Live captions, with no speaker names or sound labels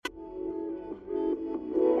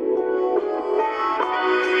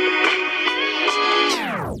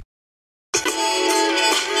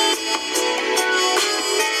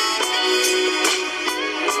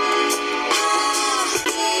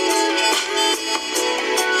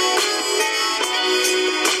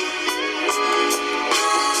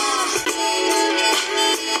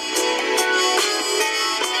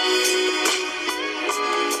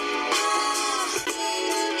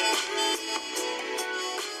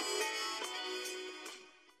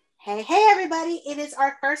Hey, everybody. It is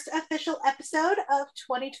our first official episode of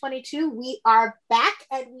 2022. We are back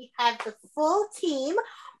and we have the full team.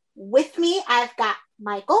 With me, I've got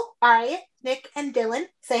Michael, Aria, Nick, and Dylan.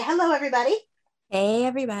 Say hello, everybody. Hey,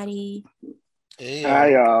 everybody. Hey,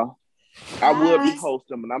 Hi, y'all. I would be Yes.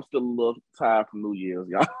 hosting, but I'm still a little tired from New Year's,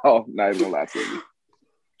 y'all. Not even gonna lie to you.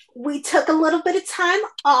 We took a little bit of time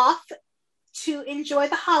off to enjoy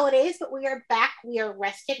the holidays, but we are back. We are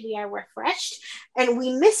rested. We are refreshed. And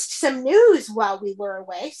we missed some news while we were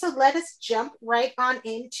away. So let us jump right on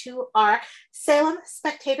into our Salem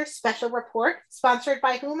Spectator Special Report, sponsored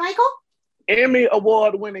by who, Michael? Emmy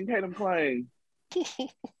Award-winning Kate McLean.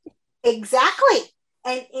 Exactly.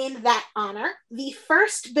 And in that honor, the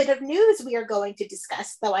first bit of news we are going to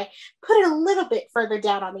discuss, though I put it a little bit further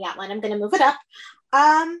down on the outline, I'm going to move it up.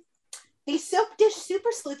 The Soap Dish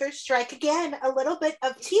Super Sleuthers strike again. A little bit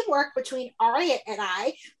of teamwork between Aria and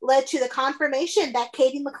I led to the confirmation that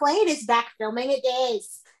Katie McLean is back filming at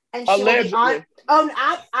Days, and she will be on. Oh,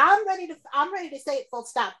 I'm ready to say it full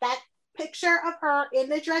stop. That picture of her in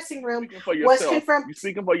the dressing room was confirmed. You're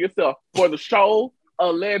speaking for yourself. For the show,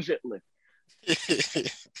 allegedly.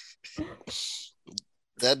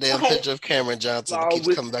 That damn picture of Cameron Johnson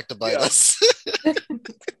keeps coming back to bite us.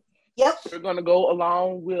 Yep. We're gonna go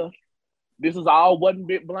along with this is all one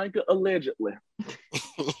big blanket, allegedly.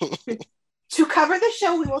 To cover the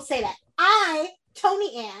show, we will say that I,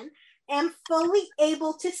 Tony Ann, am fully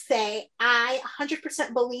able to say I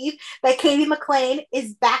 100% believe that Katie McLean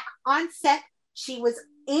is back on set. She was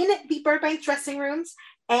in the Burbank dressing rooms,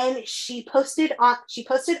 and she posted on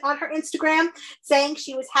her Instagram saying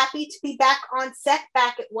she was happy to be back on set,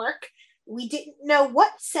 back at work. We didn't know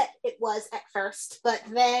what set it was at first, but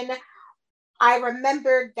then I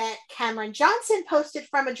remembered that Cameron Johnson posted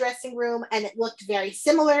from a dressing room and it looked very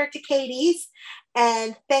similar to Katie's.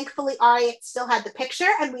 And thankfully, Aria still had the picture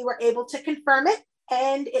and we were able to confirm it.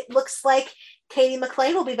 And it looks like Katie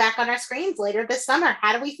McLean will be back on our screens later this summer.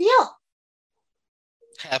 How do we feel?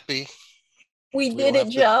 Happy. We did it,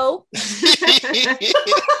 Joe.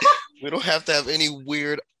 We don't have to have any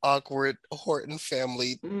weird, awkward Horton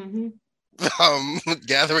family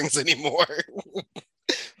gatherings anymore.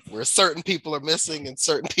 Where certain people are missing and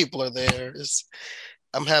certain people are there.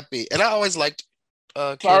 I'm happy. And I always liked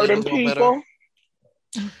certain people.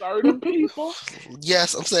 Certain people.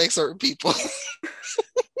 Yes, I'm saying certain people.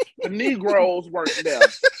 The Negroes weren't there.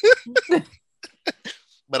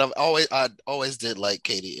 But I always did like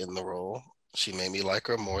Katie in the role. She made me like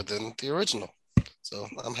her more than the original. So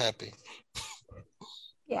I'm happy.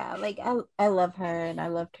 Yeah, like I love her and I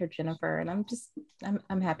loved her Jennifer, and I'm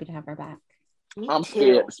happy to have her back. I'm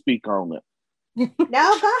scared to speak on it. No, go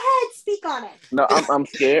ahead, speak on it. No, I'm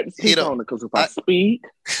scared to speak on it because if I speak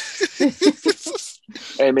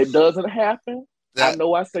and it doesn't happen, I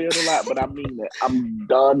know I say it a lot, but I mean that. I'm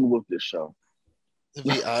done with this show. To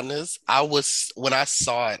be honest, when I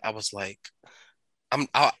saw it, I was like,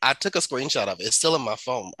 I took a screenshot of it. It's still in my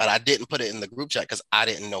phone, but I didn't put it in the group chat because I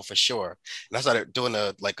didn't know for sure. And I started doing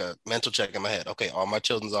a mental check in my head. Okay, All My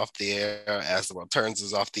Children's off the air. As the World Turns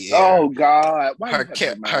is off the air. Oh God! Her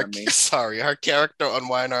character on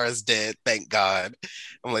YNR is dead. Thank God.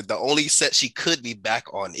 I'm like, the only set she could be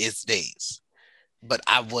back on is Days. But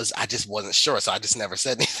I just wasn't sure, so I just never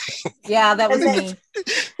said anything. Yeah, that was me.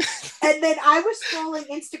 And then I was scrolling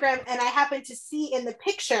Instagram and I happened to see in the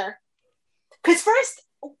picture. Because first,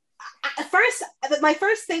 my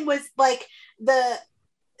first thing was like the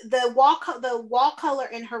wall color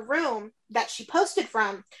in her room that she posted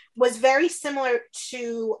from was very similar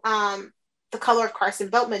to the color of Carson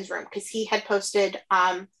Boatman's room, because he posted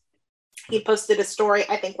a story,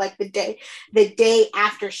 I think like the day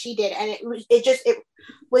after she did, and it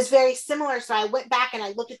was very similar. So I went back and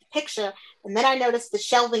I looked at the picture, and then I noticed the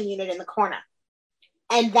shelving unit in the corner,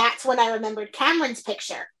 and that's when I remembered Cameron's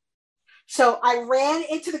picture. So I ran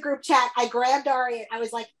into the group chat. I grabbed Aria. I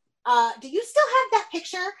was like, do you still have that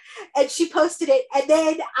picture? And she posted it. And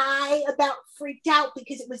then I about freaked out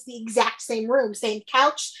because it was the exact same room, same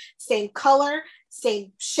couch, same color,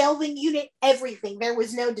 same shelving unit, everything. There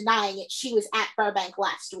was no denying it. She was at Burbank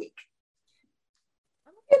last week.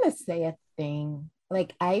 I'm going to say a thing.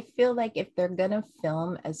 Like, I feel like if they're going to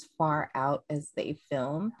film as far out as they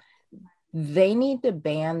film, they need to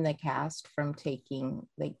ban the cast from taking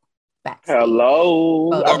like backstage.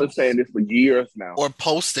 Hello. I've been saying this for years now. Or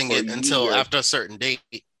posting it until after a certain date.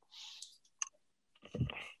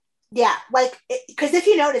 Yeah, like, because if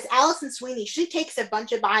you notice, Allison Sweeney, she takes a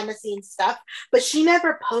bunch of behind the scenes stuff, but she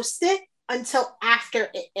never posts it until after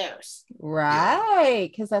it airs. Right,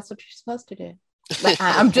 because that's what you're supposed to do. Like,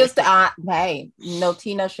 I'm just, hey, no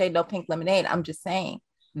tea, no shade, no pink lemonade. I'm just saying.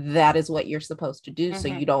 that is what you're supposed to do, so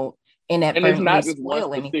you don't and it's inadvertently not just one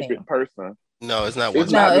spoil specific anything. person. No, it's not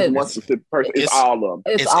It's one. not just it's- one specific person. It's all of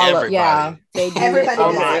them. It's It's all everybody. yeah. They do Everybody it a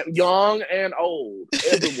does lot. it. Young and old.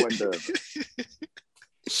 Everyone does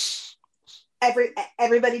it.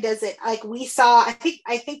 Everybody does it. Like we saw, I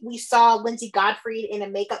think we saw Lindsay Godfrey in a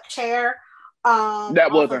makeup chair. That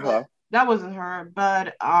wasn't her. That wasn't her,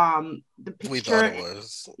 but the picture. We thought it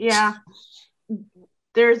was. Yeah.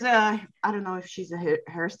 There's I don't know if she's a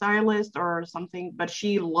hairstylist or something, but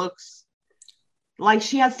she looks like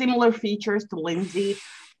she has similar features to Lindsay,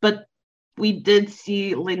 but we did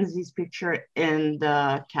see Lindsay's picture in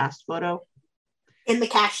the cast photo. In the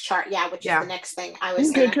cast chart, yeah, which is the next thing I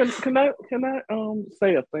was Okay, gonna... can I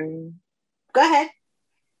say a thing? Go ahead.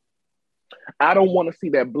 I don't want to see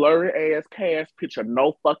that blurry ass cast picture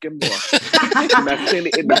no fucking more. Do not send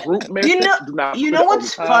it in the group message. You know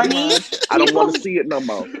what's funny? I don't want to see it no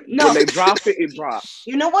more. No. When they drop it, it drops.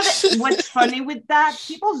 You know what's funny with that?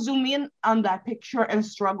 People zoom in on that picture and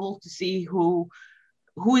struggle to see who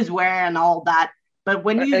is where and all that. But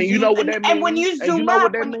when you and zoom, you know what that means? And when you zoom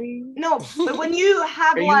out, but when you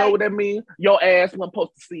have and you know what that means? Your ass wasn't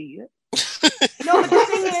supposed to see it. No, but the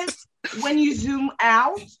thing is, when you zoom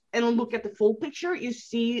out and look at the full picture, you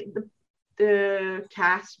see the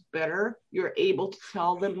cast better. You're able to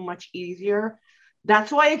tell them much easier.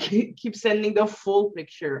 That's why I keep sending the full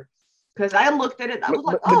picture, because I looked at it. I was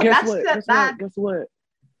like, "Oh, Guess what?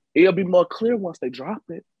 It'll be more clear once they drop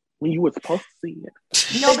it. When you were supposed to see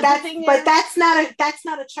it. No, but that's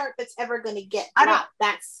not a chart that's ever going to get dropped.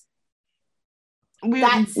 That's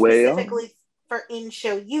specifically for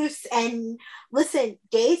in-show use. And listen,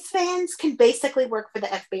 Days fans can basically work for the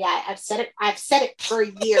FBI. I've said it for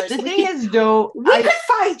years. The thing is, though, we could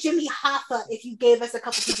find Jimmy Hoffa if you gave us a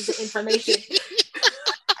couple pieces of information.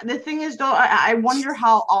 The thing is, though, I wonder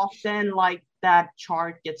how often like that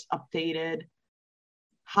chart gets updated,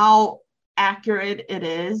 how accurate it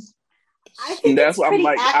is. I think that's why I'm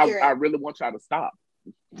like, accurate. I really want y'all to stop,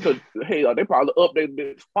 because hell, they probably updated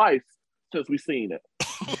it twice since we seen it.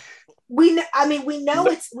 We know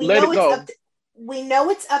it's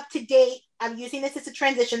up to date. I'm using this as a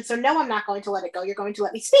transition, so no, I'm not going to let it go. You're going to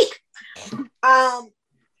let me speak.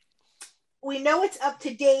 We know it's up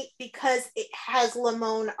to date because it has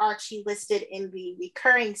Lamone Archie listed in the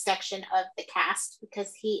recurring section of the cast,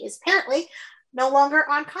 because he is apparently no longer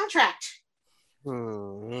on contract.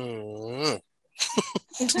 I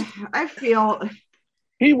feel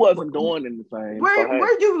he wasn't doing anything.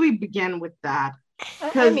 Where do we begin with that?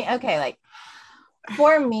 I mean, okay, like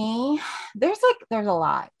for me, there's a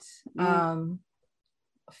lot.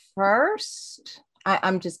 First,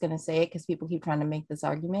 I'm just gonna say it because people keep trying to make this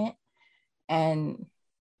argument. And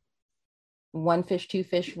one fish, two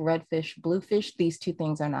fish, red fish, blue fish, these two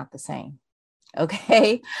things are not the same.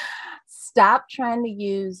 Okay. Stop trying to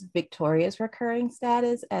use Victoria's recurring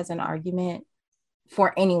status as an argument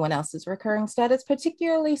for anyone else's recurring status,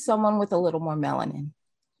 particularly someone with a little more melanin.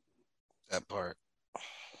 That part.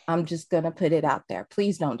 I'm just going to put it out there.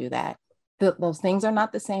 Please don't do that. Those things are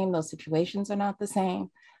not the same. Those situations are not the same.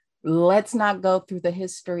 Let's not go through the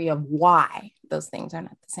history of why those things are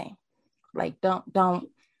not the same. Like, don't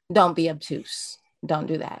be obtuse. Don't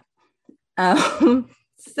do that.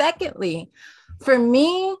 Secondly, for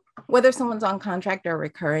me, whether someone's on contract or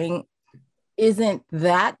recurring isn't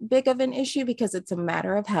that big of an issue, because it's a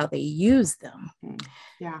matter of how they use them.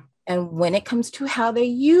 Yeah. And when it comes to how they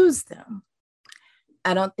use them,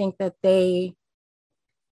 I don't think that they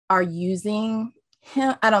are using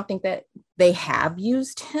him. I don't think that they have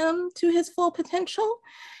used him to his full potential.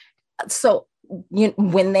 So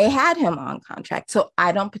when they had him on contract, so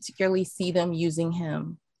I don't particularly see them using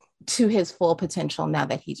him to his full potential now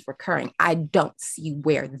that he's recurring. I don't see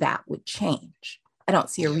where that would change. I don't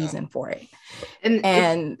see a reason for it.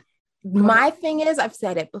 And my thing is, I've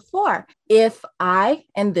said it before,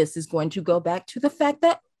 and this is going to go back to the fact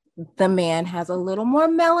that the man has a little more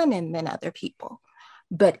melanin than other people.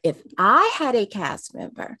 But if I had a cast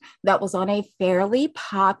member that was on a fairly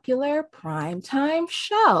popular primetime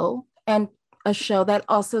show, and a show that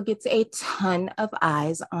also gets a ton of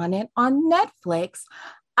eyes on it on Netflix,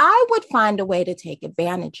 I would find a way to take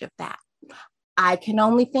advantage of that. I can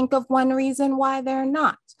only think of one reason why they're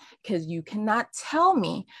not, because you cannot tell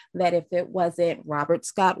me that if it wasn't Robert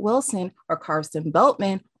Scott Wilson or Carson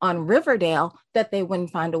Boatman on Riverdale, that they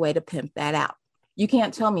wouldn't find a way to pimp that out. You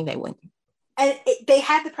can't tell me they wouldn't. And they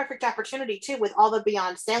had the perfect opportunity too with all the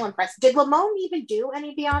Beyond Salem press. Did Lamone even do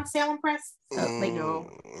any Beyond Salem press? No.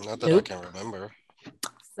 Not that I can remember.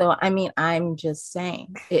 So, I mean, I'm just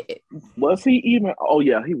saying. Was he even? Oh,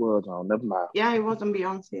 yeah, he was on. Never mind. Yeah, he was on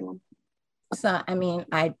Beyond Salem. So I mean,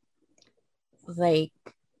 like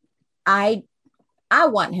I I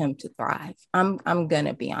want him to thrive. I'm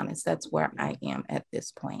gonna be honest. That's where I am at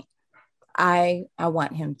this point. I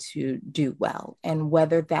want him to do well. And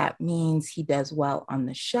whether that means he does well on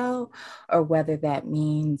the show or whether that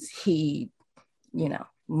means he,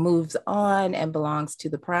 moves on and belongs to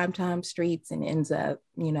the primetime streets and ends up,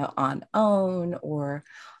 on OWN or,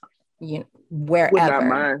 wherever. Would not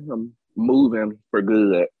mind him moving for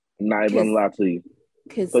good. Not even gonna lie to you.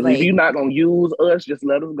 Because if you're not gonna use us, just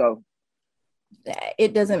let us go.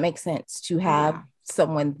 It doesn't make sense to have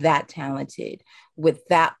someone that talented with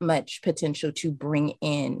that much potential to bring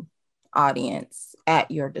in audience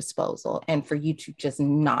at your disposal and for you to just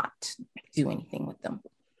not do anything with them.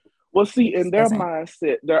 Well, see, in their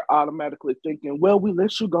mindset, they're automatically thinking, well, we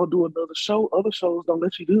let you go do another show. Other shows don't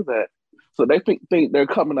let you do that. So they think they're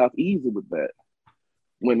coming off easy with that.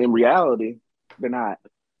 When in reality, they're not.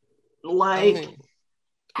 Like,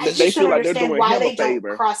 they feel like they're doing why him a favor.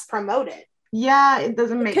 Don't cross-promote it. Yeah, it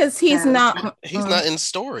doesn't make sense. Because he's not in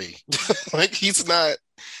story. Like he's not,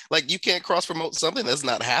 like you can't cross promote something that's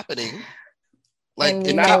not happening. Like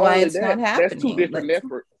and not why it's not happening. That's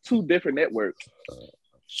two different networks.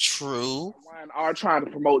 True. One are trying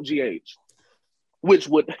to promote GH, which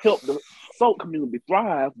would help the soap community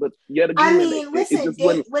thrive, but yet again, I mean,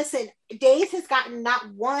 listen, Days has gotten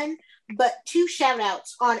not one but 2 shout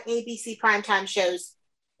outs on ABC primetime shows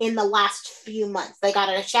in the last few months. They got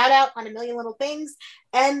a shout out on A Million Little Things,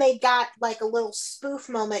 and they got like a little spoof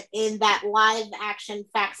moment in that live action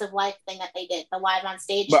Facts of Life thing that they did, the live on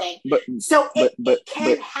stage thing. It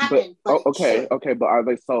can happen. Okay, but are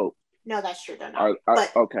they sold? No, that's true. They're not.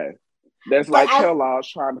 Okay. That's like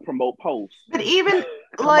Kellogg's trying to promote Post. But even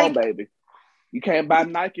Come on, baby. You can't buy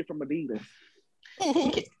Nike from Adidas.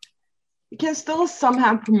 You can still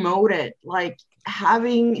somehow promote it, like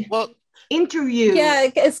having interviews. Yeah,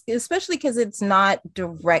 especially because it's not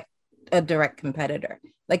a direct competitor.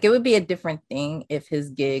 Like it would be a different thing if his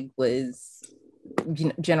gig was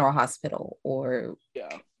General Hospital or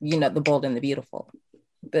The Bold and the Beautiful.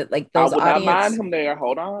 But like those I would not mind him there.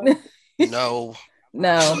 Hold on. No.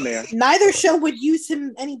 Neither show would use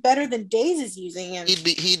him any better than Days is using him.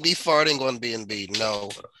 He'd be farting on B&B.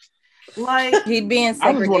 No. Like he'd be in segregation.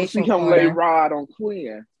 I just want to see him lay rod on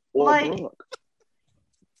Quinn or Brooke.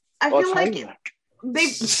 I feel like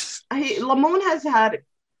Lamone has had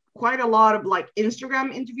quite a lot of like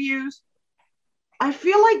Instagram interviews. I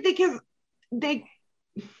feel like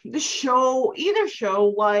either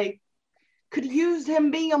show like could use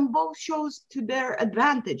him being on both shows to their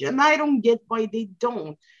advantage, and I don't get why they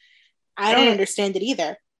don't. I don't understand it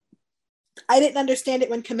either. I didn't understand it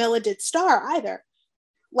when Camilla did Star either.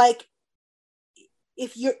 Like,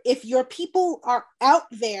 if your people are out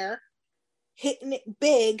there hitting it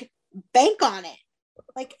big, bank on it.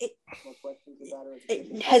 Like it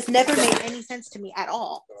has never made any sense to me at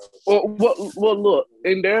all. Well, look,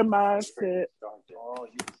 in their mindset. Oh,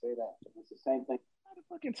 you can say that. It's the same thing.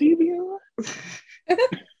 Fucking TV on.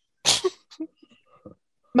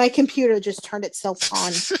 My computer just turned itself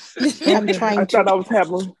on. I'm trying I thought I was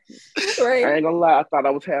having. Right. I ain't gonna lie. I thought I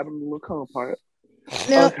was having a little calm part.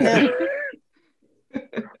 No.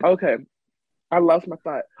 Okay. I lost my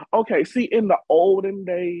thought. Okay, see, in the olden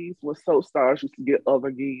days when soap stars used to get other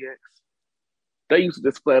gigs, they used to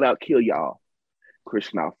just flat out kill y'all.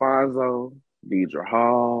 Christian Alfonso, Deidre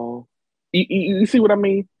Hall. You see what I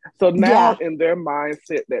mean? So now in their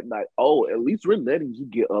mindset that like, oh, at least we're letting you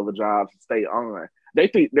get other jobs and stay on. They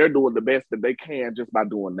think they're doing the best that they can just by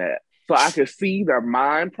doing that. So I can see their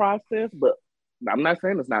mind process, but I'm not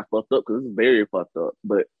saying it's not fucked up because it's very fucked up,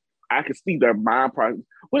 but I can see their mind process.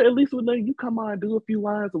 Well, at least we're letting you come on and do a few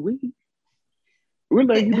lines a week. We're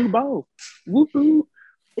letting you do both. Woo-hoo.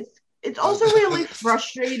 It's also really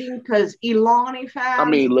frustrating because Ilani fans. I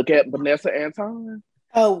mean, look at Vanessa Anton.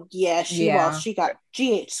 Oh yeah, she got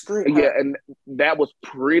GH screwed. Yeah, and that was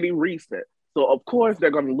pretty recent. So of course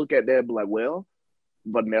they're gonna look at that and be like, well,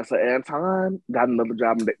 Vanessa Anton got another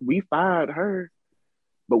job. We fired her,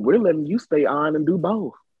 but we're letting you stay on and do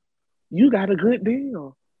both. You got a good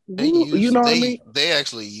deal. You know what I mean? They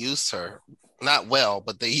actually used her. Not well,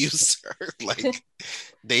 but they used her. Like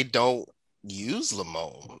they don't use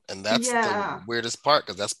Lamone. And that's the weirdest part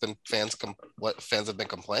because that's been what fans have been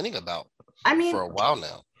complaining about for a while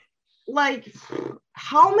now. Like,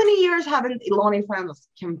 how many years haven't Ilani fans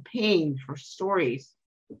campaigned for stories?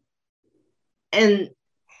 And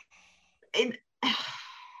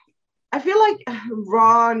I feel like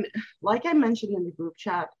Ron, like I mentioned in the group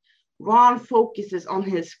chat, Ron focuses on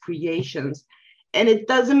his creations, and it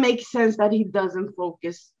doesn't make sense that he doesn't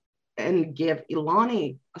focus and give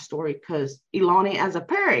Ilani a story, because Ilani as a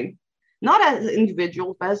pairing, not as an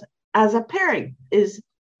individual, but as a pairing, is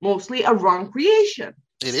mostly a Ron creation.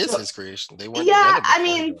 It is his creation. They weren't Yeah, together I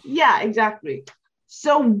before mean, that. yeah, exactly.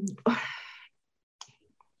 So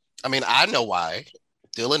I mean, I know why.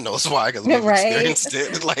 Dylan knows why because we've Right. experienced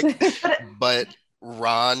it. Like, but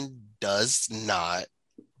Ron does not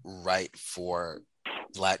write for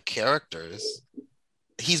Black characters.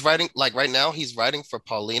 He's writing, like right now, he's writing for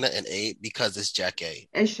Paulina and Abe because it's Jack A.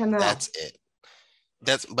 and Chanel. That's it.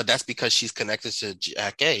 That's because she's connected to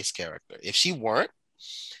Jack A's character. If she weren't,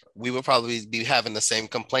 we would probably be having the same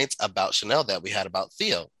complaints about Chanel that we had about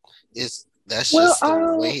Theo. That's just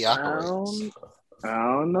the way he operates. I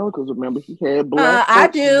don't know, because remember he had Black I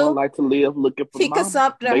folks who do. don't like to live looking for Tika mama.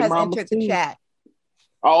 Sumter They has mama's entered the too. chat.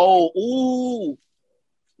 Oh, ooh.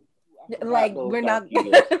 Like, those we're not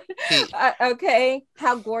ideas. okay.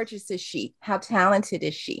 How gorgeous is she? How talented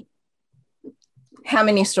is she? How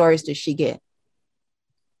many stories does she get?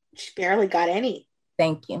 She barely got any.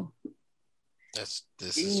 Thank you. This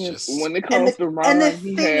is just When it comes to Ron, And the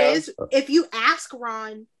he thing has, is, if you ask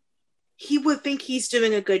Ron, he would think he's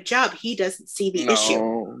doing a good job. He doesn't see the issue.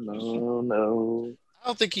 No.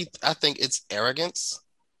 I think it's arrogance.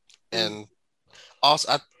 And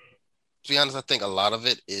also, to be honest, I think a lot of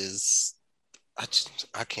it is, I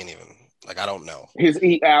can't even, like, I don't know.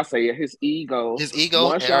 I'll say it, his ego. His ego,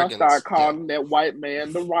 Once arrogance. y'all start calling that white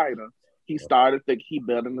man the writer, he started to think he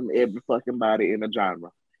better than every fucking body in the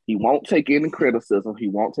genre. He won't take any criticism. He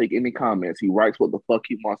won't take any comments. He writes what the fuck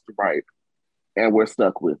he wants to write. And we're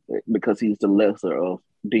stuck with it because he's the lesser of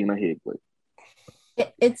Dina Higley.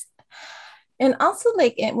 It's, and also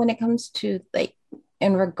like when it comes to like,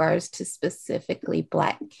 in regards to specifically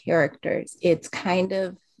Black characters, it's kind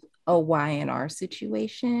of a Y&R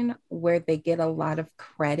situation where they get a lot of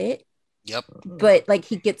credit. Yep. But like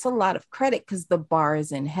he gets a lot of credit because the bar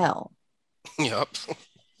is in hell. Yep.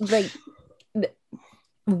 Like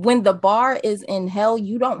when the bar is in hell,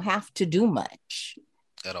 you don't have to do much.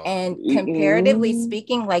 At all. And comparatively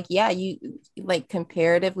speaking, like, you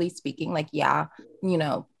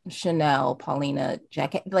know, Chanel, Paulina,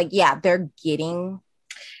 Jack, like, yeah, they're getting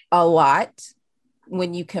a lot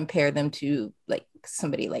when you compare them to like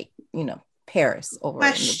somebody like, you know, Paris over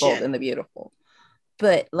in The Bold and the Beautiful.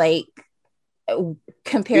 But like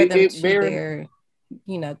compare them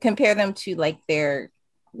to like their,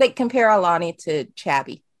 like compare Alani to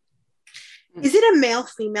Chabby. Is it a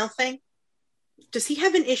male-female thing? Does he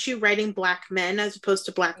have an issue writing Black men as opposed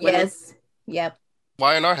to Black women? Yes. Yep.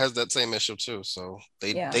 Y&R has that same issue too. So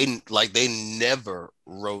they never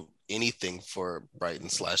wrote anything for Brighton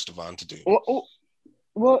 / Devon to do.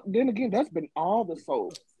 Well, then again, that's been all the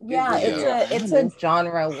soaps. Yeah, it's a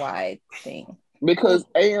genre-wide thing. Because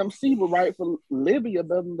AMC would write for Livia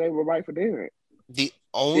better than they would write for Derek. The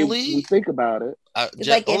only if we think about it,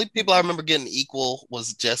 only people I remember getting equal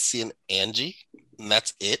was Jesse and Angie, and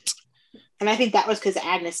that's it. And I think that was because of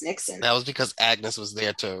Agnes Nixon. That was because Agnes was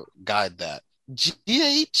there to guide that.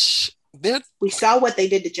 GH, we saw what they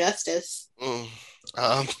did to Justice.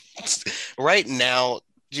 Right now,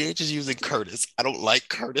 GH is using Curtis. I don't like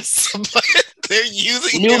Curtis, but they're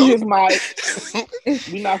using him. His mic.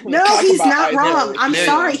 No, he's not wrong. I'm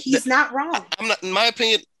sorry, he's not wrong. I'm not, in my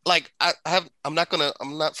opinion. Like I'm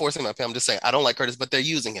not forcing my opinion. I'm just saying I don't like Curtis, but they're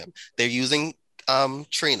using him. They're using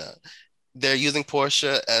Trina. They're using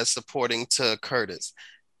Portia as supporting to Curtis.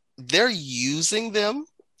 They're using them,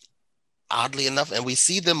 oddly enough, and we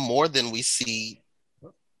see them more than we see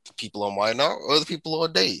people on Y&R or the people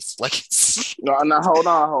on Days. Like, no, hold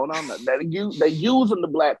on. They using the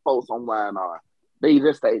Black folks on Y&R. They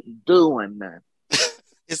just ain't doing that.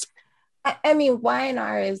 I mean,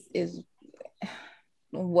 Y&R is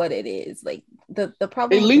what it is. Like the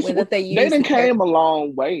problem at least that they use, they done came a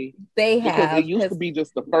long way. They because have, it used to be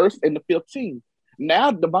just the 1st and the 15th.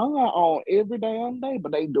 Now Devon on every damn day,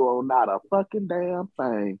 but they doing not a fucking damn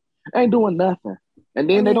thing. Ain't doing nothing. And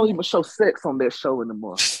then they don't even show sex on their show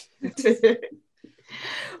anymore.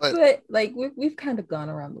 but like we've kind of gone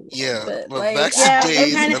around the world. Yeah, but like, back to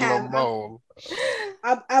Days and Lamone.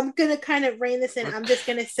 I'm gonna kind of rein this in. I'm just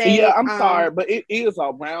gonna say, yeah, I'm sorry, but it is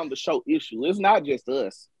a round the show issue. It's not just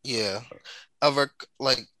us. Yeah,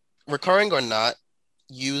 recurring or not,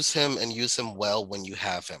 use him and use him well when you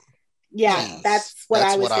have him. Yeah, Please. that's what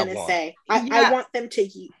I was gonna say. I want them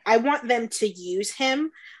to use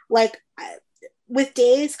him like. With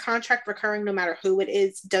Days, contract recurring, no matter who it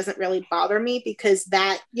is, doesn't really bother me because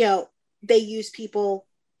that, you know, they use people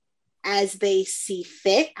as they see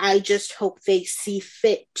fit. I just hope they see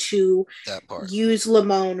fit to use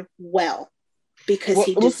Lamone well because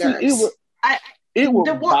he deserves. It would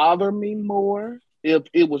The one, bother me more if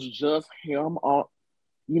it was just him on,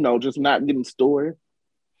 just not getting story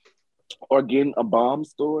or getting a bomb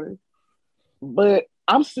story. But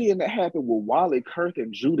I'm seeing that happen with Wally Kirk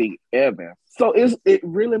and Judy Evans. So it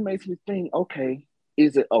really makes me think, okay,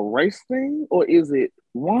 is it a race thing or is it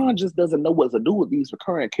Ron just doesn't know what to do with these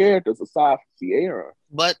recurring characters aside from Sierra?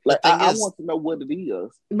 But the Like thing I is, want to know what it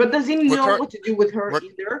is. but does he know Recur- what to do with her rec-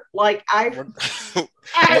 either? Like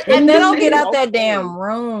And they don't get Recurring, out that okay. damn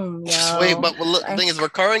room, yo. wait, but look, the Like, thing is,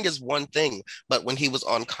 recurring is one thing. But when he was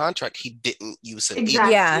on contract, he didn't use him either.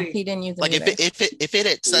 Exactly. yeah, he didn't use them Like either. if it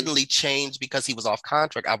had suddenly changed because he was off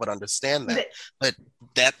contract, I would understand that. But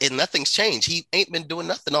nothing's changed. He ain't been doing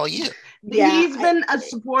nothing all year. Yeah, He's been a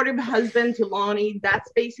supportive husband to Lonnie.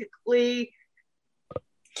 That's basically,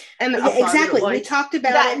 and Yeah, exactly. like, we talked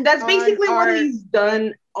about it. that's on basically our, what he's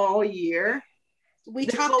done all year. We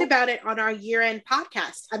the talked whole- about it on our year-end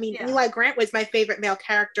podcast. I mean, Yeah. Eli Grant was my favorite male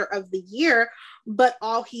character of the year, but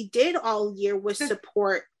all he did all year was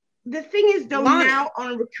support. The thing is, though, Lonnie. now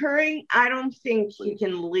on recurring, I don't think he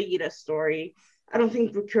can lead a story. I don't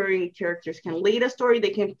think recurring characters can lead a story.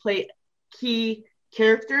 They can play key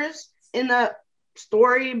characters in a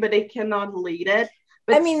story, but they cannot lead it.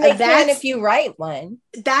 But I mean, they can that's- if you write one.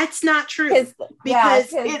 That's not true Because because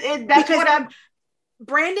that's because what I'm.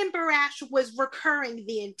 Brandon Barash was recurring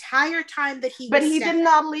the entire time that he But was he sent. did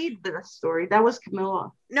not lead the story. That was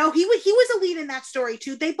Camilla. No, he was a lead in that story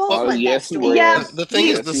too. They both Oh, led yes, that he story. was. Yeah. The thing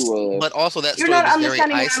Yes, is, this, he was. but also that You're story not was very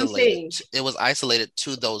understanding what I'm saying. isolated. It was isolated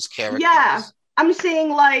to those characters. Yeah, I'm saying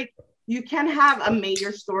like you can have a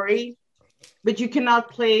major story, but you cannot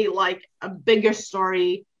play like a bigger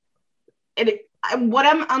story. What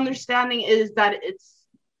I'm understanding is that it's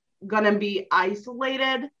gonna be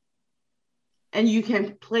isolated, and you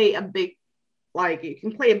can play a big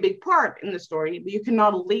part in the story, but you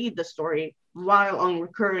cannot lead the story while on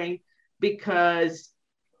recurring because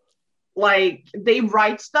like they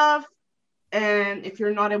write stuff, and if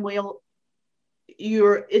you're not able,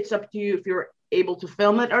 it's up to you if you're able to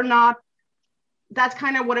film it or not. That's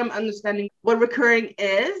kind of what I'm understanding what recurring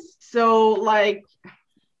is. So like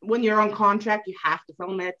when you're on contract, you have to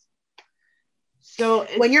film it. So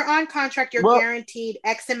When you're on contract, you're Well- guaranteed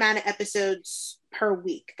X amount of episodes per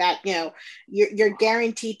week. That you're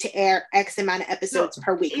guaranteed to air X amount of episodes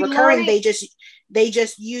per week. in Recurring, Lonnie- they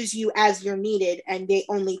just use you as you're needed, and they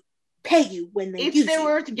only pay you when they if use they you.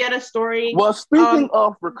 were to get a story, Well, speaking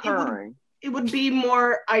of recurring, it would be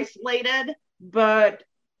more isolated, but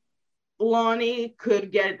Lonnie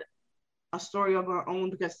could get a story of her own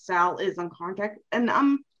because Sal is on contract. And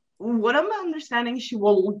what I'm understanding, she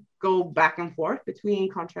will go back and forth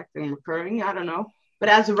between contract and recurring. I don't know. But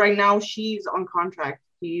as of right now, she's on contract.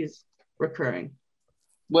 He's recurring.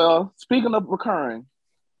 well, speaking of recurring,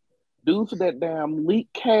 due to that damn leak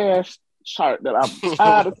cash chart that I'm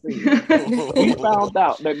tired of seeing, we found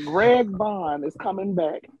out that Greg Bond is coming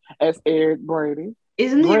back as Eric Brady.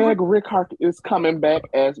 Isn't he? Greg Rickhart is coming back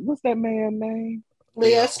as, what's that man's name?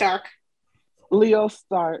 Leo Stark. Leo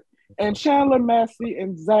Stark. And Chandler Massey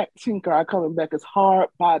and Zach Tinker are coming back as Hard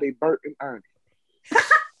Body Bert and Ernie.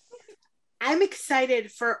 I'm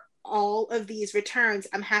excited for all of these returns.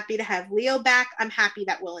 I'm happy to have Leo back. I'm happy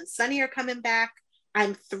that Will and Sunny are coming back.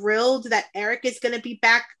 I'm thrilled that Eric is going to be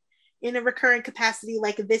back in a recurring capacity.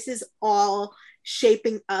 Like, this is all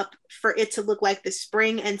shaping up for it to look like the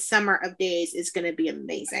spring and summer of Days is going to be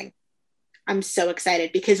amazing. I'm so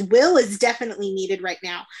excited because Will is definitely needed right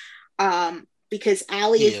now. Because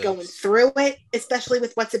Allie is going through it, especially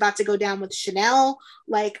with what's about to go down with Chanel.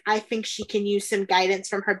 Like, I think she can use some guidance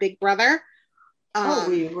from her big brother.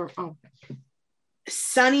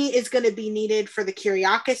 Sunny is going to be needed for the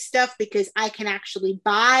Kyriakis stuff because I can actually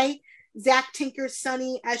buy Zach Tinker's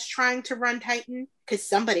Sunny as trying to run Titan because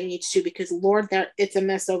somebody needs to, because Lord, it's a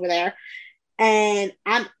mess over there. And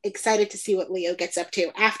I'm excited to see what Leo gets up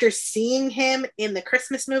to. After seeing him in the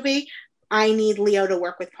Christmas movie, I need Leo to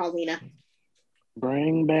work with Paulina.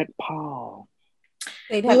 Bring back Paul.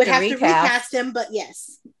 We would have to recast him, but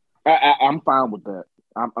yes. I'm fine with that.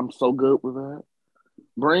 I'm so good with that.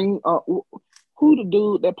 Bring who the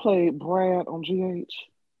dude that played Brad on GH?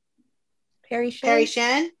 Perry Shen. Perry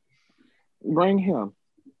Shen? Bring him.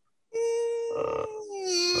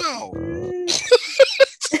 No.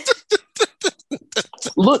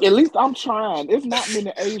 Look, at least I'm trying. There's not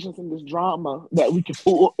many Asians in this drama that we can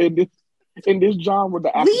pull in this genre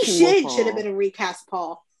that I Lee can pull Shin from. should have been a recast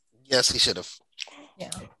Paul. Yes, he should have. Yeah.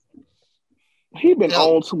 He been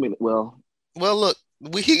on too many. Well, look,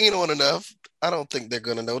 we ain't on enough. I don't think they're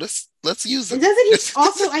gonna notice. Let's use it. And doesn't he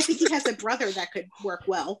also? I think he has a brother that could work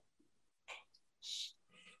well.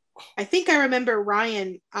 I think I remember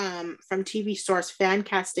Ryan from TV Source fan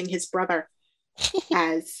casting his brother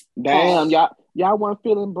as Damn, Paul. y'all weren't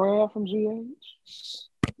feeling Brad from GH?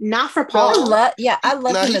 Not for I Paul. love No,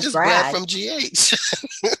 him he's as just Brad Brad. from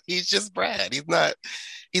GH. He's just Brad. He's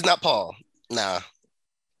not Paul. Nah.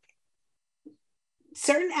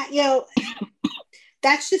 Certain,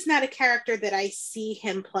 that's just not a character that I see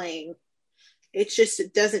him playing. It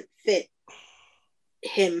doesn't fit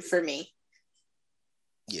him for me.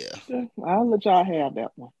 Yeah. I'll let y'all have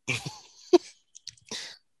that one.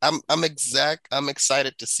 I'm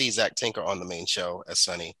excited to see Zach Tinker on the main show as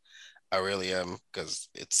Sonny. I really am, because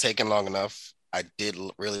it's taken long enough. I did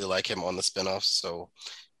really like him on the spinoff, so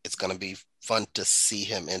it's gonna be fun to see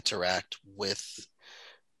him interact with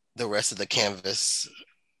the rest of the canvas.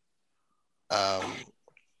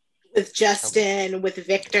 With Justin, with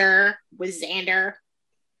Victor, with Xander.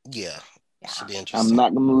 Yeah, should be I'm interesting.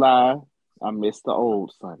 not gonna lie, I miss the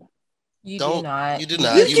old Sonny. You do not. You do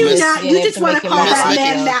not. You do not. You just want to call that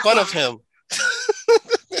man that fun of him.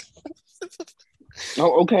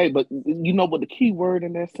 Oh, okay, but you know what the key word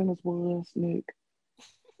in that sentence was, Nick?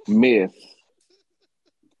 Miss.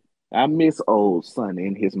 I miss old Sonny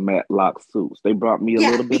in his Matlock suits. They brought me a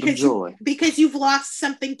little bit of joy. Because you've lost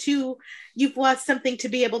something to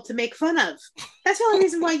be able to make fun of. That's the only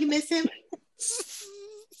reason why you miss him.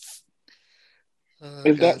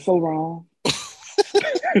 Is that so wrong?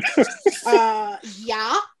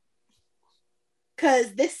 Yeah.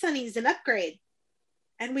 Because this Sonny's an upgrade.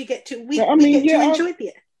 And we get to enjoy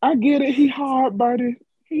it. I get it. He hard body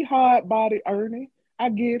Ernie. I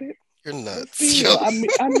get it. You're nuts. Still, I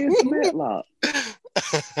miss Matlock.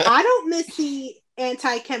 I don't miss the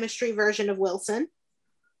anti-chemistry version of Wilson.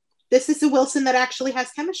 This is the Wilson that actually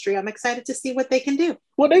has chemistry. I'm excited to see what they can do.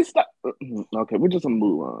 Well, they stop. Okay, we're just gonna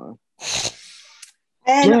move on.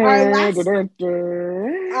 And our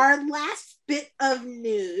last bit of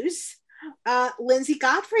news, Lindsay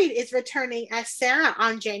Gottfried is returning as Sarah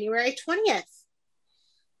on January 20th.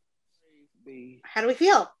 How do we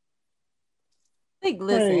feel? Like,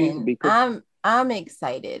 listen, I'm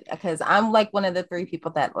excited because I'm like one of the 3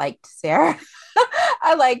 people that liked Sarah.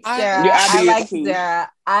 I liked Sarah. I liked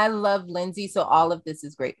Sarah. I love Lindsay, so all of this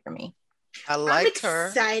is great for me. I'm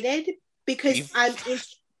excited because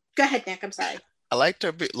Go ahead, Nick. I'm sorry. I liked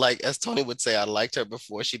her, like as Tony would say, I liked her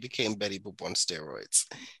before she became Betty Boop on steroids.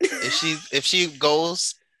 If she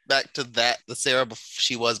goes back to the Sarah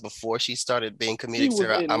she was before she started being comedic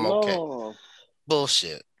Sarah, I'm okay.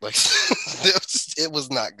 Bullshit. Like it was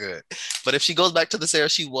not good. But if she goes back to the Sarah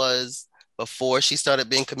she was before she started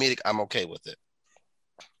being comedic, I'm okay with it.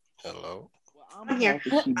 Hello. Well, I'm here.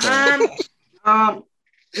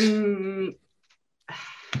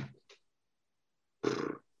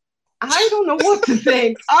 I don't know what to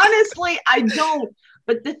think. Honestly, I don't.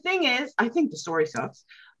 But the thing is, I think the story sucks.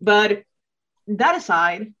 But that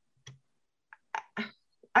aside,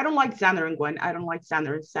 I don't like Xander and Gwen. I don't like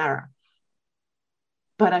Xander and Sarah.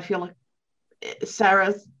 But I feel like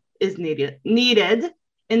Sarah is needed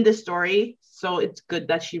in the story. So it's good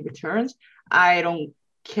that she returns. I don't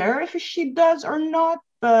care if she does or not,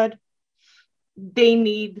 but they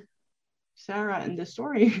need Sarah in the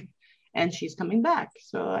story. And she's coming back.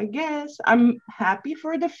 So I guess I'm happy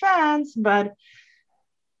for the fans, but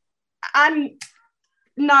I'm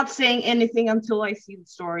not saying anything until I see the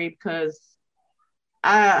story because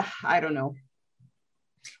I don't know.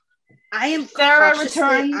 I am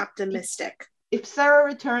cautiously optimistic. If Sarah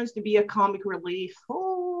returns to be a comic relief,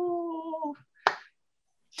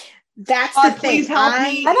 that's the thing. Please help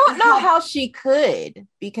me. I don't know how she could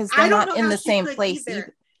because they're not in the same place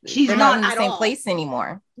either. They're not in the same place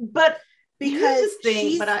anymore. But because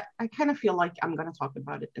but I kind of feel like I'm gonna talk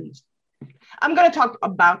about it I'm gonna talk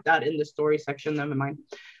about that in the story section. Never mind.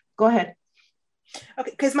 Go ahead. Okay,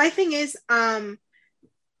 because my thing is,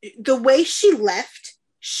 the way she left,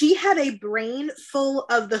 she had a brain full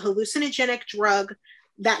of the hallucinogenic drug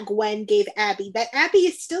that Gwen gave Abby, that Abby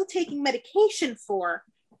is still taking medication for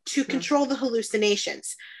to control the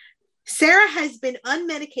hallucinations. Sarah has been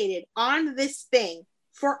unmedicated on this thing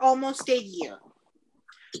for almost a year,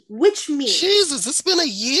 which means Jesus, it's been a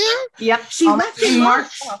year. Yep, she left in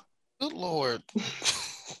March. Good Lord.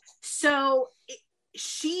 So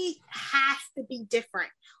she has to be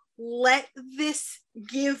different. Let this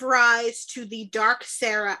give rise to the dark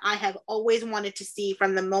Sarah I have always wanted to see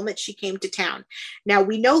from the moment she came to town. Now,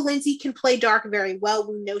 we know Lindsay can play dark very well.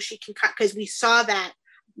 We know she can cut because we saw that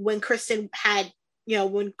when Kristen had,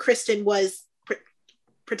 when Kristen was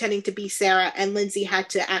pretending to be Sarah, and Lindsay had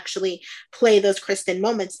to actually play those Kristen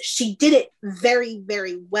moments. She did it very,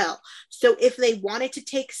 very well. So if they wanted to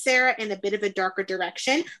take Sarah in a bit of a darker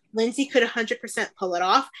direction, Lindsay could 100% pull it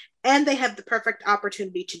off, and they have the perfect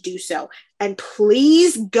opportunity to do so. And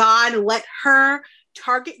please, God, let her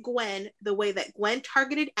target Gwen the way that Gwen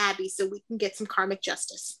targeted Abby so we can get some karmic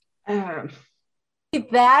justice.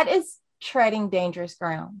 That is treading dangerous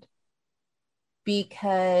ground,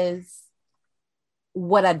 because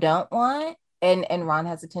what I don't want, and Ron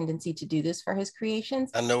has a tendency to do this for his creations.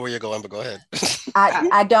 I know where you're going, but go ahead.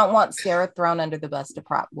 I don't want Sarah thrown under the bus to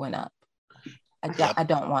prop Gwen up. I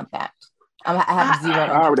don't want that. I have zero.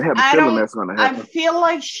 I already have a feeling that's going to happen. I feel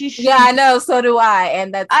like she should. Yeah, I know. So do I.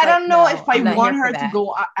 And that's. I don't know no, if I want her to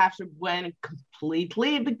go after Gwen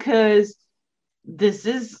completely, because this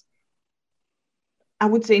is, I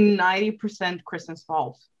would say, 90% Kristen's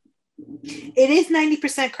fault. It is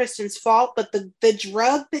 90% Kristen's fault, but the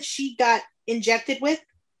drug that she got injected with.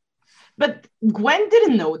 But Gwen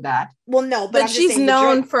didn't know that. Well, no, but she's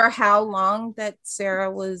known for how long that Sarah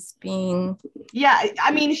was being. Yeah, I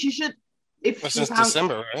mean, she should. Since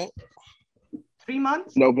December, right? 3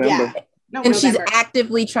 months? November. Yeah. No, and she's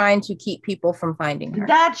actively trying to keep people from finding her.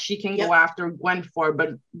 That she can go after Gwen for,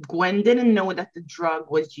 but Gwen didn't know that the drug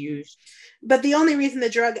was used. But the only reason the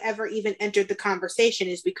drug ever even entered the conversation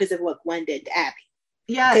is because of what Gwen did to Abby.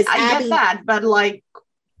 Yeah, I get that, but like,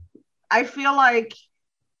 I feel like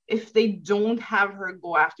if they don't have her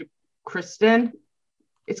go after Kristen,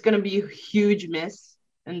 it's gonna be a huge miss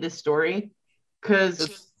in this story,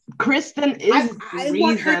 because Kristen is. I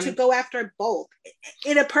want her to go after both.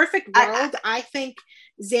 In a perfect world, I think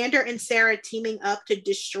Xander and Sarah teaming up to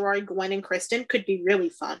destroy Gwen and Kristen could be really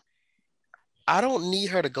fun. I don't need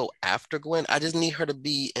her to go after Gwen. I just need her to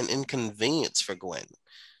be an inconvenience for Gwen.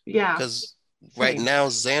 Yeah. Because right now,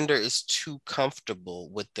 Xander is too comfortable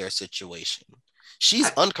with their situation.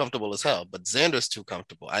 She's uncomfortable as hell, but Xander's too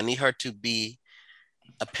comfortable. I need her to be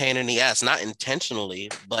a pain in the ass, not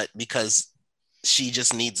intentionally, but because she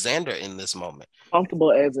just needs Xander in this moment.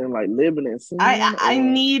 Comfortable as in like living in sin. I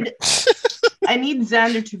need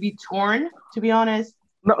Xander to be torn, to be honest.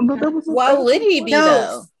 No, that was why would he be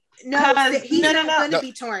though? No, he's not going to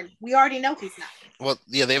be torn. We already know he's not. Well,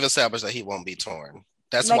 yeah, they've established that he won't be torn.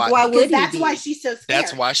 That's why would he? That's why she's so scared.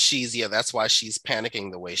 That's why she's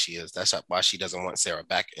panicking the way she is. That's why she doesn't want Sarah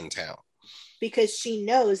back in town. Because she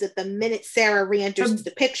knows that the minute Sarah re-enters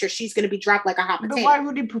the picture, she's going to be dropped like a hot potato. But why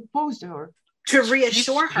would he propose to her? To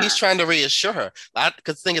reassure her. He's trying to reassure her.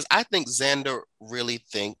 Because the thing is, I think Xander really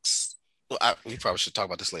thinks. Well, we probably should talk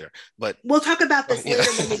about this later, but we'll talk about this later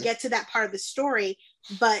when we get to that part of the story.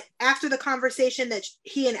 But after the conversation that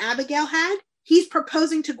he and Abigail had, he's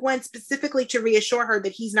proposing to Gwen specifically to reassure her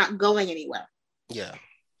that he's not going anywhere. Yeah.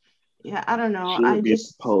 Yeah, I don't know. I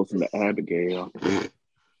just proposing to Abigail.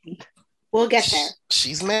 We'll get there.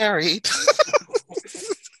 She's married.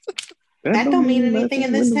 that don't mean anything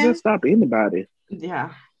in this town. Stop anybody.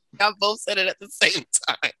 Yeah. Y'all both said it at the same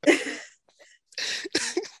time.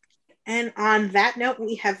 And on that note,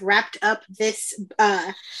 we have wrapped up this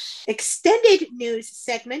extended news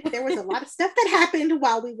segment. There was a lot of stuff that happened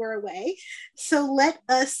while we were away. So let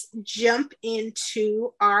us jump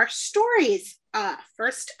into our stories.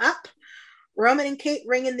 First up, Roman and Kate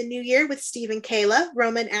ring in the new year with Steve and Kayla.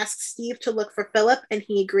 Roman asks Steve to look for Philip, and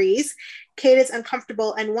he agrees. Kate is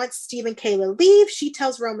uncomfortable, and once Steve and Kayla leave, she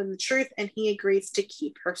tells Roman the truth, and he agrees to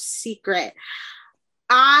keep her secret.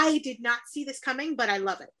 I did not see this coming, but I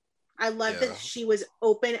love it. I love that she was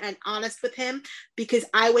open and honest with him, because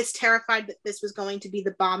I was terrified that this was going to be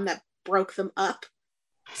the bomb that broke them up.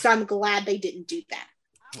 So I'm glad they didn't do that.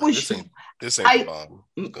 This ain't the bomb.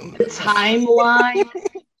 The timeline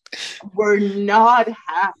were not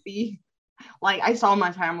happy. Like, I saw my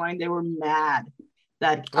timeline, they were mad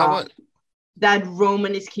that that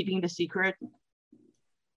Roman is keeping the secret,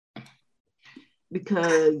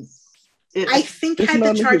 because I think had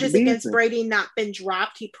the charges against Brady not been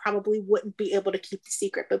dropped, he probably wouldn't be able to keep the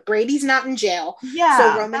secret. But Brady's not in jail. Yeah.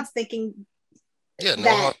 So Roman's thinking no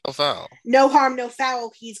harm, no foul. No harm, no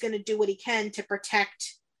foul. He's going to do what he can to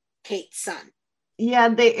protect Kate's son. Yeah,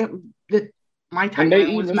 my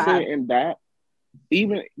timeline was mad.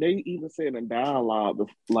 They even said in dialogue,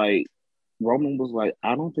 like, Roman was like,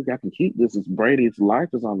 I don't think I can keep this. It's Brady's life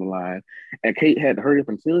is on the line. And Kate had to hurry up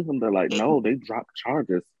and tell him. They're like, no, they dropped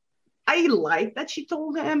charges. I like that she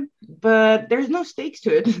told him, but there's no stakes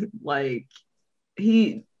to it. Like,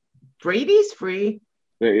 Brady's free.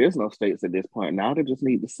 There is no stakes at this point. Now they just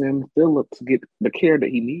need to send Philip to get the care that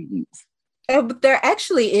he needs. But there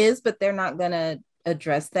actually is, but they're not going to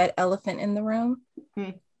address that elephant in the room.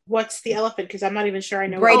 What's the elephant? Because I'm not even sure I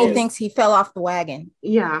know. Brady what it is. thinks he fell off the wagon.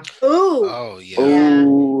 Yeah. Ooh. Oh yeah.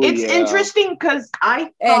 Ooh, It's yeah. interesting because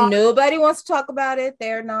I thought And nobody wants to talk about it.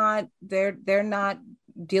 They're not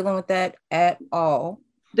dealing with that at all.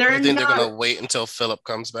 they're You think not. they're gonna wait until Philip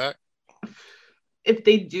comes back? If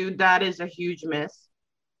they do, that is a huge miss.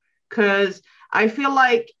 Because I feel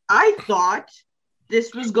like I thought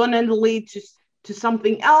this was going to lead to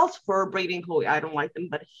something else for Brady and Chloe. I don't like them,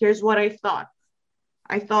 but here's what I thought.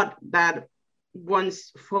 I thought that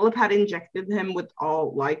once Philip had injected him with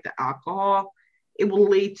all like the alcohol, it will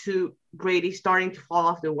lead to Brady starting to fall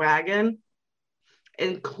off the wagon.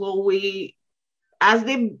 And Chloe, as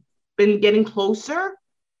they've been getting closer,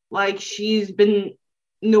 like she's been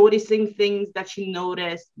noticing things that she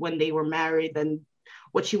noticed when they were married and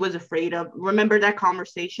what she was afraid of. Remember that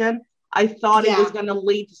conversation? I thought it was going to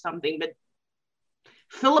lead to something, but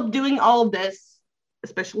Philip doing all of this,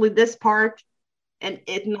 especially this part, and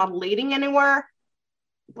it not leading anywhere,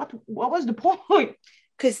 what was the point?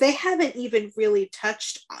 Because they haven't even really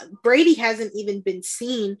touched Brady hasn't even been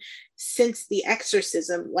seen since the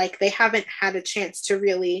exorcism. Like they haven't had a chance to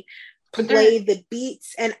really play the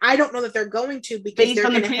beats, and I don't know that they're going to, because based they're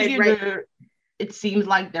on the going to head preview, right. It seems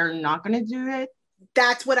like they're not going to do it.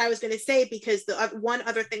 That's what I was going to say, because the one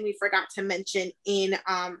other thing we forgot to mention in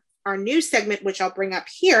our news segment, which I'll bring up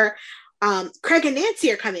here, Craig and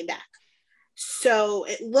Nancy are coming back. So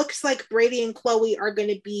it looks like Brady and Chloe are going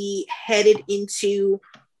to be headed into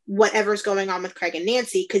whatever's going on with Craig and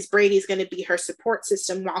Nancy, because Brady's going to be her support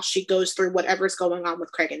system while she goes through whatever's going on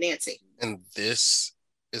with Craig and Nancy. And this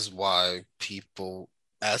is why people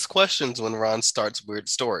ask questions when Ron starts weird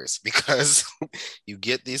stories, because you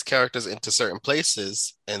get these characters into certain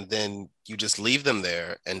places and then you just leave them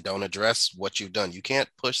there and don't address what you've done. You can't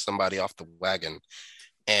push somebody off the wagon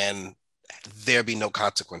and there be no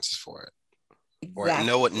consequences for it. Exactly.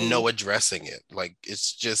 Or no addressing it. Like,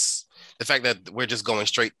 it's just the fact that we're just going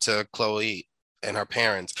straight to Chloe and her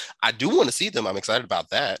parents. I do want to see them. I'm excited about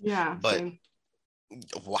that. Yeah. But same.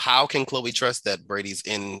 How can Chloe trust that Brady's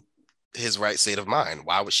in his right state of mind?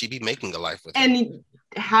 Why would she be making a life with him? And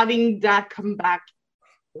having that come back,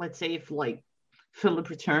 let's say if like Philip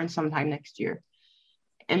returns sometime next year,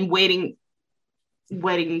 and waiting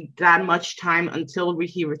that much time until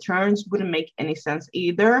he returns wouldn't make any sense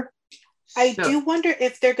either. I do wonder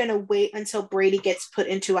if they're going to wait until Brady gets put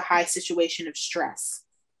into a high situation of stress.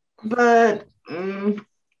 But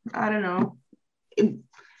I don't know.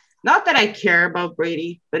 Not that I care about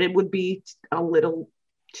Brady, but it would be a little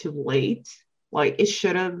too late. Like, it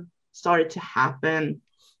should have started to happen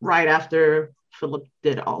right after Philip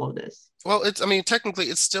did all of this. Well, technically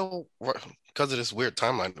it's still, because of this weird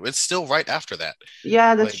timeline, it's still right after that.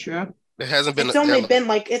 Yeah, that's true. It hasn't been. It's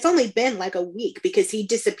only been like a week, because he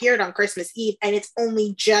disappeared on Christmas Eve, and it's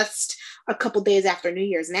only just a couple days after New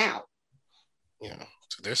Year's now. Yeah,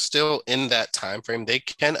 so they're still in that time frame. They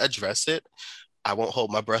can address it. I won't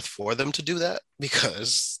hold my breath for them to do that,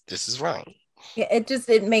 because this is wrong. Yeah,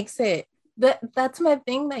 it makes it. That's my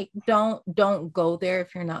thing. Like, don't go there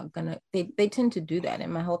if you're not gonna. They tend to do that,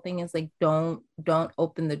 and my whole thing is like, don't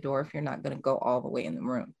open the door if you're not gonna go all the way in the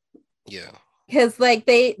room. Yeah. Because like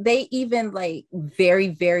they even like very,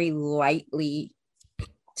 very lightly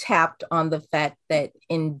tapped on the fact that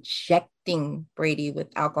injecting Brady with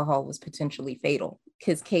alcohol was potentially fatal.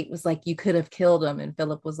 Because Kate was like, you could have killed him. And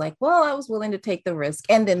Philip was like, well, I was willing to take the risk.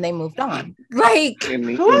 And then they moved on. Like, and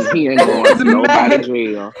he ain't going to nobody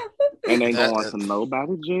jail. And ain't going to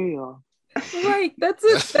nobody jail. Right. That's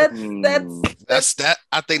it. That's that.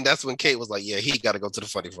 I think that's when Kate was like, yeah, he got to go to the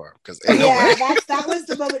funny farm. Because that was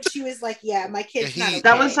the moment she was like, yeah, my kid's not okay.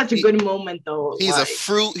 That was such a good moment, though. He's a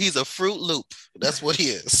Fruit Loop. That's what he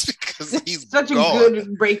is. Because he's such gone. A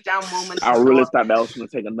good breakdown moment. I really thought that was going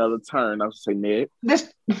to take another turn. I was saying, Ned.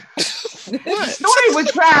 This story was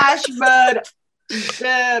trash, but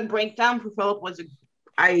the breakdown for Philip was.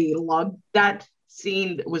 I loved that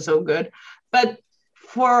scene. It was so good, but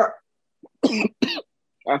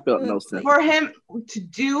I felt no sense. For him to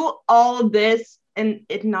do all of this and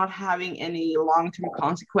it not having any long-term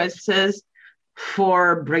consequences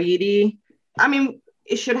for Brady, I mean,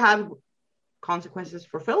 it should have consequences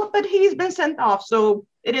for Philip, but he's been sent off, so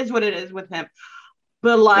it is what it is with him.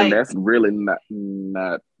 But like, and that's really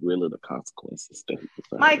not really the consequences.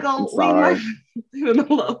 Michael, leave him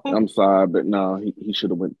alone. I'm sorry, but no, he should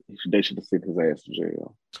have went. They should have sent his ass to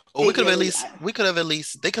jail. Well, they could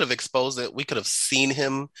have exposed it. We could have seen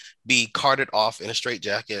him be carted off in a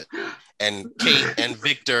straitjacket, and Kate and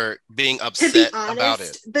Victor being upset to be honest, about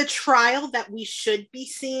it. The trial that we should be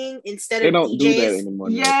seeing instead they of don't DJ's, do that anymore.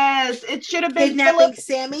 Yes, it should have been kidnapping Philip.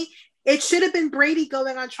 Sammy. It should have been Brady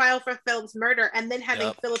going on trial for Philip's murder and then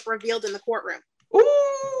having Philip revealed in the courtroom.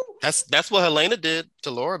 Ooh, That's what Helena did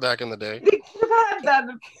to Laura back in the day. they could have had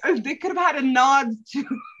that. They could have had a nod to.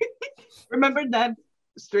 Remember that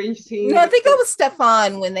strange scene? No, I think that was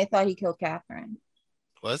Stefan when they thought he killed Catherine.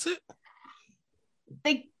 Was it?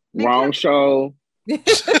 They Wrong could show.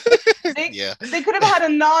 they, Yeah. they could have had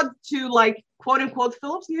a nod to like quote unquote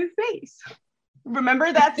Philip's new face.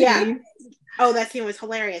 Remember that scene? Yeah. Oh, that scene was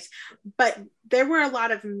hilarious. But there were a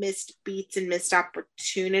lot of missed beats and missed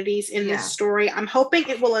opportunities in this story. I'm hoping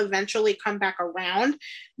it will eventually come back around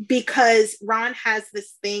because Ron has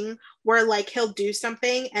this thing where like he'll do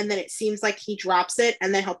something and then it seems like he drops it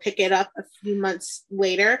and then he'll pick it up a few months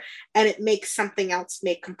later and it makes something else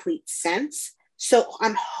make complete sense. So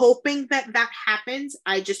I'm hoping that happens.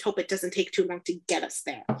 I just hope it doesn't take too long to get us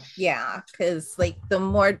there. Yeah, because like the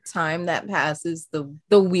more time that passes, the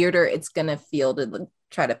weirder it's gonna feel to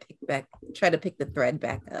try to pick the thread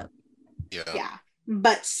back up. Yeah.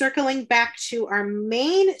 But circling back to our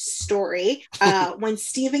main story, when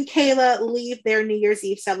Steve and Kayla leave their New Year's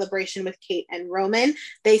Eve celebration with Kate and Roman,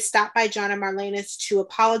 they stop by John and Marlena's to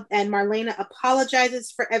apologize, and Marlena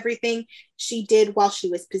apologizes for everything she did while she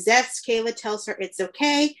was possessed. Kayla tells her it's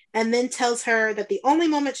okay, and then tells her that the only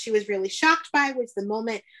moment she was really shocked by was the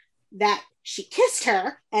moment that she kissed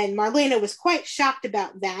her, and Marlena was quite shocked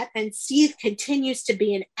about that, and Steve continues to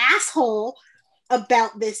be an asshole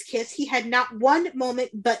about this kiss. He had not one moment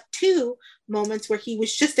but two moments where he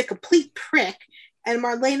was just a complete prick, and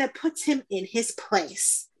Marlena puts him in his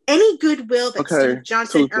place. Any goodwill that Steve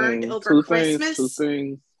Johnson earned over Christmas. Two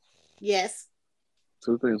things. Yes.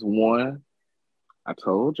 Two things. One, I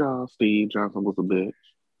told y'all Steve Johnson was a bitch.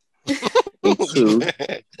 And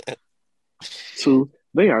two,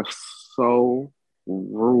 they are so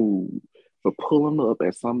rude for pulling up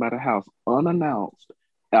at somebody's house unannounced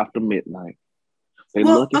after midnight. They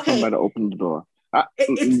lucky somebody opened the door. It's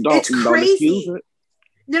crazy. Don't excuse it.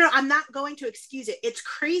 No, I'm not going to excuse it. It's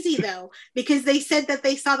crazy though, because they said that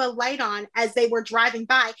they saw the light on as they were driving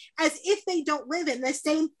by, as if they don't live in the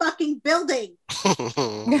same fucking building.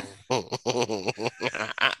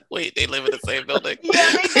 Wait, they live in the same building?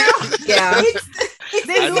 Yeah, they do. Yeah.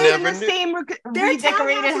 They live in the same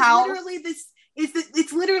redecorated house.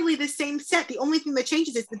 It's literally the same set. The only thing that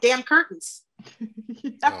changes is the damn curtains.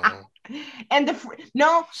 Oh. And they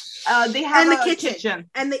have the kitchen.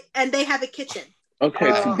 And they have a kitchen. Okay,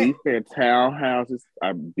 to be fair, townhouses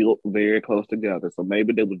are built very close together, so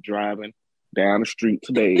maybe they were driving down the street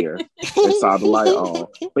to there and saw the light on.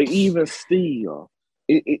 But even still,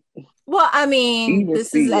 well, I mean,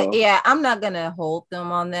 I'm not gonna hold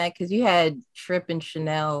them on that because you had Tripp and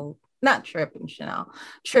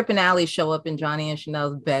Allie show up in Johnny and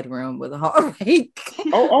Chanel's bedroom with a heartbreak.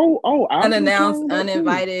 Unannounced,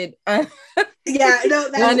 uninvited.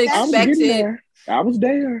 Unexpected. I was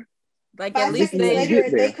there. Like at least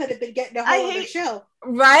they could have been getting a whole other show,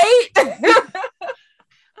 right?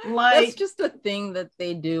 Like that's just a thing that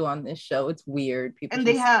they do on this show. It's weird. People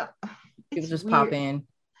just pop in.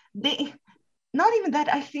 They not even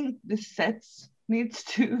that. I think the sets needs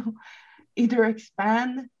to either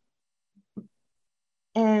expand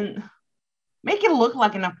and make it look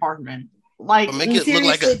like an apartment. Like make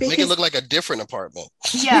it look like a different apartment.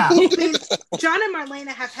 Yeah. John and Marlena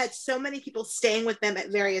have had so many people staying with them at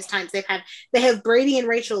various times. They have Brady and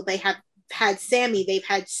Rachel, they have had Sammy, they've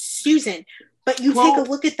had Susan. But you take a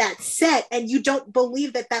look at that set and you don't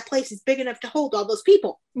believe that place is big enough to hold all those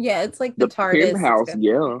people. Yeah, it's like the TARDIS house,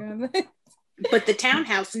 yeah. But the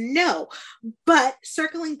townhouse, no. But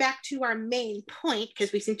circling back to our main point,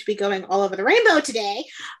 because we seem to be going all over the rainbow today,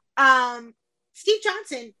 Steve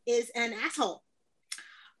Johnson is an asshole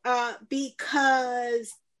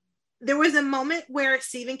because there was a moment where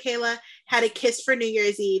Steve and Kayla had a kiss for New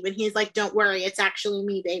Year's Eve and he's like, don't worry, it's actually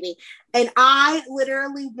me, baby. And I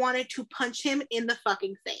literally wanted to punch him in the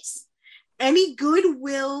fucking face. Any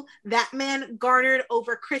goodwill that man garnered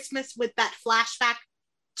over Christmas with that flashback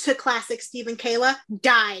to classic Steve and Kayla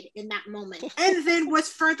died in that moment and then was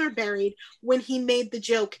further buried when he made the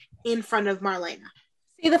joke in front of Marlena.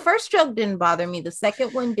 See, the first joke didn't bother me. The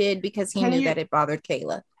second one did because he knew that it bothered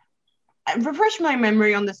Kayla. Refresh my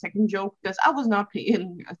memory on the second joke because I was not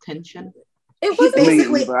paying attention. It was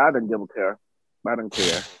basically, I didn't give a care. I didn't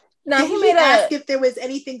care. No, he asked if there was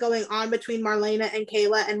anything going on between Marlena and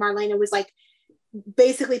Kayla, and Marlena was like,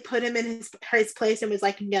 basically put him in his place and was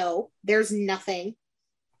like, no, there's nothing.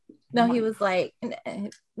 No, he was like,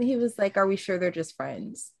 are we sure they're just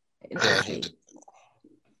friends? What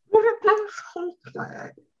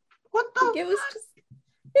the? It was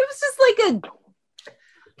just like a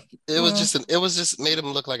it was just made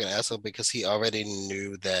him look like an asshole because he already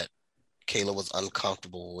knew that Kayla was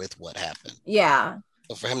uncomfortable with what happened. Yeah.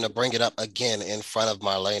 So for him to bring it up again in front of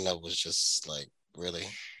Marlena was just like, really?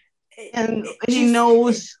 And he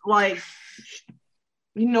knows, like,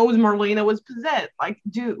 he knows Marlena was possessed. Like,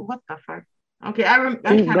 dude, what the fuck? Okay, I kind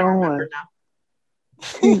of remember now.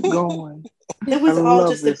 Keep going. It was all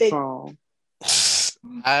just a big song.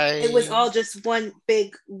 It was all just one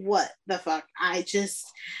big what the fuck. I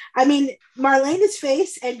mean, Marlena's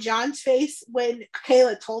face and John's face when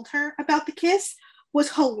Kayla told her about the kiss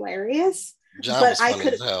was hilarious. John but was funny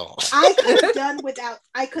as hell. I could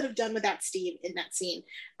have done without Steve in that scene.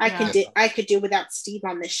 I could do without Steve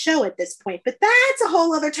on this show at this point, but that's a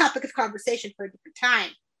whole other topic of conversation for a different time.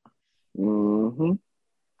 Mm-hmm.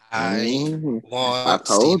 I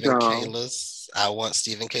want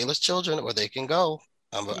Steve and Kayla's children where they can go.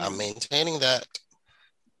 I'm maintaining that.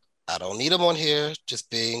 I don't need them on here just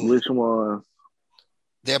being. Which one?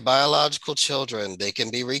 They're biological children. They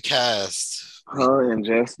can be recast. And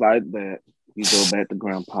just like that, you go back to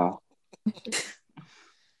Grandpa.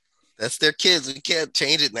 That's their kids. We can't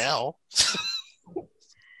change it now.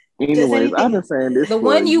 Anyways, I'm just saying this. The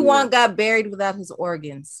one you want got buried without his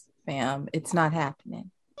organs, fam. It's not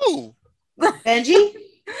happening. Who? Benji?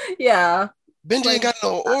 Yeah. Benji ain't got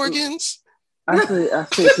no organs. I said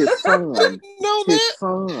his son. I didn't know his that.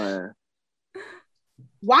 son.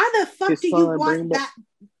 Why the fuck do you want that?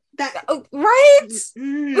 Right?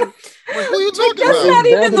 Mm. Wait, who are you talking that's about? not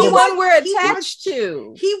even the one we're attached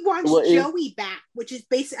to. He wants Joey back, which is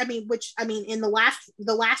basically, in the last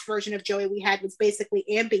version of Joey we had was basically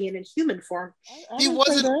ambient in human form. He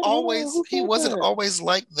wasn't always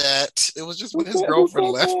like that. It was just when his girlfriend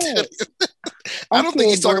left him. I don't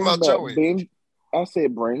think he's talking about Joey. I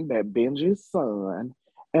said bring back Benji's son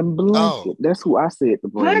and Blanket. Oh. That's who I said to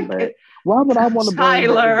bring back. Why would I want to bring back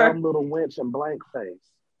the dumb little wench and blank face?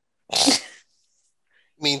 I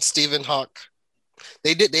mean Stephen Hawk.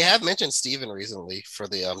 They have mentioned Stephen recently for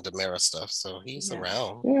the Demera stuff, so he's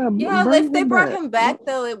around. Yeah. If they brought him back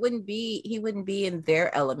though, he wouldn't be in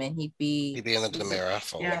their element. He'd be in the Demera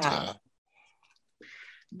fold. Yeah.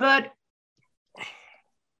 But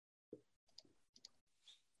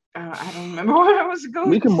I don't remember what I was going.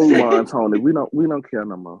 We can move on, Tony. We don't care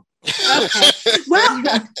no more. Okay. Well,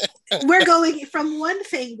 we're going from one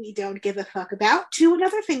thing we don't give a fuck about to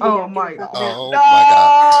another thing we don't give a fuck about. Oh my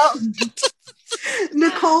god.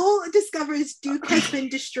 Nicole discovers Duke has been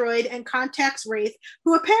destroyed and contacts Wraith,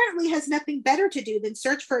 who apparently has nothing better to do than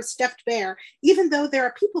search for a stuffed bear, even though there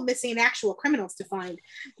are people missing and actual criminals to find.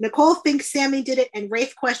 Nicole thinks Sammy did it, and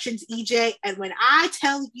Wraith questions EJ, and when I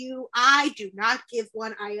tell you I do not give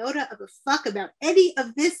one iota of a fuck about any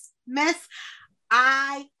of this mess,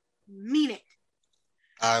 I mean it.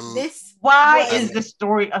 Why is the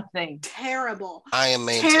story a thing? Terrible. I am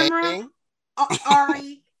maintaining.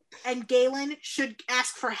 Ari and Galen should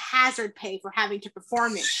ask for hazard pay for having to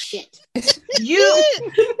perform this shit. I'm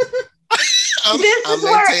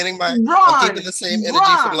maintaining I'm keeping the same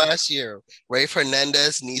energy from last year. Rafe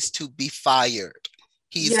Hernandez needs to be fired.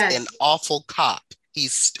 He's an awful cop.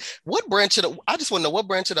 What branch of I just want to know what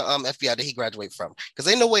branch of the FBI did he graduate from? Because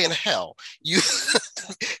ain't no way in hell you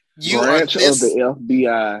branch of the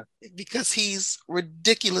FBI, because he's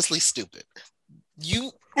ridiculously stupid.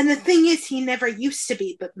 And the thing is, he never used to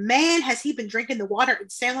be, but man, has he been drinking the water in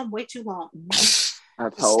Salem way too long. I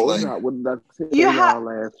told you.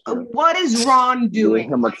 What is Ron doing?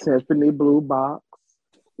 Give him a Tiffany blue box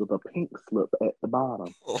with a pink slip at the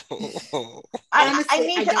bottom. I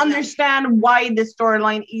need to understand why this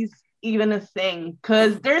storyline is even a thing,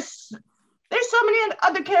 because there's so many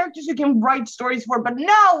other characters you can write stories for, but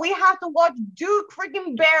no, we have to watch Duke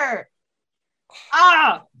freaking Bear.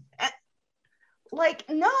 Like,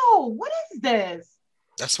 no, what is this?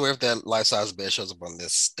 I swear if that life-size bear shows up on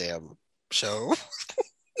this damn show.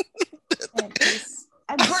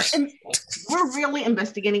 We're really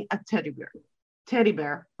investigating a teddy bear.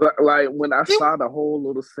 Like when I saw the whole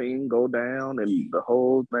little scene go down and the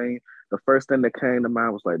whole thing, the first thing that came to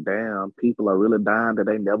mind was like, damn, people are really dying that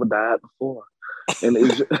they never died before. And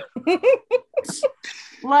it's just,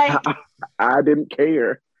 like I didn't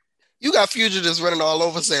care. You got fugitives running all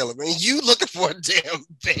over Salem, and you looking for a damn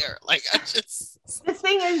bear. Like, The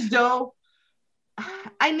thing is, though,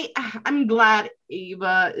 I'm glad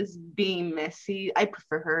Ava is being messy. I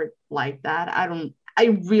prefer her like that. I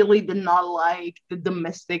really did not like the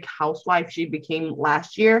domestic housewife she became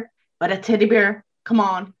last year. But a teddy bear, come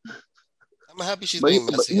on. I'm happy she's being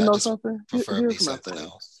messy. You know, I just something? prefer to be something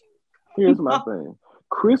else. Here's my thing.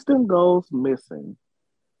 Kristen goes missing,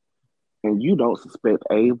 and you don't suspect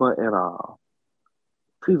Ava at all.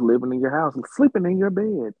 She's living in your house and sleeping in your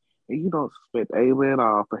bed. And you don't suspect Ava at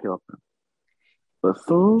all for helping. But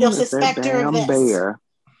soon You'll as that suspect her of damn this. bear.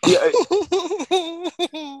 Yeah,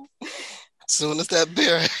 Soon as that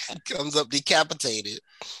bear comes up decapitated,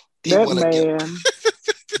 he that wanna get man,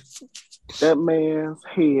 that man's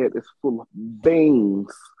head is full of veins.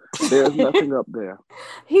 There's nothing up there.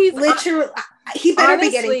 He's Literally, he better be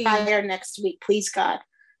honestly- getting fired next week, please God.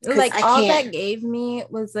 'Cause like I all can't. that gave me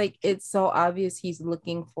was like it's so obvious he's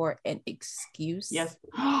looking for an excuse Yes.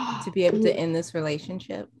 to be able to end this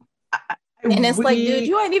relationship. I And it's like, dude, really-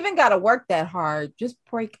 you ain't even gotta work that hard. Just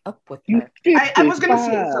break up with You her. I was gonna say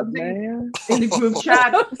 55, something. man. in the group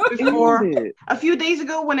chat before. End it. A few days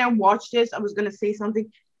ago when I watched this, I was gonna say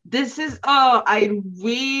something. This is I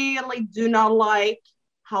really do not like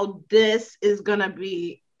how this is gonna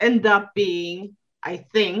end up being, I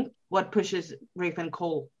think, what pushes Rafe and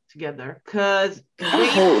Cole together. Because Rafe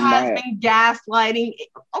hope has not. been gaslighting.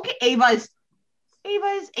 Okay, Ava is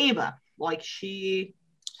Ava. Like she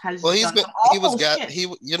has Well, done some awful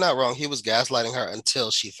shit. you're not wrong. He was gaslighting her until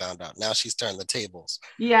she found out. Now she's turned the tables.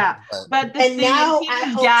 Yeah. But the And thing now is, he's I been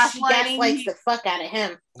hope she gaslighting. gaslights the fuck out of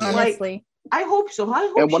him. Yeah. Honestly. I hope so. I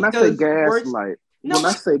hope And when she I say does worse. gaslight, No, when I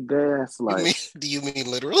but- say You gaslight, mean, do you mean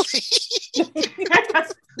literally?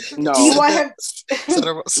 no, Do you want him?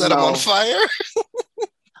 Set him on No. fire?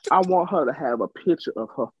 I want her to have a picture of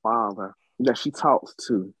her father that she talks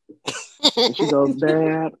to. And she goes,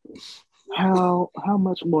 Dad, how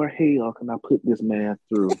much more hell can I put this man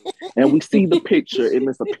through? And we see the picture, and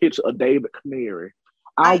it's a picture of David Canary.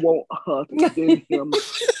 I want her to send him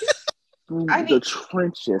through the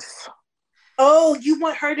trenches. Oh, you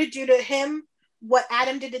want her to do to him what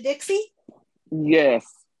Adam did to Dixie? Yes.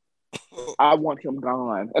 I want him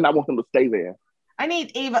gone, and I want him to stay there. I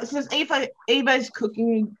need Ava, since Ava is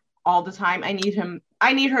cooking all the time. I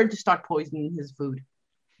need her to start poisoning his food.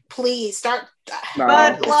 Please start. No,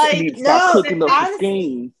 But, like, she needs to start no, cooking up the honestly-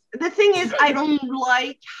 schemes. The thing is, I don't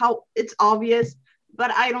like how it's obvious,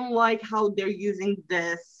 but I don't like how they're using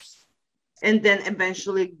this. And then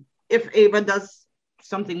eventually, if Ava does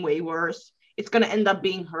something way worse, it's going to end up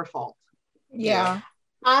being her fault. Yeah.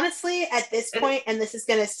 Honestly, at this point, and this is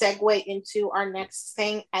going to segue into our next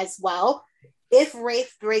thing as well. If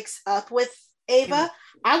Rafe breaks up with Ava,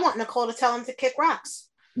 I want Nicole to tell him to kick rocks.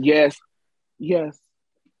 Yes.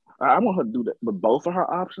 I want her to do that with both of her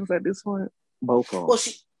options at this point. Both of them.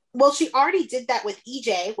 Well, she already did that with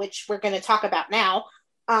EJ, which we're going to talk about now.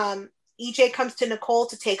 EJ comes to Nicole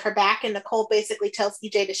to take her back, and Nicole basically tells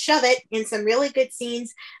EJ to shove it in some really good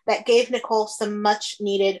scenes that gave Nicole some much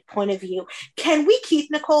needed point of view. Can we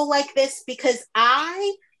keep Nicole like this? Because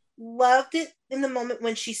I loved it in the moment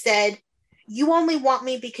when she said, "You only want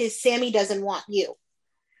me because Sammy doesn't want you.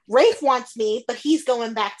 Rafe wants me, but he's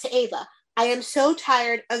going back to Ava. I am so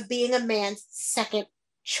tired of being a man's second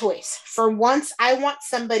choice. For once, I want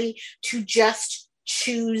somebody to just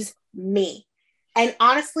choose me." And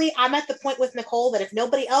honestly, I'm at the point with Nicole that if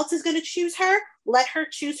nobody else is going to choose her, let her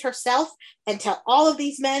choose herself and tell all of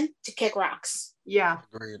these men to kick rocks. Yeah.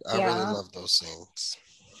 Agreed. I really love those scenes.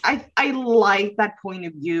 I like that point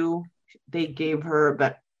of view they gave her,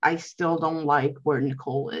 but I still don't like where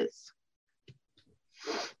Nicole is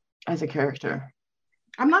as a character.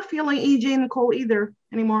 I'm not feeling EJ and Nicole either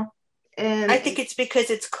anymore. And I think it's because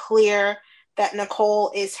it's clear that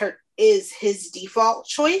Nicole is his default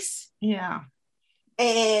choice. Yeah.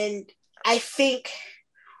 And I think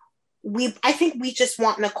we just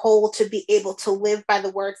want Nicole to be able to live by the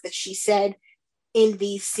words that she said in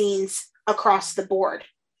these scenes across the board.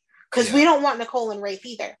 Because we don't want Nicole and Rafe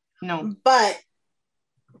either. No.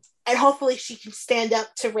 And hopefully she can stand up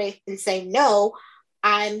to Rafe and say, no,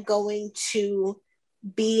 I'm going to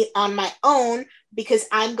be on my own because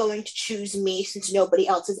I'm going to choose me since nobody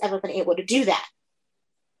else has ever been able to do that.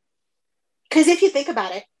 Because if you think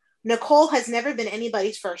about it, Nicole has never been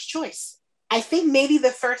anybody's first choice. I think maybe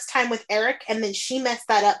the first time with Eric, and then she messed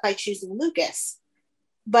that up by choosing Lucas.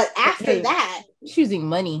 But after that, choosing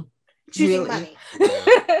money. Money.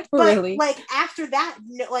 But really? Like after that,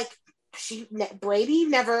 like Brady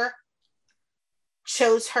never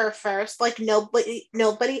chose her first. Like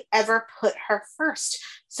nobody ever put her first.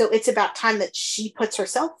 So it's about time that she puts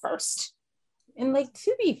herself first. And like,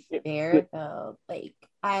 to be fair though, like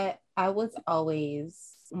I was always,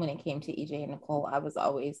 when it came to EJ and Nicole, I was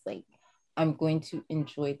always like, I'm going to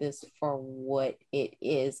enjoy this for what it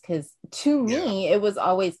is. Because to me, it was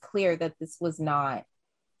always clear that this was not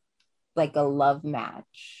like a love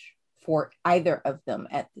match for either of them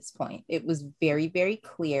at this point. It was very, very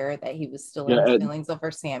clear that he was still in his feelings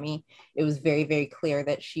over Sammy. It was very, very clear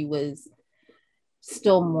that she was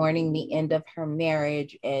still mourning the end of her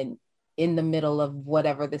marriage and in the middle of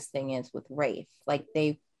whatever this thing is with Rafe. Like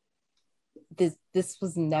this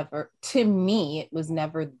was never, to me, it was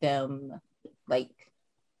never them like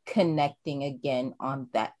connecting again on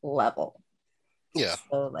that level. Yeah.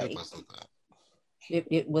 So like it wasn't that.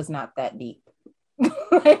 It was not that deep.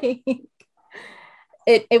 Like,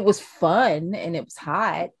 it was fun and it was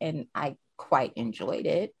hot and I quite enjoyed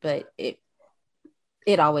it, but it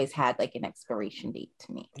always had like an expiration date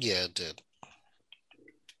to me. Yeah, it did.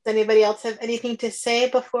 Does anybody else have anything to say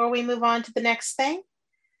before we move on to the next thing?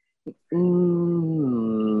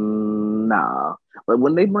 Nah. But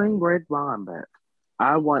when they bring Greg Vaughn back,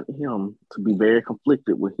 I want him to be very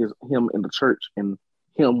conflicted with him in the church and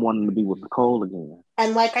him wanting to be with Nicole again.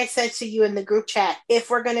 And like I said to you in the group chat, if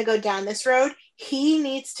we're going to go down this road, he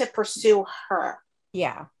needs to pursue her.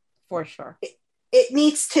 Yeah, for sure. It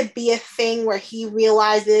needs to be a thing where he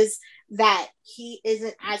realizes that he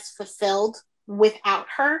isn't as fulfilled without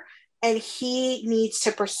her, and he needs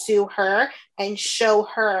to pursue her and show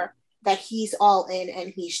her that he's all in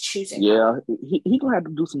and he's choosing her. Yeah, he gonna have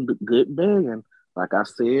to do some good begging. Like I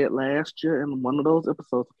said last year in one of those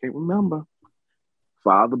episodes, I can't remember.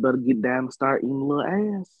 Father better get down and start eating a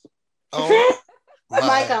little ass. Oh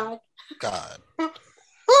my God. God.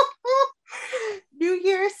 New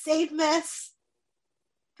Year, save mess.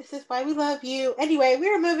 This is why we love you. Anyway, we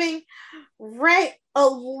are moving right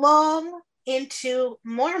along into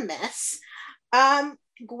more mess.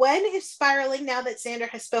 Gwen is spiraling now that Xander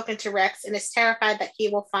has spoken to Rex and is terrified that he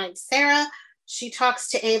will find Sarah. She talks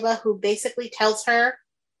to Ava, who basically tells her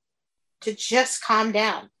to just calm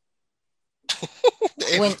down.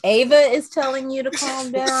 When Ava is telling you to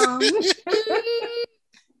calm down,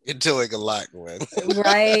 you're doing a lot, Gwen.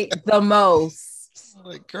 Right? The most.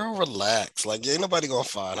 Like, girl, relax. Like, ain't nobody gonna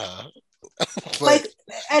find her. But, like,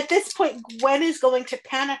 at this point, Gwen is going to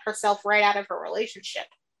panic herself right out of her relationship.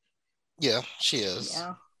 Yeah, she is.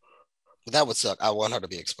 Yeah. But that would suck. I want her to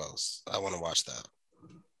be exposed. I want to watch that.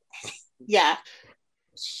 Yeah.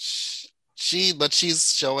 But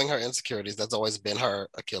she's showing her insecurities. That's always been her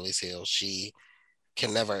Achilles heel. She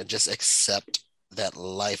can never just accept that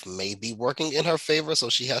life may be working in her favor, so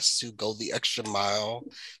she has to go the extra mile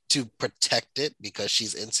to protect it because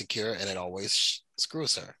she's insecure, and it always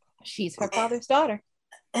screws her. She's her father's daughter.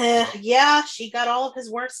 Yeah, she got all of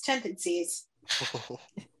his worst tendencies.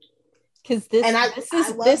 Because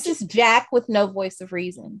this is Jack with no voice of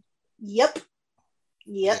reason. Yep.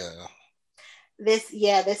 Yeah. This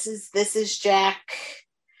is Jack.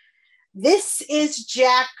 This is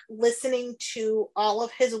Jack listening to all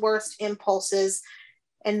of his worst impulses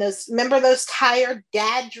and remember those tired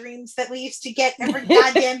dad dreams that we used to get every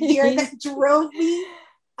goddamn year that drove me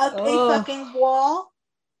up a fucking wall?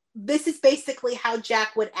 This is basically how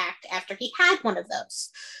Jack would act after he had one of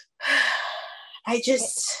those.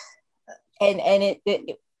 And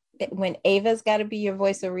when Ava's got to be your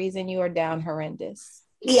voice of reason, you are down horrendous.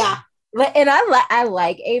 Yeah. And I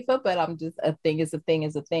like Ava, but I'm just, a thing is a thing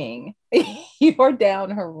is a thing. You're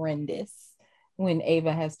down horrendous when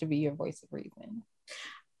Ava has to be your voice of reason.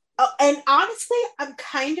 Oh, and honestly, I'm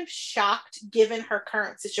kind of shocked, given her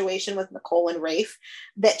current situation with Nicole and Rafe,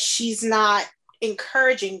 that she's not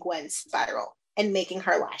encouraging Gwen's spiral and making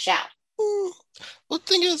her lash out. Well, the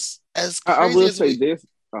thing is, as crazy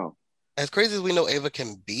as we know Ava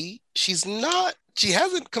can be, she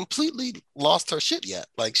hasn't completely lost her shit yet.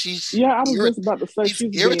 Like I was just about to say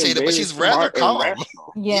she's irritated, but she's rather calm.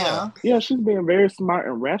 Yeah, she's being very smart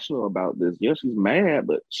and rational about this. Yeah, she's mad,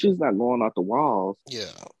 but she's not going off the walls.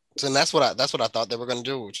 Yeah. So and that's what I thought they were going to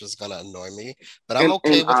do, which was going to annoy me. But I'm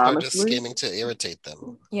okay with her just scheming to irritate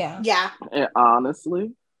them. Yeah. And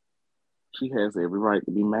honestly, she has every right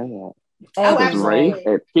to be mad. Because Rafe,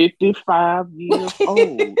 at 55 years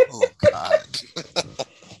old, oh God,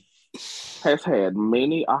 has had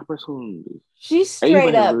many opportunities. She's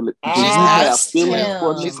straight up. Multiple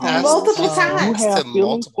times. You have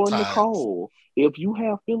feelings for Nicole. If you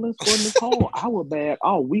have feelings for Nicole, I would bag.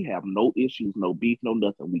 Oh, we have no issues, no beef, no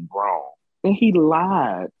nothing. We grown. And he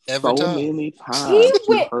lied many times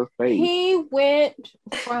to her face. He went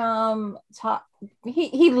from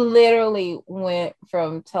he literally went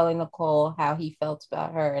from telling Nicole how he felt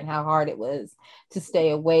about her and how hard it was to stay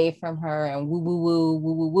away from her and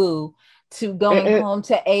woo to going home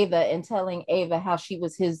to Ava and telling Ava how she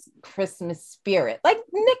was his Christmas spirit. Like,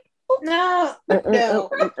 Nick. No.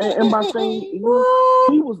 And my thing, he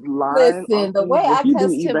was lying. Listen, the way I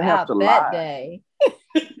cussed him out that day.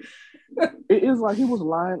 It is like he was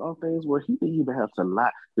lying on things where he didn't even have to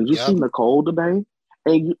lie. Did you see Nicole today?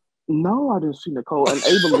 No, I didn't see Nicole. And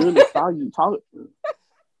Ava literally saw you talk.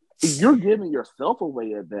 You're giving yourself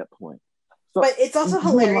away at that point. So, but it's also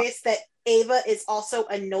hilarious that Ava is also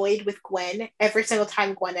annoyed with Gwen every single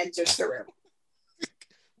time Gwen enters the room.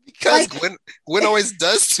 Because Gwen always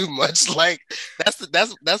does too much. Like that's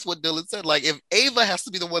what Dylan said. Like if Ava has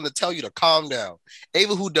to be the one to tell you to calm down,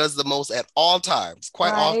 Ava, who does the most at all times,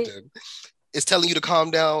 quite often, is telling you to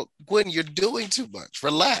calm down. Gwen, you're doing too much.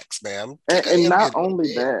 Relax, ma'am. And not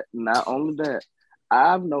only that,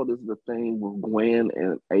 I've noticed the thing with Gwen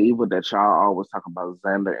and Ava that y'all always talk about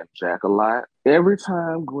Xander and Jack a lot. Every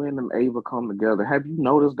time Gwen and Ava come together, have you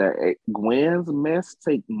noticed that Gwen's mess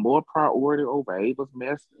take more priority over Ava's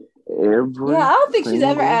mess? I don't think she's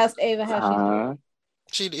ever asked Ava how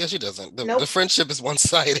she doesn't. Nope. The friendship is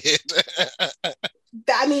one-sided.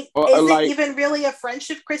 I mean, is it even really a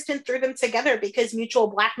friendship? Kristen threw them together because mutual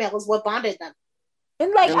blackmail is what bonded them.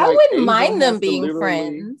 And I wouldn't mind them being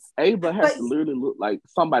friends. Ava has to literally look like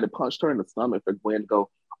somebody punched her in the stomach for Gwen to go,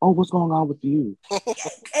 oh, what's going on with you?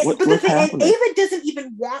 What's happening? And Ava doesn't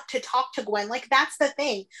even want to talk to Gwen. Like, that's the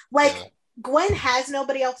thing. Like, Gwen has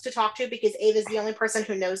nobody else to talk to because Ava's the only person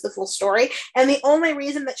who knows the full story. And the only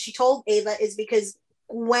reason that she told Ava is because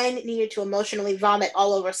Gwen needed to emotionally vomit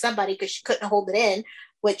all over somebody because she couldn't hold it in,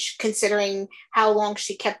 which, considering how long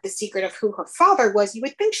she kept the secret of who her father was, you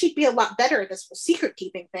would think she'd be a lot better at this whole secret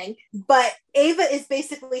keeping thing. But Ava is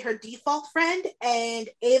basically her default friend, and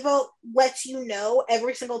Ava lets you know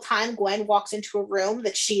every single time Gwen walks into a room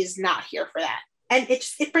that she is not here for that. And it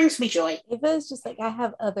brings me joy. Ava is just like, I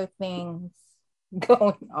have other things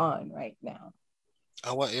going on right now.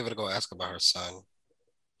 I want Ava to go ask about her son.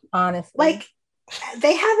 Honestly. Like,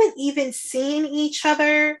 they haven't even seen each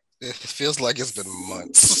other. It feels like it's been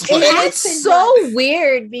months. It's so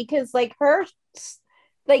weird because her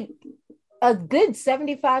a good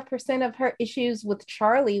 75% of her issues with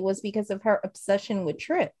Charlie was because of her obsession with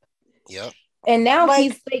Trip. Yep. And now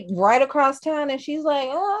he's right across town and she's like,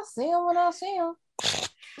 oh, I'll see him when I see him.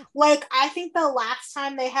 I think the last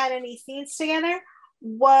time they had any scenes together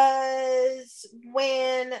was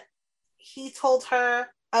when he told her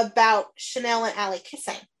about Chanel and Allie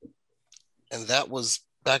kissing. And that was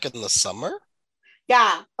back in the summer?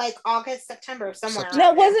 Yeah, August, September, somewhere.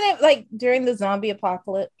 No, wasn't it during the zombie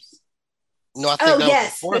apocalypse? No, I think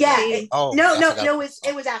before that.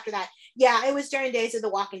 It was after that. Yeah, it was during Days of the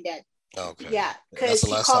Walking Dead. Okay. Yeah, that's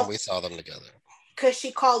the last time we saw them together. Because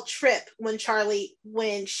she called Trip when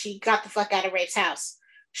she got the fuck out of Rafe's house.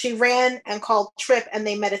 She ran and called Trip and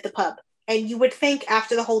they met at the pub. And you would think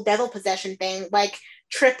after the whole devil possession thing,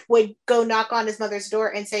 Trip would go knock on his mother's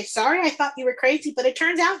door and say, sorry, I thought you were crazy, but it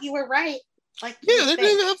turns out you were right. They didn't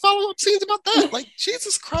even have follow-up scenes about that.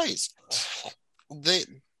 Jesus Christ.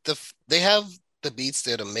 They have the beats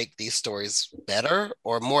there to make these stories better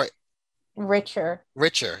or more richer.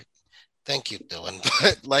 Thank you, Dylan.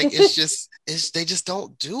 But they just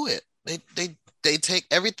don't do it. They take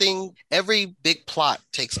everything, every big plot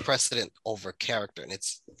takes precedent over character, and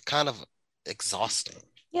it's kind of exhausting.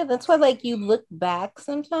 Yeah, that's why you look back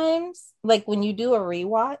sometimes, when you do a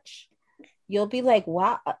rewatch, you'll be like,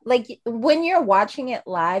 wow. When you're watching it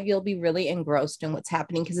live, you'll be really engrossed in what's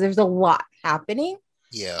happening because there's a lot happening.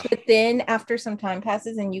 Yeah. But then after some time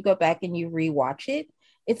passes and you go back and you rewatch it,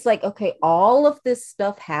 it's like, okay, all of this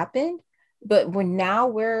stuff happened, but we're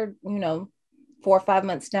 4 or 5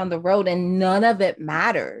 months down the road and none of it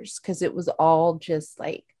matters because it was all just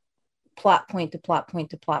plot point to plot point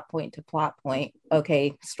to plot point to plot point.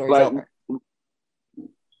 Okay, story's over.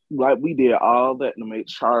 We did all that to make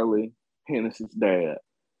Charlie Hennessy's dad.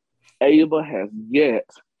 Ava has yet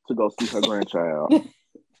to go see her grandchild.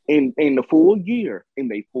 In the full year,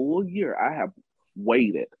 I have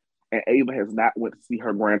waited. And Ava has not went to see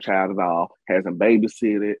her grandchild at all, hasn't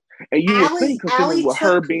babysitted. And you would think, considering with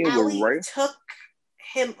her being with Ray, took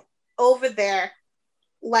him over there,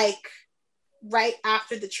 right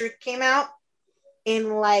after The Truth came out,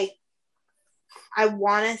 in I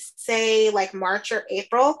want to say March or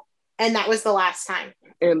April, and that was the last time.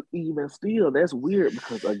 And even still, that's weird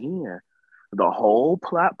because again, the whole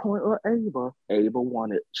plot point of Ava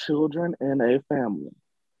wanted children and a family.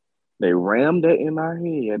 They rammed that in our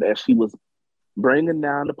head as she was bringing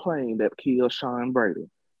down the plane that killed Sean Brady.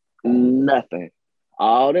 Nothing.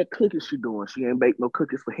 All that cooking she doing, she ain't bake no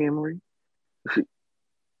cookies for Henry.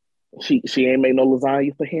 She ain't made no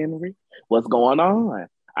lasagna for Henry. What's going on?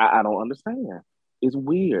 I don't understand. It's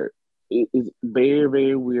weird. It is very,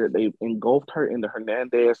 very weird. They engulfed her into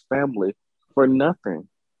Hernandez's family for nothing.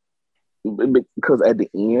 Because at the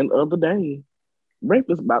end of the day, this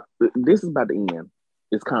is about the end.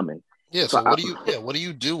 It's coming. Yeah. So what do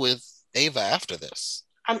you do with Ava after this?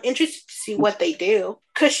 I'm interested to see what they do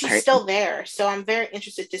because she's still there. So I'm very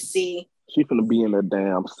interested to see. She's gonna be in a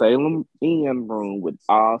damn Salem Inn room with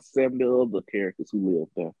all 70 other characters who live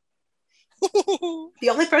there. The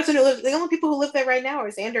only people who live there right now are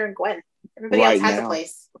Xander and Gwen. Everybody else has a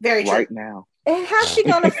place. Very true. Right now. And how's she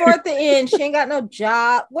gonna afford the inn? She ain't got no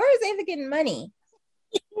job. Where is Ava getting money?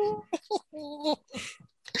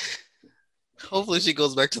 Hopefully she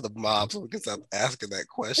goes back to the mob so we can stop asking that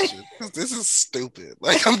question. This is stupid.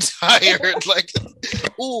 Like, I'm tired. Like,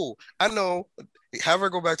 ooh, I know. Have her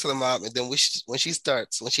go back to the mob, and then when she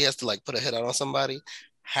has to like put a hit out on somebody,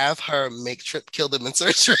 have her make Trip kill them in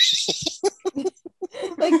surgery.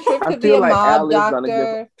 Like Trip could be a mob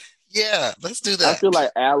doctor. Yeah, let's do that. I feel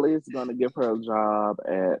like Allie's gonna give her a job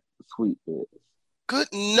at Sweet Bits. Good.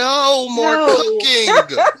 No more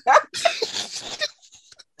cooking.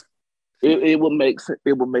 It will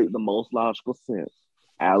make the most logical sense.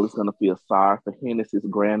 Allie's gonna feel sorry for Hennessy's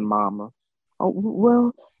grandmama. Oh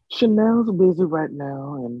well, Chanel's busy right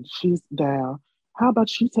now and she's down. How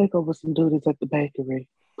about you take over some duties at the bakery?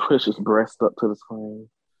 Precious breast up to the screen.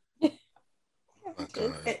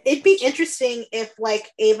 It'd be interesting if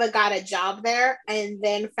like Ava got a job there and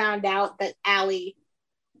then found out that Allie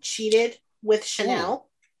cheated with Chanel.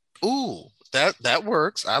 Ooh, that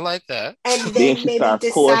works. I like that. And then she maybe starts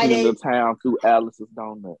decided poisoning the town through Alice's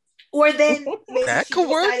donuts. Or then maybe That she could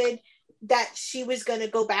work. decided that she was going to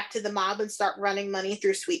go back to the mob and start running money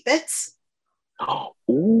through Sweet Bits.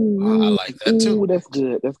 Ooh, I like that too. Ooh, that's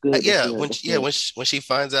good. That's good. Yeah, that's good. when she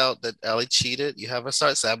finds out that Allie cheated, you have her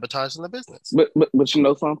start sabotaging the business. But you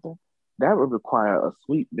know something? That would require a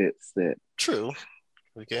Sweet Bit set. True.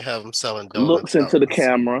 We can have them selling donuts. Looks into the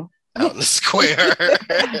camera. Out in the square.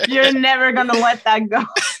 You're never gonna let that go.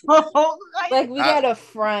 Like we got a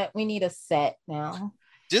front. We need a set now.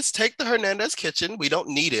 Just take the Hernandez kitchen. We don't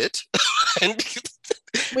need it.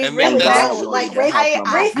 We And really then don't. Like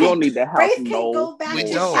Rafe You don't need that house. Rafe can No, go back we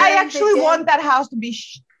to don't. I Sharon actually the want day- that house to be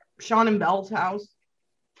Sean and Belle's house.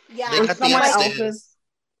 Yeah, They Or got the someone upstairs. else's.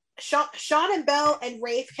 Sean and Belle and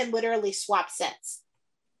Rafe can literally swap sets.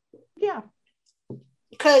 Yeah.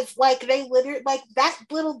 Because like they literally like that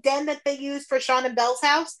little den that they used for Sean and Belle's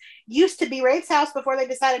house used to be Rafe's house before they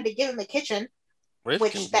decided to give him a kitchen. Rafe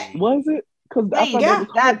Which can that- be, Was it? Because I Wait, thought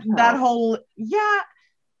yeah, that whole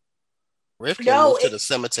Rafe can No, move to it- the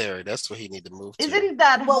cemetery. That's where he need to move to. isn't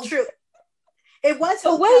that Well, whole true. It was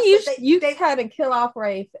So Hope what House, you but you they kind of kill off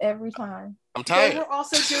Rafe every time. I'm they tired. were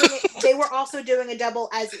also doing it. They were also doing a double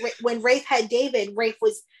as when Rafe had David. Rafe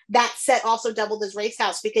was that set also doubled as Rafe's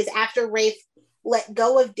house because after Rafe let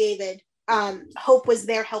go of David, Hope was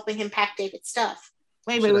there helping him pack David's stuff.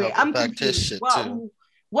 Wait. Should've I'm helped back his confused. shit, What, too.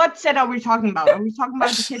 what set are we talking about? Are we talking about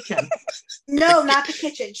the kitchen? No, not the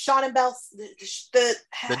kitchen. Sean and Belle's the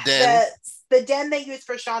den. the den they used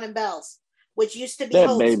for Sean and Belle's, which used to be That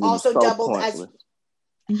Hope's, baby was also so doubled pointless.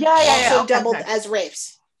 Yeah. also Okay, doubled okay. as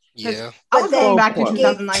Rafe's. Yeah. I But was then going back to they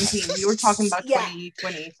 2019. You were talking about Yeah.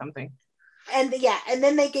 2020 something. And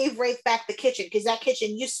then they gave Rafe back the kitchen because that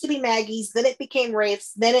kitchen used to be Maggie's, then it became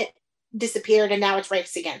Rafe's, then it disappeared, and now it's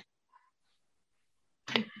Rafe's again.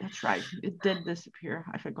 That's right. It did disappear.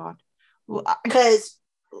 I forgot. Well, Because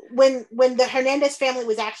when the Hernandez family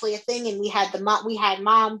was actually a thing, and we had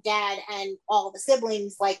mom, dad, and all the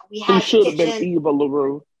siblings, like we Who had the should have been kitchen, Eva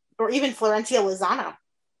LaRue? or even Florencia Lozano.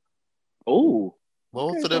 Oh,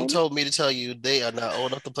 Both Okay, of them Tony. told me to tell you they are not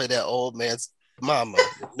old enough to play that old man's mama.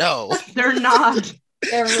 No. they're not.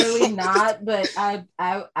 They're really not, but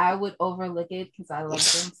I would overlook it because I love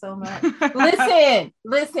them so much. Listen.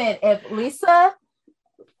 If Lisa,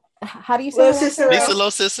 how do you say Lo her name? Cicero. Lisa Lo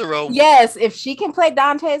Cicero. Yes, if she can play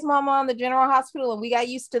Dante's mama on the General Hospital, and we got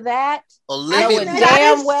used to that, Olivia. knowing that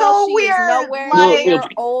damn is well so she weird. is nowhere Like, near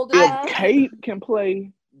old if enough. Kate can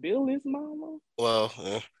play Billy's mama, Well,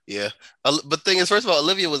 yeah. But thing is, first of all,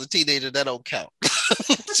 Olivia was a teenager. That don't count.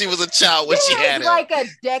 She was a child when she had There's it. like a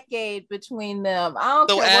decade between them. I don't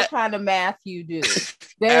So care at- what kind of math you do.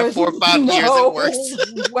 There's 4 or 5 years, no it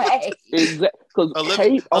works. way. exactly. Because Olivia-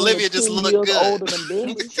 Kate only Olivia just 2 looked years good. older than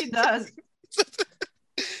Billy. She does.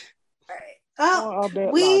 Oh, All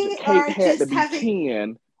that we logic. are Kate had to just be having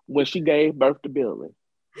 10 when she gave birth to Billy.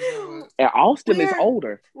 And Austin is We're-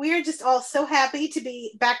 older. we are just all so happy to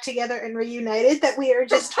be back together and reunited that we are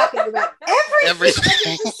just talking about everything.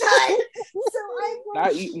 Everything. under the sun. So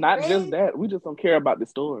I'm Not going just that. We just don't care about the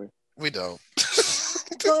story. We don't.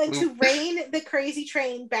 going to rein the crazy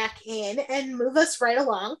train back in and move us right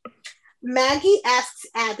along. Maggie asks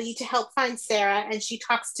Abby to help find Sarah, and she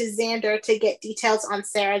talks to Xander to get details on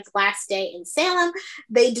Sarah's last day in Salem.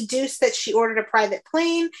 They deduce that she ordered a private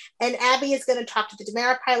plane, and Abby is going to talk to the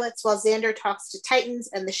Demera pilots while Xander talks to Titans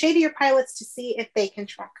and the shadier pilots to see if they can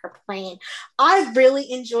track her plane. I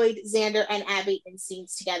really enjoyed Xander and Abby in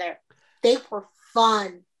scenes together. They were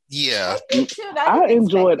fun. Yeah. I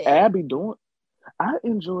enjoyed Abby doing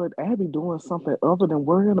something other than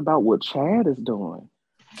worrying about what Chad is doing.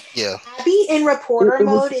 Yeah. Abby in reporter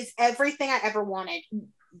mode is everything I ever wanted.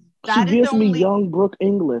 She gives me young Brooke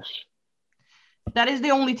English. That is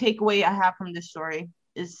the only takeaway I have from this story,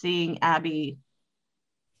 is seeing Abby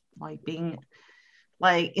like being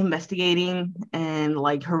like investigating, and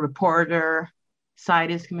like her reporter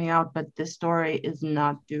side is coming out, but this story is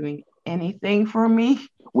not doing anything for me.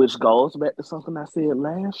 Which goes back to something I said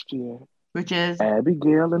last year. Which is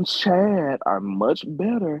Abigail and Chad are much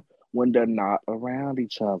better when they're not around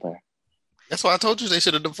each other. That's why I told you they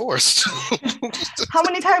should have divorced. How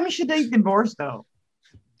many times should they divorce though?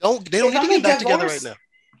 They don't need to get back together right now.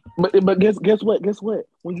 But guess what?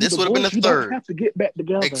 When you this would have been the you third. don't have to get back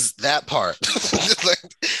together. That part. Like,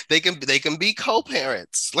 they can be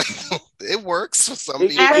co-parents. Like, it works for some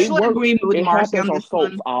people. I actually agree with Marcy on this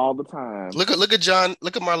soaps all the time. Look at John.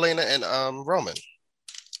 Look at Marlena and Roman.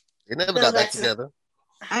 They never got back together.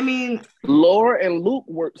 I mean, Laura and Luke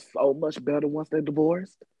worked so much better once they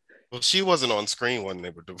divorced. Well, she wasn't on screen when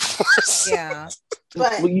they were divorced. Yeah.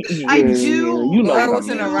 But I do. You know I what was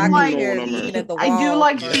I in mean. a rocking You know chair what I mean. looking at the wall. I do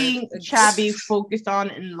like but seeing Chabby focused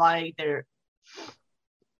on and like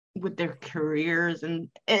with their careers, and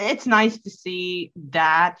it's nice to see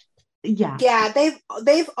that. Yeah,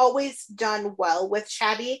 they've always done well with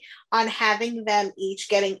Shabby on having them each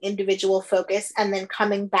getting individual focus and then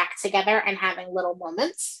coming back together and having little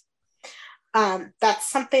moments. That's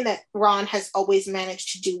something that Ron has always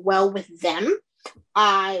managed to do well with them.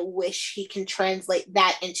 I wish he can translate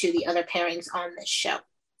that into the other pairings on this show.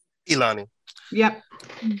 Ilani. Yep.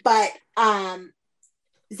 But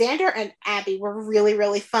Xander and Abby were really,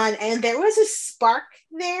 really fun. And there was a spark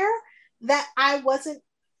there that I wasn't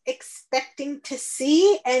expecting to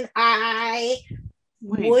see, and I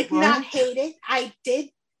would not hate it. I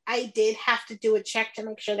did have to do a check to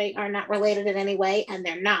make sure they are not related in any way, and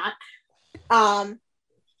they're not.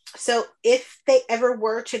 So if they ever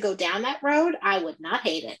were to go down that road, I would not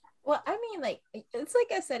hate it. Well, I mean, like, it's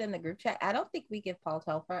like I said in the group chat, I don't think we give Paul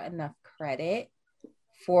Telfer enough credit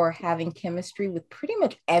for having chemistry with pretty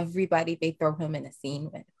much everybody they throw him in a scene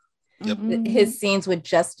with. Yep. His scenes with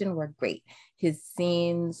Justin were great. His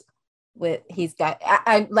scenes with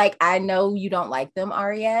I know you don't like them,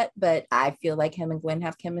 Ariette, but I feel like him and Gwen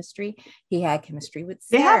have chemistry. He had chemistry with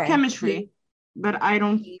Sarah. They have chemistry, but I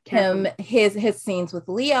don't care. His scenes with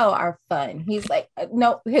Leo are fun. He's like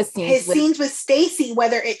his scenes with Stacy,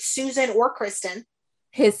 whether it's Susan or Kristen.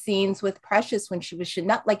 His scenes with Precious when she was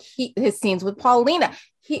Chanel, his scenes with Paulina.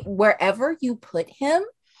 Wherever you put him,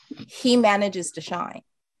 he manages to shine.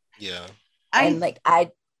 Yeah.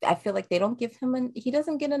 I feel like they don't give him he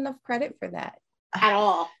doesn't get enough credit for that at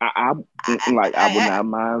all. I would not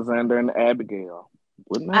mind Xander and Abigail.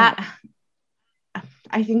 Wouldn't I?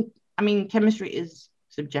 I mean, chemistry is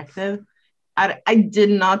subjective. I did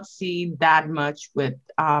not see that much with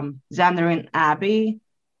Xander and Abby,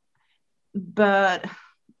 but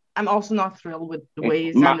I'm also not thrilled with the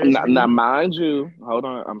way Xander's now, mind you, hold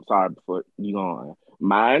on. I'm sorry before you go on.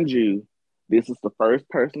 Mind you, this is the first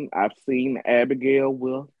person I've seen Abigail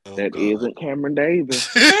with that isn't Cameron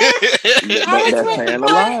Davis. That's saying a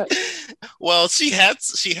lot. Well, she had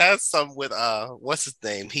some with what's his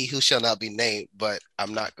name? He who shall not be named, but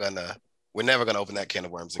we're never gonna open that can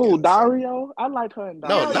of worms again. Who, Dario? I like her and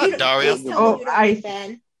Dario. No, not Dario.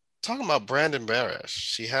 Talking about Brandon Barash.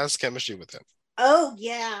 She has chemistry with him. Oh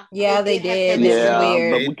yeah. Yeah, they did. Yeah,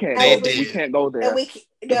 weird. but we can't go there. We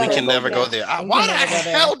can never go there. Why the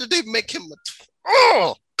hell did they make him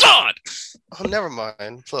oh God! Oh, never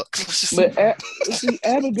mind. Look, but see,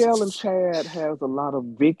 Abigail and Chad has a lot of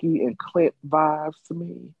Vicky and Clint vibes to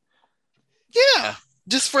me. Yeah,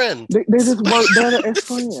 just friends. They just work better as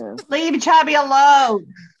friends. Leave Chabby alone.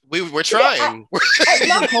 We're trying.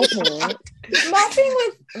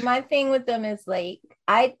 My thing with them is like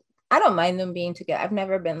I don't mind them being together. I've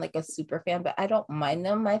never been like a super fan, but I don't mind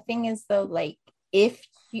them. My thing is though, like if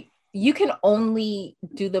you can only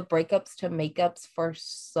do the breakups to makeups for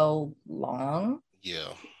so long.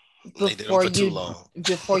 Yeah. Before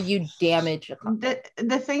you damage a couple.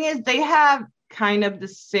 The thing is they have kind of the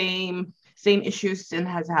same issues Sin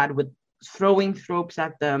has had with throwing tropes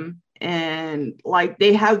at them, and like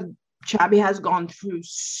they have Chabi has gone through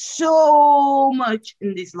so much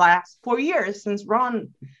in these last 4 years since Ron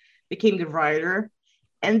became the writer,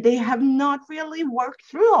 and they have not really worked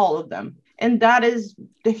through all of them. And that is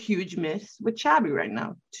the huge miss with Chabi right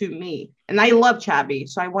now, to me. And I love Chabi,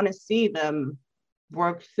 so I want to see them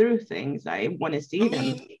work through things. I want to see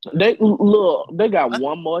them. They got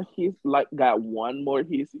one more hissy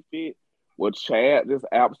fit where Chad just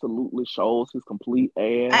absolutely shows his complete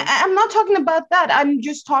ass. I'm not talking about that. I'm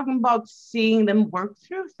just talking about seeing them work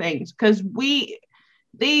through things, because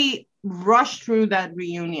they rushed through that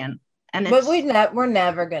reunion, and we're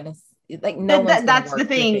never gonna like no. That's the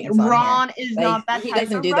thing. Ron is like, not that. He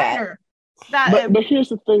doesn't do writer. But here's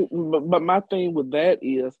the thing. But my thing with that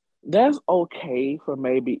is that's okay for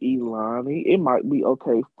maybe Ilani. It might be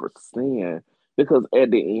okay for Sin. Because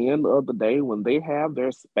at the end of the day, when they have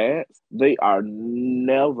their spats, they are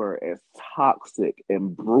never as toxic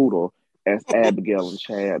and brutal as Abigail and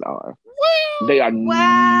Chad are. They are.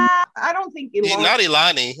 I don't think Ilani. Not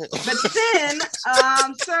Ilani. But Sin,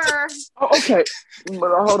 sir. Oh, okay,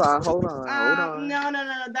 but hold on. No.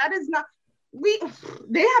 That is not.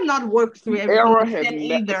 They have not worked through everything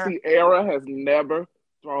either. Era has never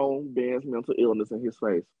thrown Ben's mental illness in his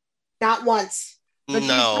face. Not once. But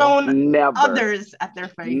she's thrown others at their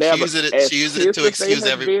face. Never. She used it to excuse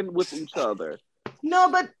everyone with each other. No,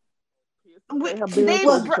 but Ben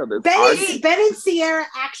and Sierra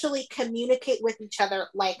actually communicate with each other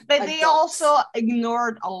like. But they also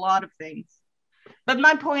ignored a lot of things. But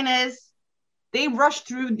my point is, they rushed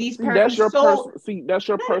through these. That's your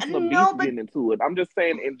personal beef getting into it. I'm just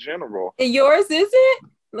saying in general. Yours isn't.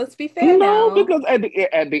 Let's be fair. No, because at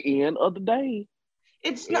the end of the day.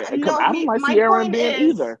 It's not. I don't like Sierra and Ben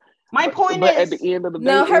either. My point but at the end of the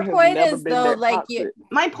day, her point is though, like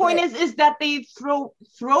my point is that they throw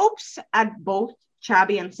tropes at both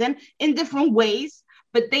Chabi and Sin in different ways,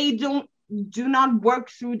 but they do not work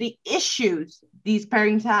through the issues these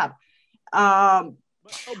pairings have. Well,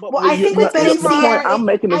 I think with Ben and Sierra, I'm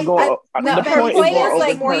making is going. The point is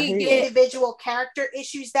like more individual character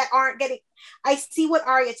issues that aren't getting. I see what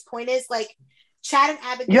Aria's point is, like. Chad and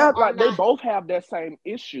Abigail. Yeah, like they both have that same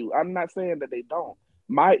issue. I'm not saying that they don't.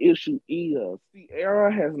 My issue is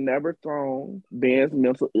Sierra has never thrown Ben's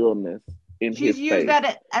mental illness in his face. She's used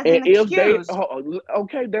that as an excuse.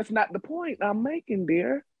 Okay, that's not the point I'm making,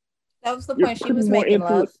 dear. That was the point she was making,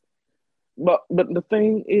 love. But the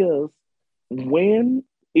thing is,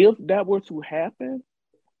 if that were to happen,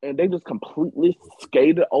 and they just completely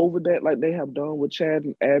skated over that like they have done with Chad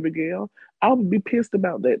and Abigail, I would be pissed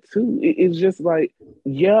about that too. It's just like,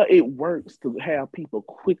 yeah, it works to have people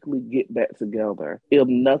quickly get back together if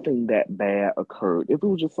nothing that bad occurred. If it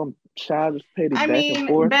was just some childish petty back and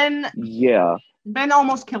forth, Ben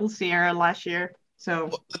almost killed Sierra last year. So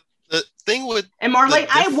the thing with Marlene,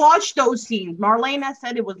 I watched those scenes. Marlene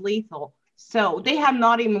said it was lethal. So they have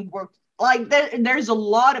not even worked. Like there's a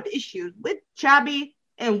lot of issues with Chabi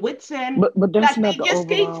and with Sin, but that's that not they the just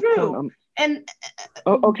came through. And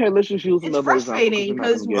okay, let's just use another frustrating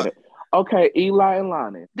because okay, Eli and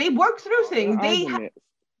Lonnie, they work through things.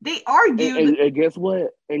 They argue. And guess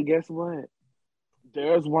what?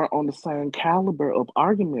 Theirs weren't on the same caliber of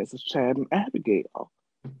arguments as Chad and Abigail.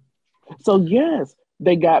 So yes,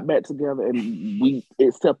 they got back together, and we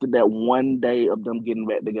accepted that one day of them getting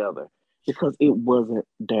back together because it wasn't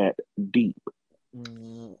that deep.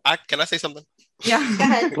 Can I say something?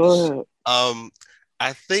 Yeah. Go ahead.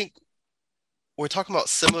 I think we're talking about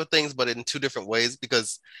similar things, but in two different ways,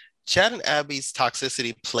 because Chad and Abby's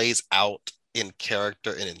toxicity plays out in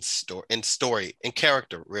character and in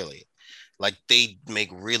character, really. Like they make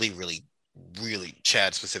really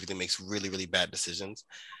Chad specifically makes really bad decisions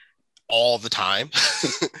all the time.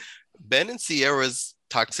 Ben and Sierra's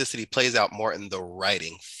toxicity plays out more in the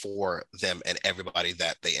writing for them and everybody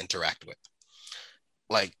that they interact with.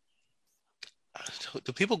 Like,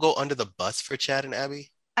 do people go under the bus for Chad and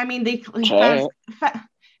Abby? I mean, fans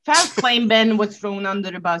claim Ben was thrown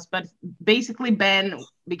under the bus, but basically Ben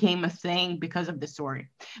became a thing because of the story.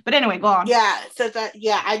 But anyway, go on. Yeah, so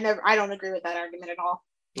I don't agree with that argument at all.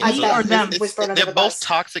 Yeah, they're both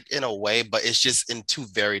toxic in a way, but it's just in two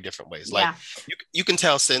very different ways. Like you can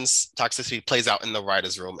tell since toxicity plays out in the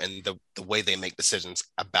writer's room and the way they make decisions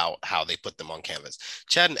about how they put them on canvas.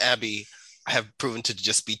 Chad and Abby have proven to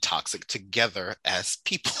just be toxic together as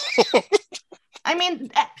people. I mean,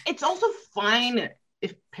 it's also fine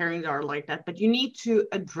if pairings are like that, but you need to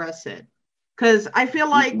address it. Because I feel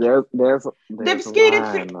like there's they've skated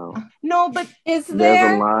through. No, but there's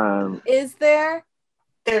a line. Is there?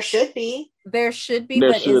 There should be. There should be,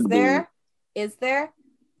 but is there? Is there?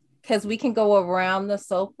 Because we can go around the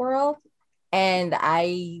soap world, and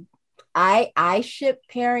I I ship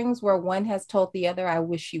pairings where one has told the other, "I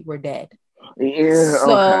wish you were dead." Yeah.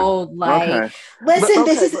 So Okay. like, Okay. Listen, But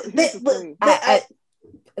this okay, is but here's the thing. I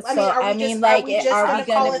mean, are we like, just are gonna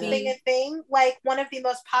we call gonna a thing be? a thing? Like one of the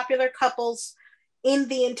most popular couples in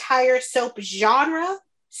the entire soap genre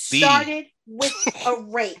started with a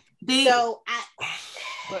rape. So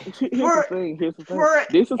But here's the thing. This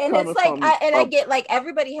is And coming it's like, from I get like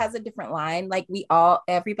everybody has a different line. Like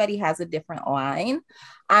everybody has a different line.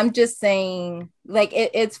 I'm just saying, like,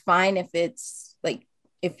 it's fine if it's like,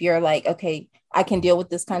 if you're like, okay, I can deal with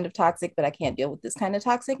this kind of toxic, but I can't deal with this kind of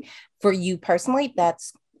toxic. For you personally,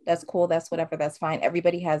 that's cool. That's whatever. That's fine.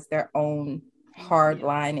 Everybody has their own hard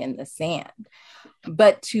line in the sand.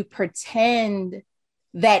 But to pretend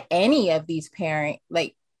that any of these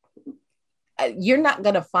like, you're not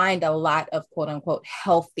going to find a lot of quote unquote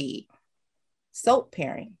healthy soap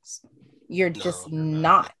pairings. You're just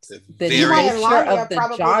not. The nature of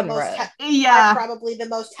the genre. Are probably the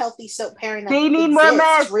most healthy soap pairing. They need more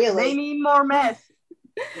mess. Really, they need more mess.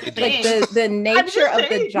 Like the nature of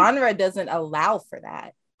the genre doesn't allow for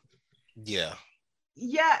that. Yeah.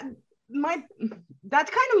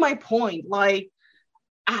 That's kind of my point. Like,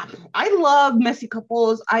 I love messy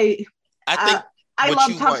couples. I think I what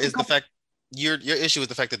love you want is the fact. Your issue is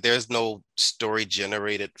the fact that there's no story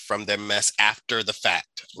generated from their mess after the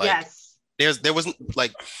fact. Like, yes. There wasn't,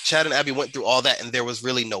 like, Chad and Abby went through all that and there was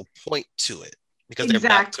really no point to it because they're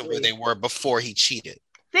back to where they were before he cheated.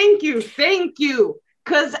 Thank you.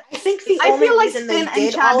 Because I feel like Finn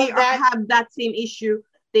and Chabby have that same issue.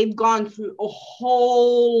 They've gone through a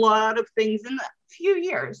whole lot of things in a few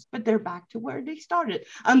years, but they're back to where they started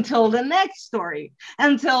until the next story.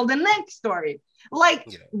 Like,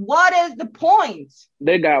 what is the point?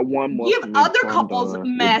 They got one more. Give other couples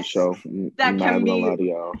mess that can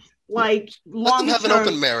be like long term. Let them have an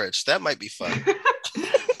open marriage. That might be fun.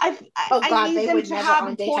 God, they would never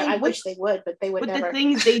on daytime. I wish they would, but they would never. With the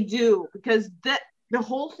things they do, because the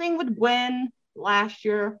whole thing with Gwen last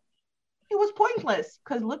year, it was pointless.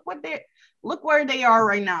 Because look where they are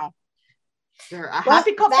right now. They're a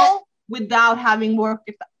happy couple without having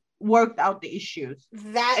worked out the issues.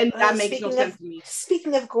 That makes no sense to me.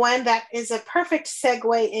 Speaking of Gwen, that is a perfect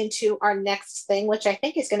segue into our next thing, which I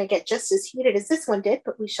think is going to get just as heated as this one did,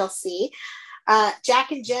 but we shall see.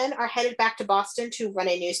 Jack and Jen are headed back to Boston to run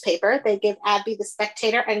a newspaper. They give Abby the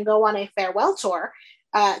Spectator and go on a farewell tour.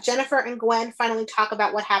 Jennifer and Gwen finally talk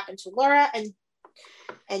about what happened to Laura,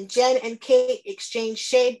 and Jen and Kate exchange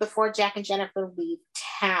shade before Jack and Jennifer leave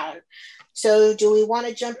town. So do we want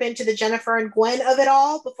to jump into the Jennifer and Gwen of it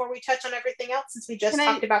all before we touch on everything else, since we just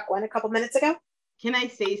talked about Gwen a couple minutes ago? Can I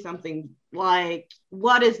say something? Like,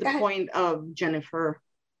 what is the point of Jennifer?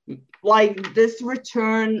 Like, this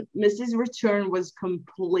return, Mrs. Return was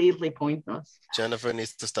completely pointless. Jennifer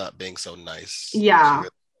needs to stop being so nice. Yeah.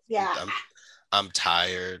 I'm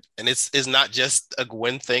tired. And it's not just a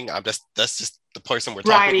Gwen thing. That's just the person we're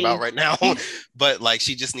talking about right now. But like,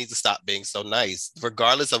 she just needs to stop being so nice,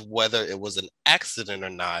 regardless of whether it was an accident or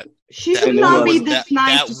not. She should not be this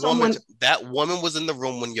nice to someone. That woman was in the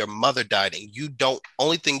room when your mother died, and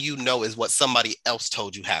only thing you know is what somebody else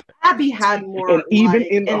told you happened. Abby had more. And even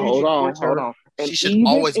in the hold on. And she should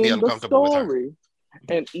always be uncomfortable with her.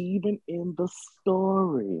 And even in the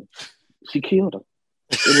story, she killed him.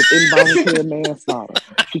 It was involuntary manslaughter.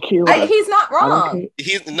 She killed her. He's not wrong.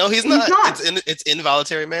 He's not. It's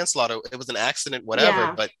involuntary manslaughter. It was an accident, whatever.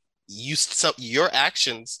 Yeah. But your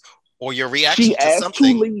actions or your reaction to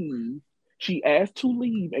something. She asked to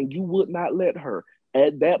leave, and you would not let her.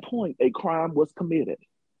 At that point, a crime was committed.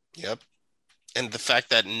 Yep. And the fact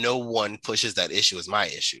that no one pushes that issue is my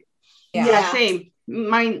issue. Yeah, same.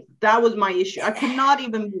 That was my issue. I could not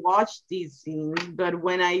even watch these scenes, but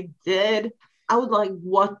when I did, I was like,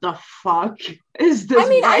 what the fuck is this? I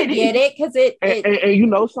mean, writing? I get it, because and you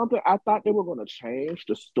know something? I thought they were going to change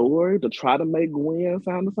the story to try to make Gwen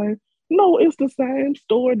sound the same. No, it's the same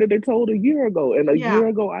story that they told a year ago. And a year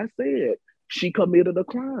ago, I said, she committed a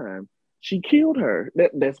crime. She killed her.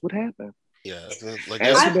 That's what happened. Yeah.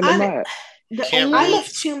 I'm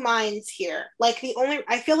of two minds here. Like,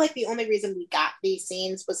 I feel like the only reason we got these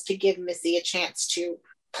scenes was to give Missy a chance to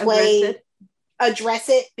address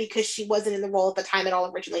it, because she wasn't in the role at the time it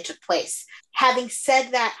all originally took place. Having said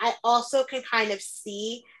that, I also can kind of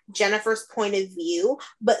see Jennifer's point of view,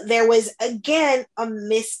 but there was, again, a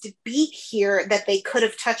missed beat here that they could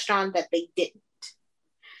have touched on that they didn't.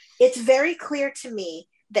 It's very clear to me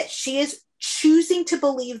that she is choosing to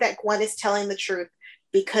believe that Gwen is telling the truth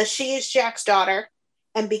because she is Jack's daughter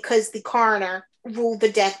and because the coroner rule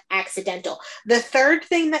the death accidental. The third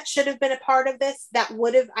thing that should have been a part of this that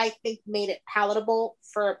would have, I think, made it palatable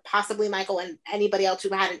for possibly Michael and anybody else who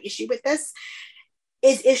had an issue with this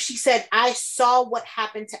is if she said, I saw what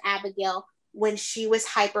happened to Abigail when she was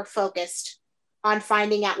hyper focused on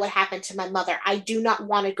finding out what happened to my mother. I do not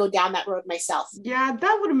want to go down that road myself. Yeah,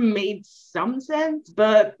 that would have made some sense,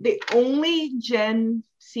 but the only Jen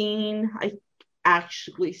scene I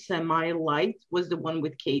actually semi-liked was the one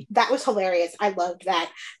with Kate. That was hilarious. I loved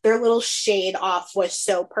that. Their little shade off was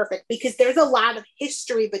so perfect because there's a lot of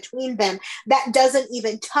history between them that doesn't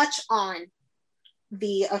even touch on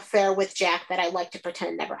the affair with Jack that I like to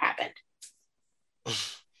pretend never happened.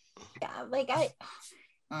 Yeah, like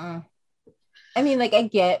I mean, like I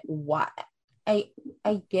get why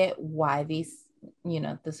these, you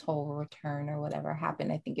know, this whole return or whatever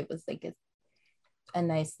happened. I think it was like a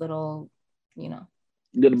nice little, you know,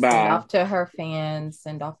 Goodbye. Send off to her fans,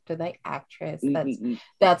 send off to the actress.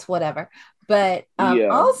 That's whatever. But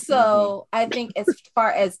also, I think as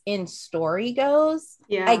far as in story goes,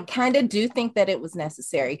 I kind of do think that it was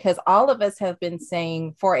necessary because all of us have been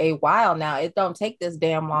saying for a while now, it don't take this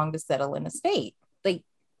damn long to settle in a state. Like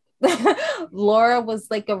Laura was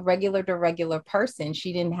like a regular to regular person.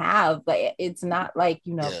 She didn't have, like, it's not like,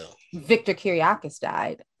 you know, Victor Kiriakis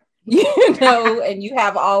died, you know, and you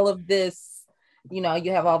have all of this, you know,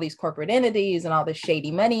 you have all these corporate entities and all this shady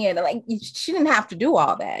money, and like she didn't have to do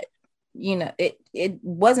all that. You know, it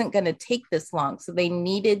wasn't going to take this long, so they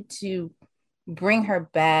needed to bring her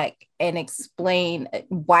back and explain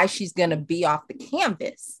why she's going to be off the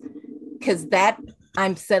canvas, because that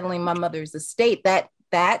I'm settling my mother's estate, that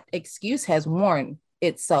excuse has worn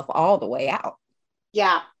itself all the way out.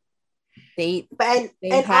 Yeah, they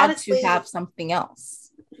had honestly, to have something else,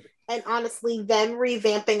 and honestly them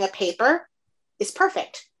revamping a paper is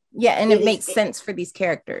perfect. Yeah, and it makes sense for these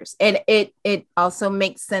characters. And it also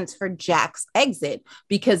makes sense for Jack's exit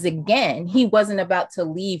because, again, he wasn't about to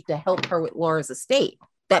leave to help her with Laura's estate.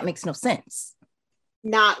 That makes no sense.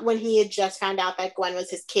 Not when he had just found out that Gwen was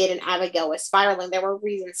his kid and Abigail was spiraling. There were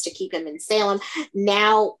reasons to keep him in Salem.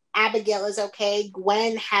 Now Abigail is okay.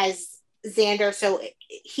 Gwen has Xander, so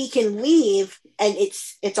he can leave and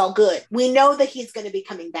it's all good. We know that he's going to be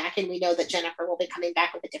coming back, and we know that Jennifer will be coming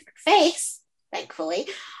back with a different face. Thankfully.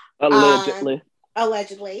 Allegedly.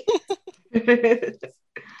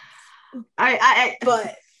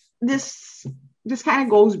 But this kind of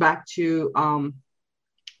goes back to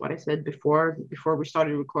what I said before we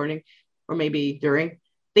started recording, or maybe during.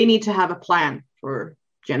 They need to have a plan for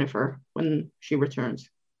Jennifer when she returns,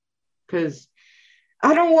 because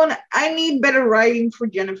I need better writing for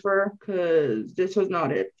Jennifer, because this was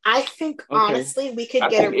not it. I think honestly we could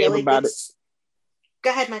get a really good.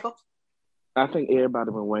 Go ahead, Michael. I think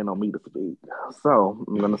everybody been waiting on me to speak. So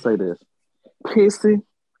I'm gonna say this. Pissy,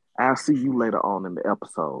 I'll see you later on in the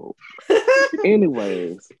episode.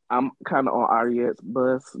 Anyways, I'm kind of on Ariette's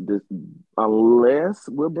bus. Unless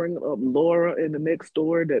we're bringing up Laura in the next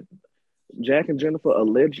story that Jack and Jennifer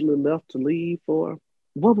allegedly left to leave for.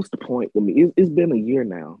 What was the point? I mean, it's been a year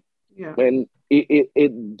now. Yeah. And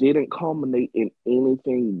it didn't culminate in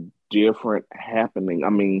anything different happening. I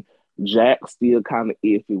mean, Jack still kind of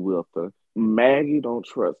iffy with her. Maggie don't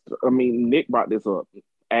trust her. I mean, Nick brought this up.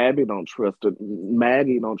 Abby don't trust her.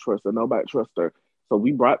 Maggie don't trust her. Nobody trusts her. So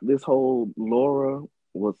we brought this whole Laura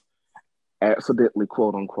was accidentally,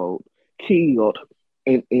 quote unquote, killed.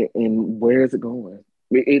 And where is it going?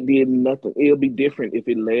 It did nothing. It'll be different if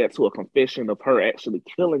it led to a confession of her actually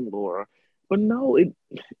killing Laura. But no, it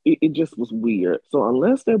just was weird. So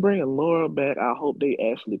unless they're bringing Laura back, I hope they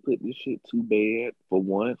actually put this shit to bed for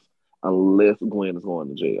once. Unless Gwen is going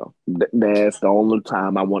to jail. That's the only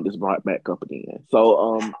time I want this brought back up again.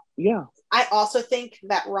 So, yeah. I also think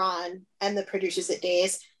that Ron and the producers at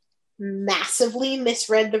Days massively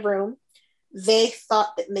misread the room. They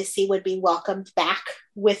thought that Missy would be welcomed back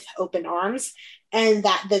with open arms and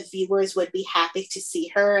that the viewers would be happy to see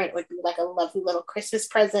her. And it would be like a lovely little Christmas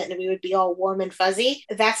present and we would be all warm and fuzzy.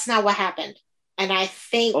 That's not what happened. And I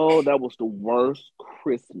think... Oh, that was the worst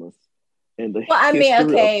Christmas. Well, I mean,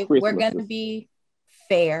 okay, we're going to be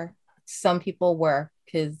fair. Some people were,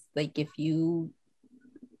 because like if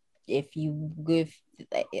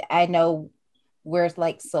I know we're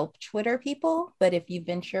like soap Twitter people, but if you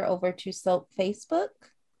venture over to soap Facebook,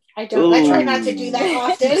 I try not to do that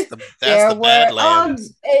often. There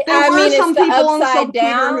were some people on soap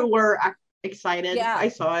Twitter who were excited. Yeah, I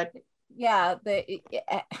saw it. Yeah,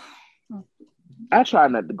 I try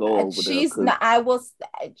not to go over there.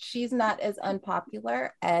 She's not as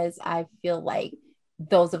unpopular as I feel like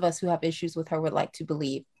those of us who have issues with her would like to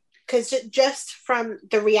believe. because just from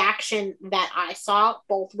the reaction that I saw,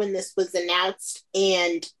 both when this was announced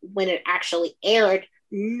and when it actually aired,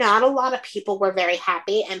 not a lot of people were very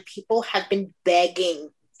happy, and people have been begging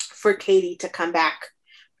for Katie to come back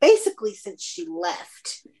basically since she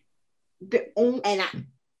left.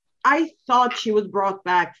 I thought she was brought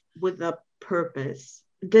back with a purpose.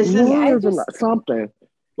 This is something.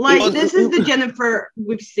 Like, this is the Jennifer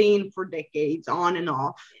we've seen for decades, on and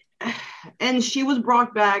off. And she was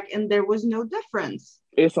brought back, and there was no difference.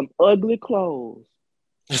 It's some ugly clothes.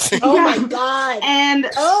 Oh my god! And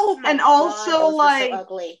also god, like, so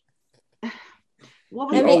ugly.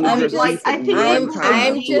 What was I think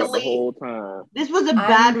the whole time. This was a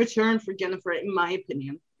bad return for Jennifer, in my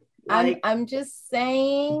opinion. Like, I'm just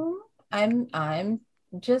saying, like,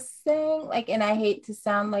 and I hate to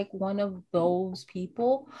sound like one of those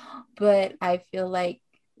people, but I feel like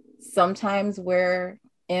sometimes we're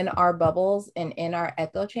in our bubbles and in our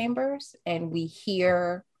echo chambers, and we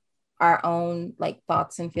hear our own like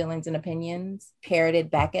thoughts and feelings and opinions parroted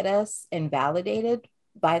back at us and validated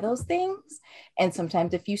by those things. And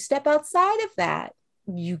sometimes if you step outside of that,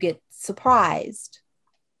 you get surprised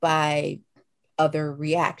by other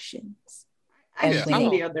reactions. And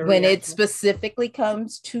when it specifically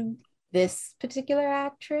comes to this particular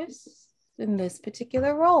actress in this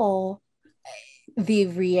particular role, the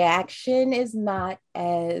reaction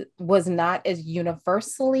was not as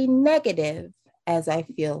universally negative as I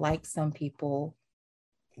feel like some people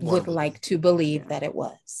would like to believe that it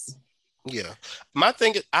was. Yeah. My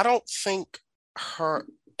thing is, I don't think her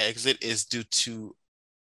exit is due to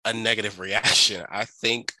a negative reaction. I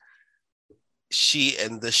think she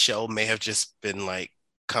and the show may have just been like,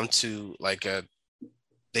 come to like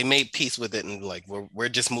they made peace with it, and like we're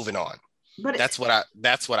just moving on. But that's what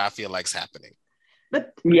I feel like's happening.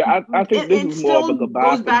 But yeah, I think this is more of a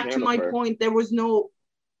goodbye. Goes back to my point. There was no.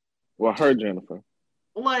 Well, her Jennifer.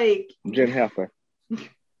 Like Jen Heifer.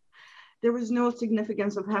 There was no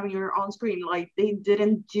significance of having her on screen. Like, they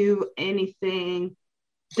didn't do anything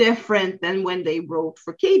different than when they wrote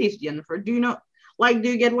for Katie's Jennifer. Do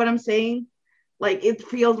you get what I'm saying? Like, it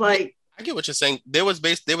feels like I get what you're saying. There was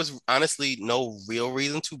honestly no real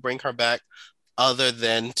reason to bring her back other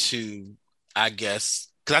than to, I guess,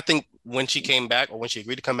 because I think when she came back, or when she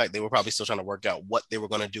agreed to come back, they were probably still trying to work out what they were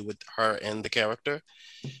going to do with her and the character.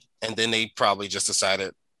 And then they probably just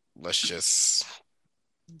decided, let's just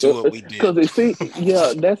do what we did. Because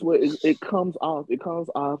that's what it comes off. It comes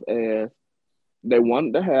off as they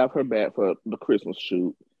wanted to have her back for the Christmas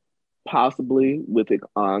shoot, possibly with it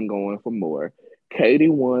ongoing for more. Katie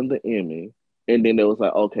won the Emmy, and then it was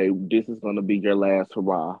like, okay, this is going to be your last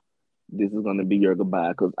hurrah. This is going to be your goodbye.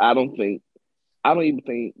 Because I don't even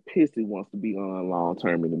think Pissy wants to be on long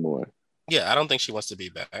term anymore. Yeah, I don't think she wants to be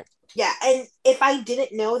back. Yeah, and if I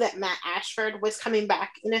didn't know that Matt Ashford was coming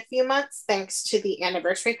back in a few months, thanks to the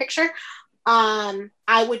anniversary picture, I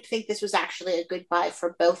would think this was actually a goodbye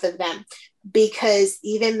for both of them, because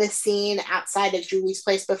even the scene outside of Julie's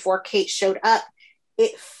place before Kate showed up,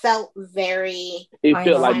 it felt very. It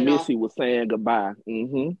felt like Missy was saying goodbye.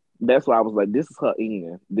 Mm-hmm. That's why I was like, "This is her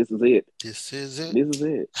end. This is it. This is it. This is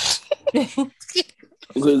it."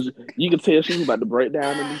 Because you could tell she was about to break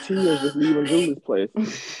down in the tears just leaving Julie's place.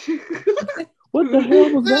 What the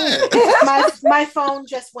hell was that? My phone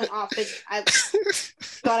just went off. I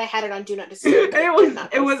thought I had it on Do Not Disturb.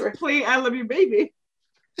 It was playing "I Love You, Baby."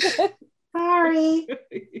 Sorry.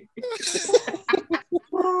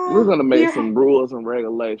 We're gonna make some rules and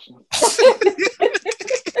regulations.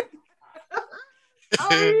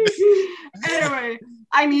 Anyway,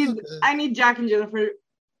 I need Jack and Jennifer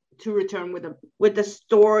to return with the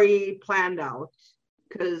story planned out,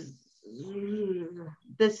 because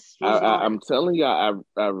this. I'm telling you, I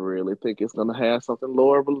really think it's gonna have something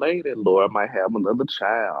Laura related. Laura might have another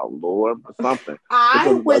child. Laura something.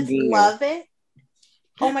 I would love it.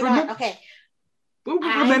 Oh my god! Okay.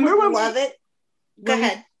 Remember when love it? Go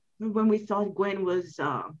ahead. When we thought Gwen was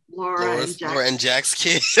Laura and Jack's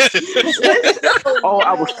kid.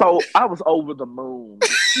 I was over the moon.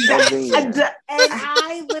 And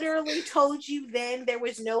I literally told you then there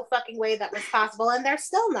was no fucking way that was possible, and they're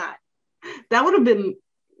still not. That would have been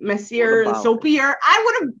messier and soapier. I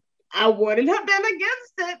wouldn't have been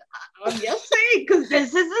against it. I'm just saying, because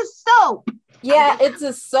this is a soap. Yeah, it's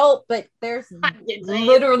a soap, but there's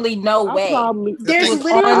literally no way. There's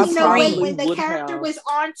literally no way. When the character was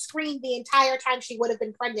on screen the entire time, she would have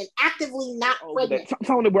been pregnant. Actively not pregnant.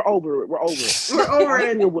 Tony, we're over it. We're over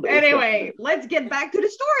it. Anyway, let's get back to the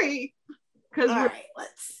story. All right,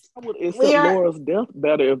 let's. I would accept Laura's death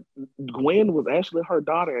better if Gwen was actually her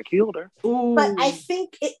daughter and killed her. Ooh. But I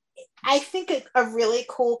think I think a really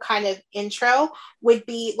cool kind of intro would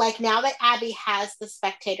be like, now that Abby has the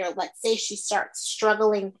Spectator, let's say she starts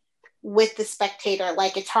struggling with the Spectator,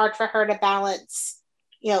 like it's hard for her to balance,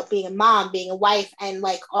 you know, being a mom, being a wife, and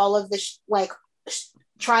like all of this,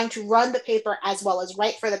 trying to run the paper as well as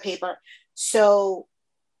write for the paper. So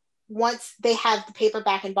once they have the paper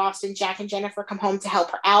back in Boston, Jack and Jennifer come home to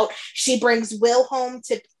help her out. She brings Will home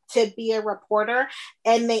to be a reporter,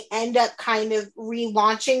 and they end up kind of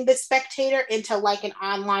relaunching the Spectator into like an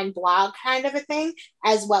online blog kind of a thing,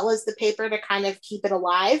 as well as the paper to kind of keep it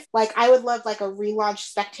alive. Like, I would love like a relaunched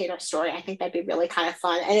Spectator story. I think that'd be really kind of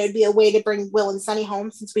fun, and it would be a way to bring Will and Sunny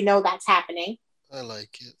home, since we know that's happening. I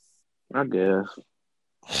like it. I guess.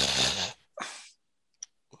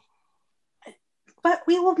 But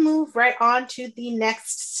we will move right on to the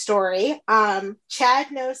next story.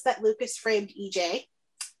 Chad knows that Lucas framed EJ.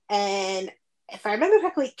 And if I remember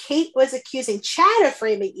correctly, Kate was accusing Chad of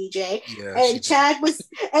framing EJ. Yeah, and Chad was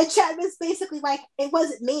basically like, it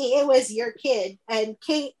wasn't me, it was your kid. And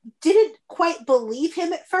Kate didn't quite believe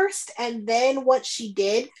him at first. And then what she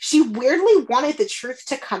did, she weirdly wanted the truth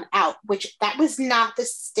to come out, which that was not the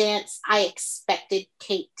stance I expected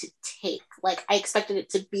Kate to take. Like, I expected it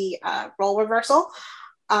to be a role reversal.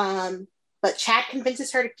 But Chad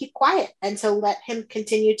convinces her to keep quiet and to let him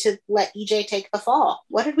continue to let EJ take the fall.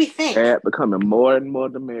 What did we think? Chad becoming more and more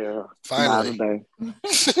demure. Finally.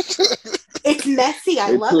 It's messy. I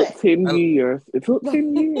love it. It took 10 years. It took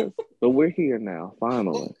 10 years. But we're here now,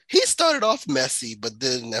 finally. Well, he started off messy, but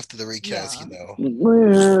then after the recast, Yeah. you know.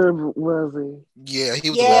 Where was he? Yeah, he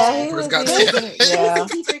was Yeah, the worst he when he was- first got he was- yeah.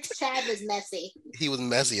 Dietrich's Chad was messy. He was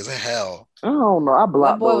messy as hell. I don't know. I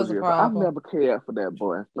blocked boy those was a years. I problem. never cared for that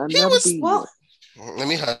boy. I He never was- did. Well, Let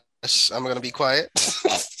me hush. I'm going to be quiet.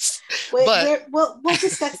 we'll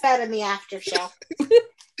discuss that in the after show.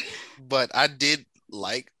 But I do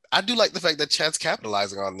like the fact that Chad's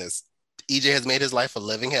capitalizing on this. EJ has made his life a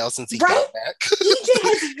living hell since he Right? got back. EJ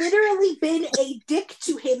has literally been a dick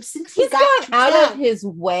to him since he He's got gone to out town. of his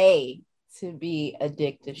way to be a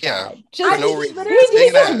dick to Yeah. Chad. For no he reason. literally He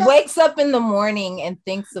Saying just that. wakes up in the morning and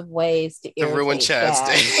thinks of ways to To irritate ruin Chad's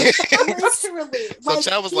Chad. day. literally. So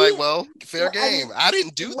Chad was like, well, fair Well, I game. mean, I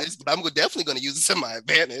didn't do this, but I'm definitely going to use this to my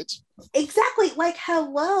advantage. exactly. Like,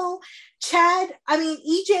 hello, Chad. I mean,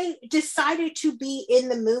 EJ decided to be in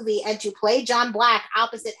the movie and to play John Black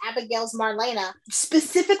opposite Abigail's Marlena,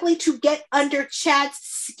 specifically to get under Chad's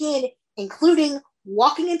skin, including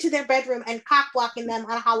walking into their bedroom and cock blocking them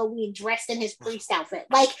on Halloween dressed in his priest outfit.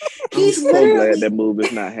 Like, he's I'm so glad literally that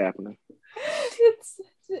movie's not happening.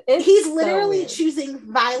 It's he's so literally weird. choosing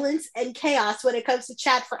violence and chaos when it comes to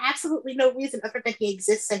Chad for absolutely no reason other than he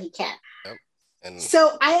exists and he can. And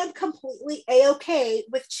So I am completely A-okay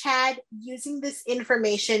with Chad using this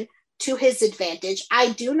information to his advantage. I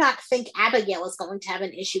do not think Abigail is going to have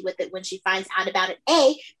an issue with it when she finds out about it.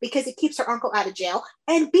 A, because it keeps her uncle out of jail,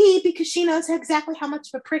 and B, because she knows exactly how much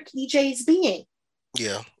of a prick EJ is being.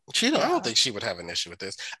 yeah, I don't think she would have an issue with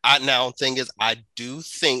this. Thing is, I do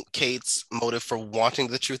think Kate's motive for wanting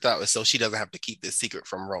the truth out is so she doesn't have to keep this secret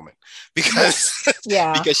from Roman, because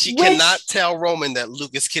Yeah. because she Which- cannot tell Roman that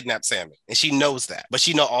Lucas kidnapped Sammy, and she knows that, but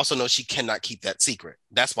she also knows she cannot keep that secret.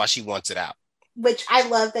 That's why she wants it out. Which I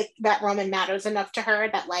love that Roman matters enough to her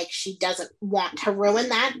that, like, she doesn't want to ruin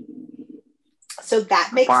that. So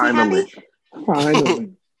that makes me Finally. happy.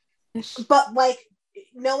 Finally. But, like,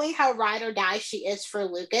 knowing how ride or die she is for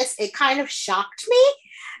Lucas, it kind of shocked me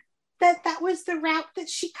that was the route that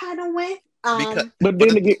she kind of went. Because But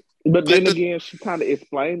then again, but again, she kind of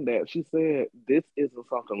explained that. She said this isn't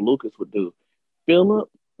something Lucas would do. Philip,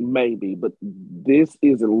 maybe, but this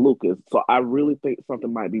isn't Lucas. So I really think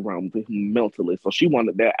something might be wrong with him mentally. So she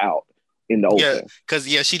wanted that out in the open. because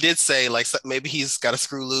she did say like maybe he's got a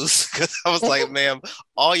screw loose. Because I was like, ma'am,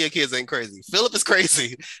 all your kids ain't crazy. Philip is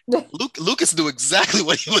crazy. Lucas knew exactly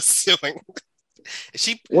what he was doing.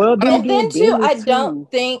 She Well, And then too, I Billy, don't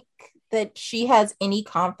think that she has any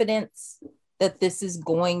confidence that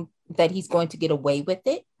he's going to get away with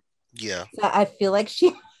it. yeah. So I feel like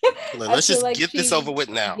she Let's feel just like get this she- over with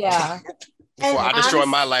now. Yeah, Before I And destroy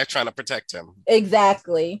my life trying to protect him.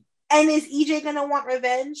 exactly. And is EJ going to want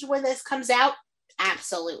revenge when this comes out?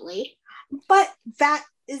 Absolutely. But that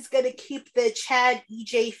is going to keep the Chad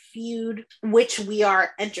EJ feud, which we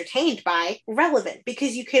are entertained by, relevant,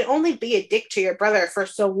 because you can only be a dick to your brother for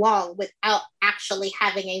so long without actually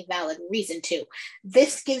having a valid reason to.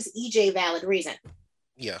 This gives EJ valid reason.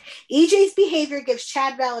 Yeah. EJ's behavior gives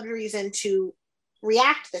Chad valid reason to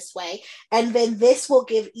react this way, and then this will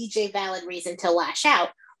give EJ valid reason to lash out,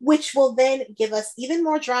 which will then give us even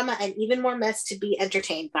more drama and even more mess to be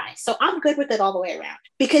entertained by. So I'm good with it all the way around,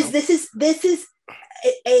 because this is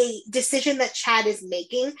a decision that Chad is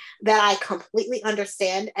making that I completely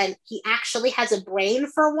understand, and he actually has a brain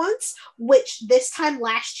for once, which this time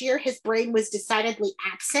last year his brain was decidedly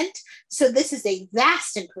absent. So this is a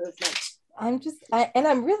vast improvement.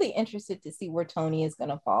 I'm really interested to see where Tony is going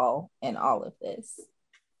to fall in all of this.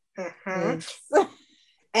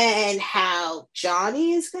 And how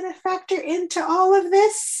Johnny is going to factor into all of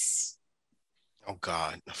this. Oh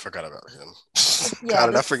God, I forgot about him. Yeah, How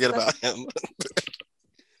did I forget about him?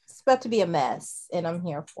 It's about to be a mess, and I'm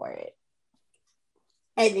here for it.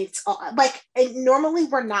 And it's all, like, and normally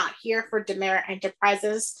we're not here for Demera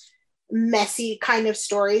Enterprises messy kind of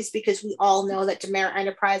stories, because we all know that Demera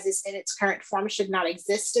Enterprises in its current form should not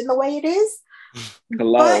exist in the way it is.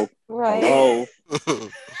 Hello. Right. Hello.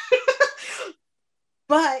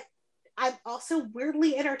 But I'm also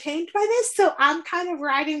weirdly entertained by this, so I'm kind of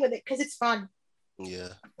riding with it because it's fun. Yeah,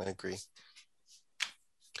 I agree.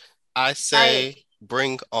 I say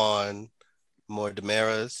bring on more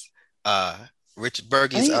Demeras. Richard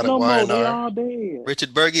Berge is out at YNR.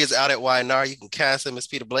 Richard Berge is out at YNR. You can cast him as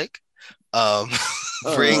Peter Blake.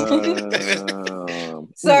 Bring.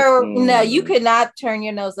 Sir, no, you could not turn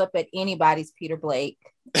your nose up at anybody's Peter Blake.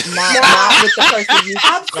 Not with the person you.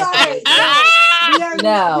 I'm sorry.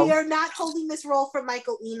 No. We are not holding this role for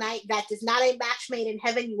Michael E. Knight. That is not a match made in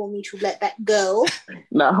heaven. You will need to let that go.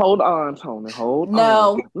 Now hold on, Tony. Hold on.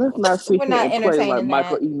 No. Let's not sit We're here not and play like entertaining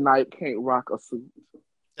Michael that. E. Knight can't rock a suit.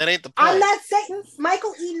 That ain't the point. I'm not saying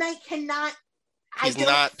Michael E. Knight cannot. He's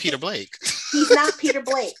not Peter Blake. He's not Peter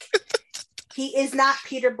Blake. He is not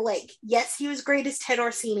Peter Blake. Yes, he was great as Ted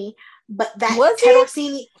Orsini, but that Was Ted he?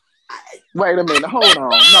 Orsini. Wait a minute. Hold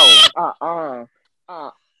on.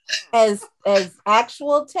 No. As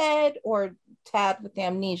actual Ted or Tad with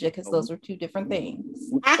amnesia, because those were two different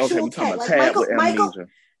things. Actual okay, Ted, like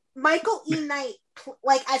Michael E. Knight,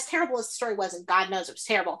 like as terrible as the story was, and God knows it was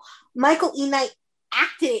terrible, Michael E. Knight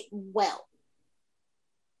acted it well.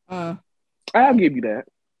 I'll give you that.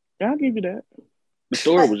 The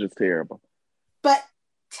story was just terrible. But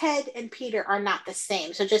Ted and Peter are not the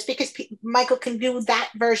same. So just because Michael can do that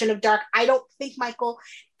version of Dark, I don't think Michael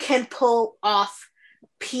can pull off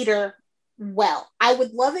Peter well. I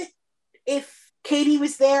would love it if Katie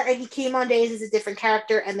was there and he came on days as a different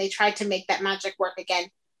character and they tried to make that magic work again.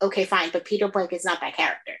 Okay, fine. But Peter Blake is not that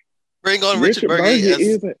character. Bring on Richard Berge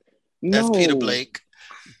as Peter Blake.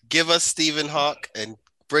 Give us Stephen Hawke and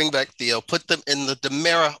bring back Theo. Put them in the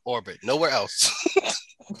Demera orbit. Nowhere else.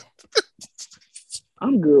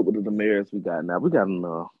 I'm good with the Demaras we got now. We got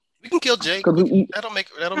enough. We can kill Jake. That'll make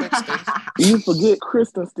space. You forget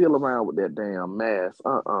Kristen's still around with that damn mask.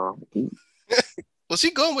 Well, she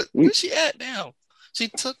going with where's she at now? She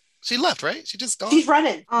left, right? She just gone. She's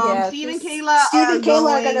running. Steve and Kayla are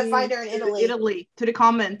gonna find her in Italy. Italy to the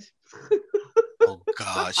comment. Oh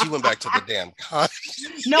God, she went back to the damn con.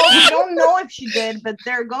 No, we don't know if she did, but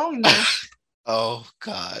they're going there. Oh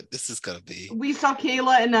God, this is gonna be. We saw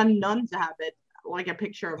Kayla in a nun's habit, like a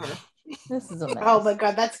picture of her. This is a mess. Oh my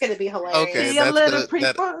God, that's gonna be hilarious. Okay,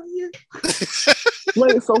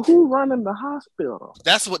 Wait, so who running the hospital?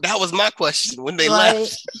 That was my question when they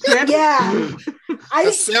left. Yeah, I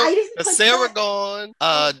didn't Sarah gone.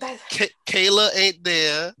 Kayla ain't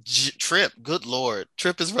there. Trip, good Lord,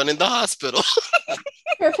 Trip is running the hospital.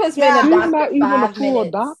 Trip has been a doctor. He's not even a full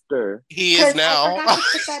minutes. doctor. He is now.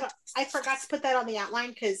 I forgot to put that on the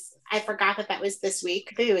outline because I forgot that was this week.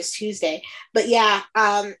 I think it was Tuesday. But yeah,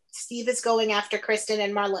 Steve is going after Kristen,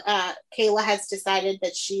 and Kayla has decided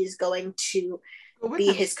that she's going to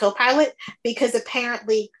be his co-pilot because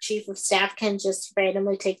apparently Chief of Staff can just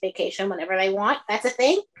randomly take vacation whenever they want. That's a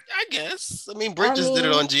thing. I guess. I mean, Britt just did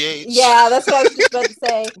it on GH. Yeah, that's what I was just about to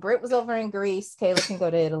say. Britt was over in Greece. Kayla can go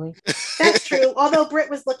to Italy. That's true. Although Britt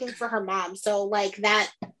was looking for her mom, so like that,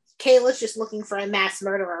 Kayla's just looking for a mass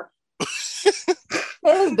murderer.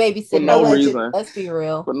 Kayla's babysitting. For no reason. Let's be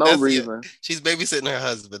real. For no reason. She's babysitting her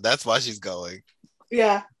husband. That's why she's going.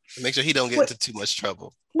 Yeah. Make sure he don't get into too much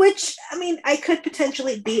trouble. Which, I mean, I could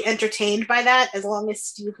potentially be entertained by that as long as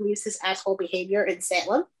Steve leaves his asshole behavior in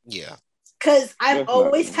Salem. Yeah. Because I've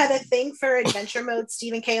always had a thing for adventure mode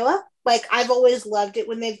Steve and Kayla. Like, I've always loved it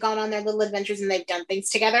when they've gone on their little adventures and they've done things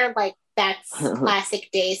together. Like, that's classic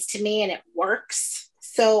days to me and it works.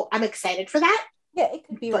 So I'm excited for that. Yeah, it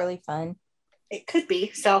could be really fun. It could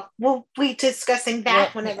be. So we'll be discussing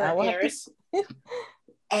that whenever it airs.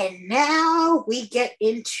 And now we get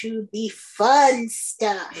into the fun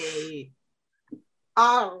stuff. Hey.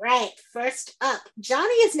 All right, first up,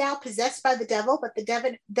 Johnny is now possessed by the devil, but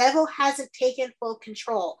the devil hasn't taken full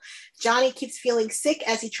control. Johnny keeps feeling sick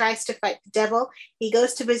as he tries to fight the devil. He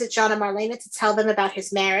goes to visit John and Marlena to tell them about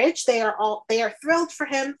his marriage. They are thrilled for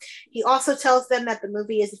him. He also tells them that the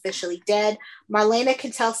movie is officially dead. Marlena can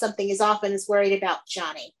tell something is off and is worried about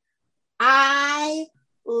Johnny. I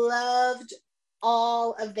loved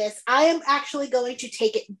all of this. I am actually going to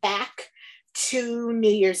take it back to New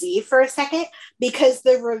Year's Eve for a second, because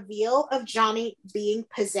the reveal of Johnny being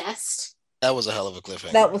possessed, that was a hell of a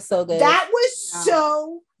cliffhanger. That was so good. That was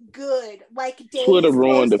so good. Like, Twitter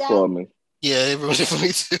ruined it for me. Yeah, it ruined it for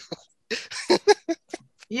me too.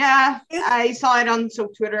 Yeah, I saw it on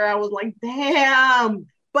Twitter. I was like, damn.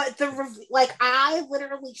 But I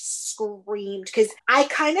literally screamed, because I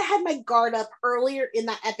kind of had my guard up earlier in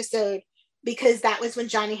that episode, because that was when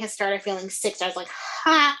Johnny had started feeling sick. So I was like,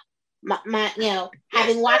 ha. My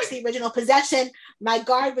having watched the original Possession, my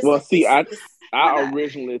guard was. Well, see, I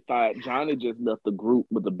originally thought Johnny just left the group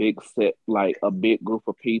with a big set, like a big group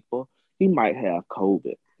of people. He might have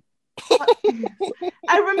COVID.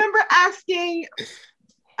 I remember asking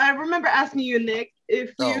you, Nick,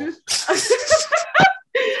 if you,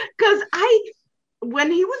 because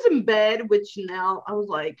when he was in bed with Chanel, I was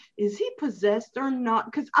like, is he possessed or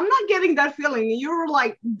not? Because I'm not getting that feeling. You were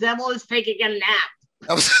like, devil is taking a nap.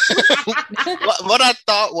 What I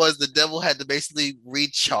thought was the devil had to basically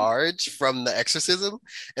recharge from the exorcism,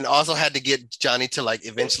 and also had to get Johnny to like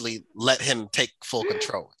eventually let him take full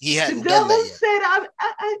control. He hadn't done that yet. Said,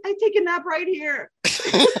 I take a nap right here.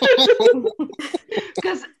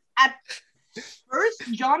 Because at first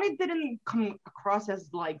Johnny didn't come across as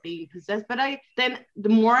like being possessed, but then the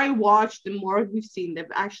more I watched, the more we've seen, they've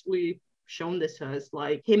actually shown this as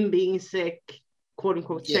like him being sick, quote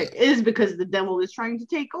unquote sick, is because the devil is trying to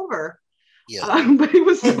take over. Yeah. But it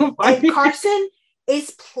was so funny. And Carson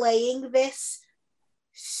is playing this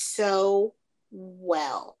so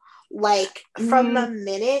well. Like from the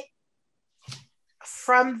minute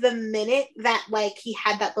that like he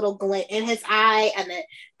had that little glint in his eye and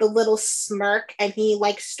the little smirk, and he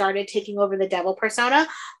like started taking over the devil persona,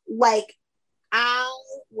 like I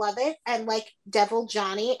love it. And like Devil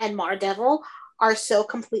Johnny and Mar Devil are so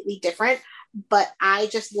completely different, but I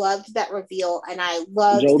just loved that reveal, and I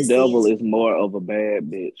loved Joe Devil is more of a bad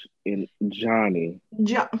bitch in Johnny.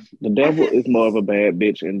 The devil is more of a bad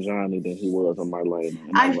bitch in Johnny than he was on Marlena.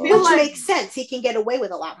 I feel which like makes sense. He can get away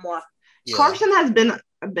with a lot more. Yeah. Carson has been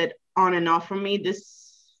a bit on and off for me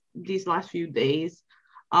these last few days.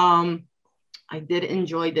 I did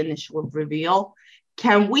enjoy the initial reveal.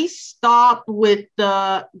 Can we stop with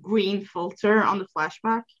the green filter on the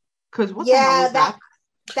flashback? Because what the hell was that?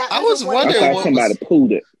 I was wondering. I thought somebody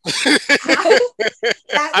pooed it.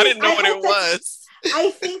 I didn't know what it was. I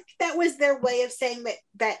think that was their way of saying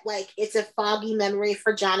that like it's a foggy memory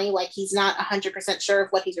for Johnny, like he's not 100% sure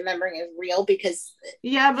if what he's remembering is real, because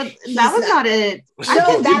but that was not it. I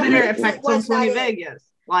can do better effects on Sony Vegas.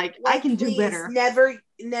 Like I can do better. Never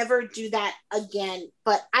do that again.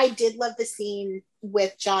 But I did love the scene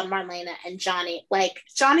with John, Marlena, and Johnny. Like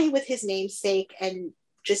Johnny with his namesake and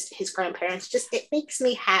just his grandparents, it makes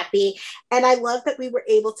me happy. And I love that we were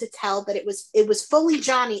able to tell that it was fully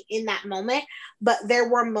Johnny in that moment, but there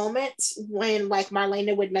were moments when like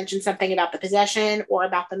Marlena would mention something about the possession or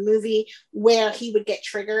about the movie where he would get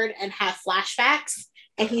triggered and have flashbacks,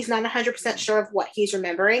 and he's not 100% sure of what he's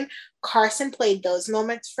remembering. Carson played those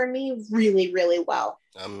moments for me really, really well.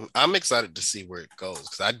 I'm excited to see where it goes,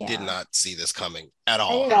 because I did not see this coming at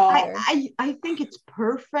all. I think it's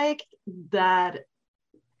perfect that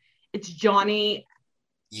it's Johnny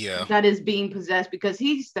that is being possessed, because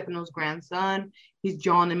he's Stefano's grandson. He's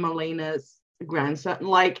John and Marlena's grandson.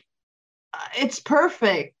 Like, it's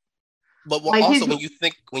perfect. But like also, when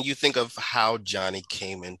you think of how Johnny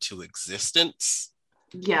came into existence.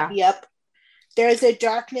 Yeah. Yep. There's a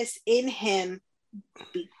darkness in him.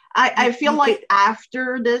 I feel like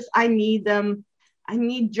after this, I need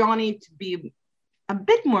Johnny to be a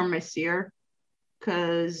bit more messier,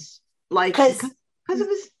 because of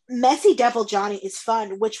his messy Devil Johnny is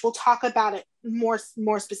fun, which we'll talk about it more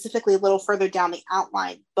specifically a little further down the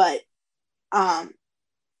outline. But the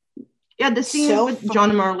scenes with John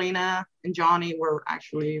and Marlena and Johnny were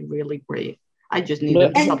actually really great. I just need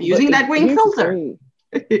to stop using that green filter.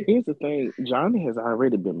 Here's the thing: Johnny has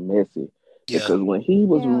already been messy, because when he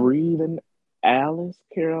was reading Alice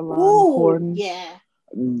Caroline Horton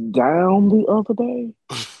down the other day,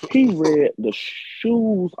 he read the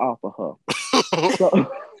shoes off of her.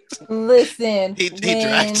 Listen, He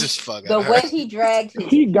dragged his fuck the out of way her. he dragged his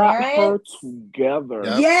He got her parents, together.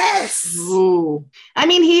 Yep. Yes. Ooh. I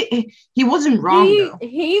mean, he wasn't wrong though.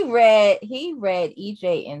 he read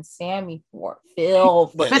EJ and Sammy for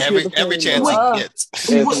filth But Yeah, here's the every thing, chance though. he gets.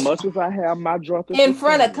 As much as I have my druthers in with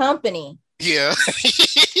front of Sammy, company. Yeah.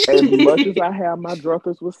 as much as I have my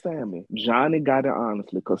druthers with Sammy, Johnny got it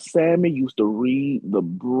honestly, because Sammy used to read the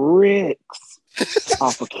bricks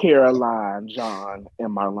off of Caroline, John,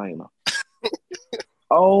 and Marlena.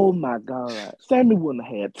 Oh my God. Sammy wouldn't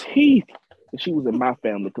have had teeth if she was in my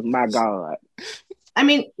family, because my God. I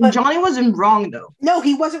mean, But- Johnny wasn't wrong though. No,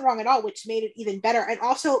 he wasn't wrong at all, which made it even better. And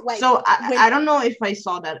also, like, So when- I don't know if I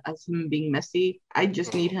saw that as him being messy. I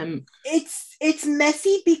just need him. it's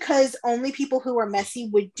messy because only people who are messy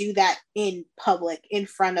would do that in public, in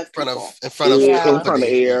front of people. in front of Yeah. In front of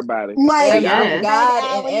company. everybody. Like Yeah. in front of God and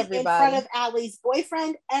Allie, in everybody. front of Allie's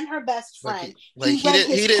boyfriend and her best friend. Like, he read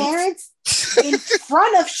his parents in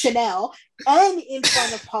front of Chanel and in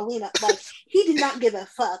front of Paulina. Like, he did not give a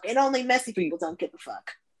fuck, and only messy people don't give a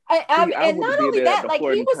fuck. I And would not be only there that, at the like he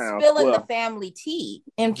Fortin was Town spilling Square. the family tea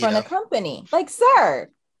in front Yeah. of company. Like, sir,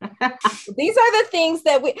 these are the things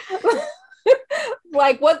that we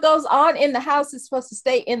like. What goes on in the house is supposed to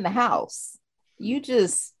stay in the house. You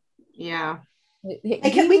just Yeah.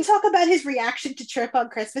 And can we talk about his reaction to Trip on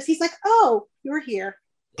Christmas? He's like, "Oh, you're here."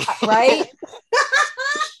 right?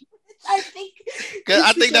 I think.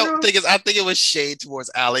 I think that thing is, I think it was shade towards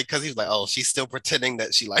Allie because he's like, oh, she's still pretending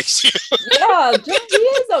that she likes you. Yeah,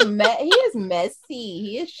 he is messy.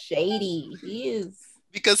 He is shady. He is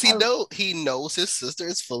Because he knows his sister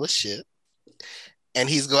is full of shit, and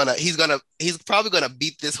he's probably gonna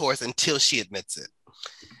beat this horse until she admits it.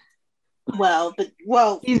 He's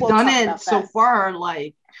He's done it so far.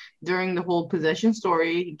 Like during the whole possession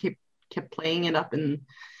story, he kept playing it up in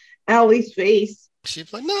Allie's face.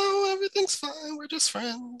 She's like, no, everything's fine. We're just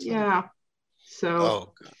friends. Yeah.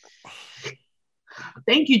 So Oh,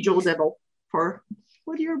 thank you, Joel Devil, for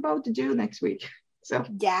what you're about to do next week. So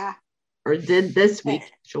Yeah. or did this week,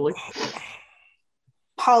 actually.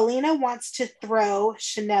 Paulina wants to throw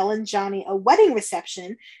Chanel and Johnny a wedding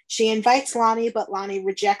reception. She invites Lonnie, but Lonnie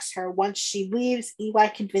rejects her. Once she leaves, Eli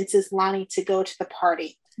convinces Lonnie to go to the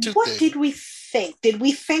party. What did we think? Did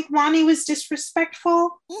we think Lonnie was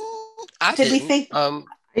disrespectful? Did we think? I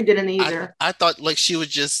didn't either. I thought like she was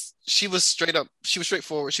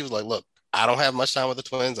straightforward. She was like, look, I don't have much time with the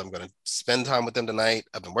twins. I'm going to spend time with them tonight.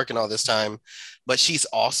 I've been working all this time. But she's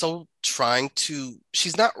also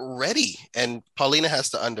she's not ready. And Paulina has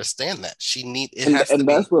to understand that. And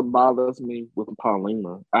that's what bothers me with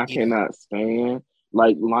Paulina. I cannot stand,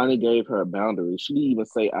 like, Lonnie gave her a boundary. She didn't even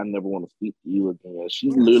say, I never want to speak to you again. She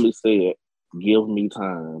literally said, give me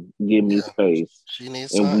time. Give me space. She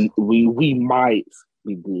needs and time. we might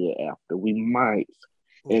be good after. We might.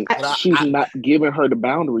 And she's not giving her the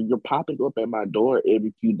boundary. You're popping up at my door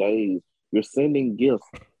every few days. You're sending gifts.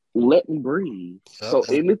 Let me breathe. So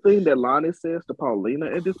anything that Lonnie says to Paulina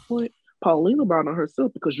at this point, Paulina brought on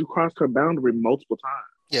herself because you crossed her boundary multiple times.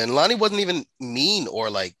 Yeah, and Lonnie wasn't even mean or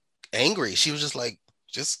like angry. She was just like,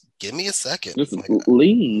 just give me a second. Just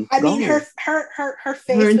leave. I mean, her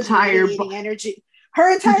face was entire radiating energy.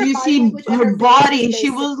 Her entire Did you body see language and her body? face She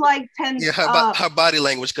was like tense. Yeah, her body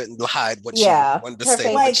language couldn't hide what she wanted to her say.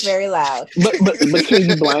 face was very loud. But can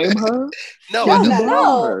you blame her? No, Can you I blame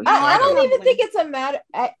No, her? I don't don't even blame think it's a matter.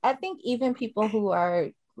 I think even people who are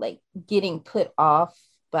like getting put off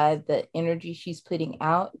by the energy she's putting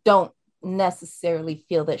out don't necessarily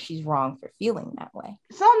feel that she's wrong for feeling that way.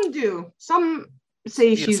 Some do. Some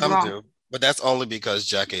say she's some wrong. do, but that's only because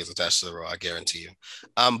Jackie is attached to the role. I guarantee you.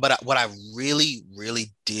 But what I really,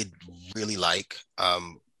 really did really like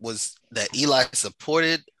was that Eli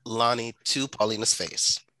supported Lonnie to Paulina's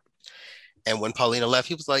face, and when Paulina left,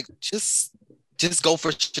 he was like, "Just go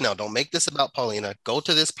for Chanel. Don't make this about Paulina. Go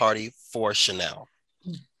to this party for Chanel."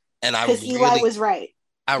 And because Eli was right.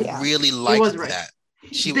 I really liked that.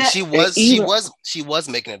 She was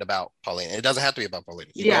making it about Paulina. It doesn't have to be about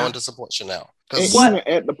Paulina. You're going to support Chanel. And even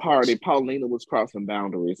at the party, Paulina was crossing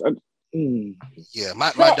boundaries. Yeah,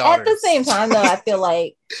 my But daughter. at the same time, though, I feel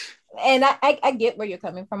like, and I get where you're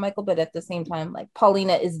coming from, Michael, but at the same time, like,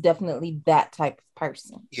 Paulina is definitely that type of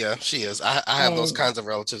person. Yeah, she is. I have those kinds of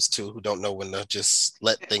relatives too who don't know when to just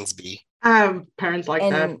let things be. I have parents like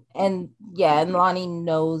that. And Lonnie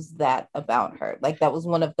knows that about her. Like, that was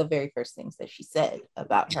one of the very first things that she said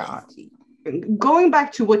about her auntie. Going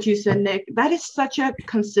back to what you said, Nick, that is such a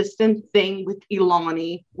consistent thing with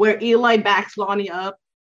Ilani, where Eli backs Lonnie up,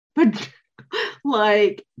 but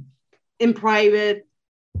like in private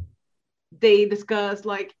they discuss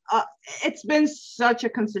like it's been such a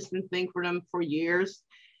consistent thing for them for years,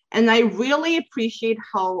 and I really appreciate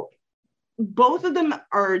how both of them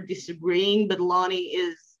are disagreeing, but Lonnie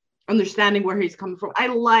is understanding where he's coming from. I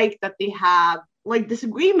like that they have like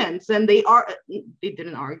disagreements, and they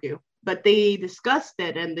didn't argue, but they discussed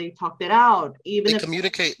it and they talked it out. Even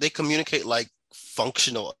they communicate like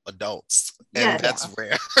functional adults, and that's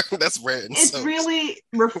rare. That's rare. It's really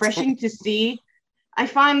refreshing to see. I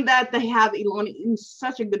find that they have Ilani in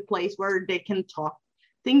such a good place where they can talk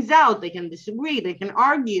things out, they can disagree, they can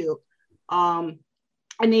argue, and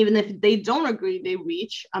even if they don't agree, they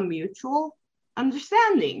reach a mutual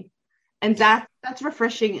understanding, and that's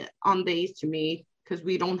refreshing on days to me, because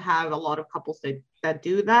we don't have a lot of couples that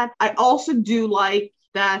do that. I also do like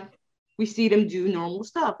that we see them do normal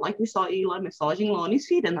stuff, like we saw Eli massaging Lonnie's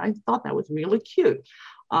feet, and I thought that was really cute.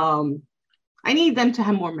 I need them to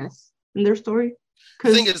have more mess in their story.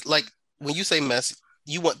 The thing is, like, when you say mess,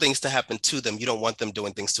 you want things to happen to them. You don't want them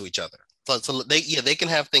doing things to each other. So they can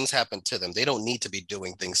have things happen to them. They don't need to be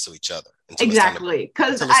doing things to each other. Exactly.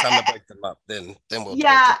 Because until it's time to break them up, then we'll.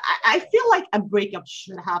 Yeah, I feel like a breakup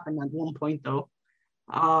should happen at one point, though.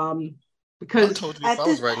 Because I told you if I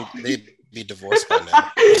was writing, they'd be divorced by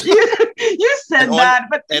now. you said that,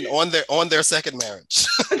 but on their second marriage.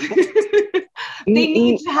 They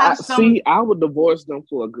need to have some. See, I would divorce them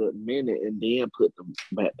for a good minute and then put them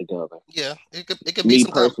back together. Yeah, it could be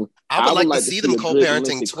some time. I would like to see them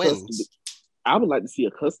co-parenting twins. I would like to see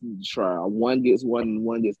a custody trial. One gets one and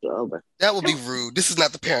one gets the other. That would be rude. This is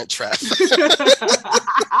not the Parent Trap. You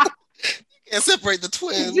can't separate the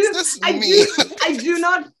twins. That's mean. I do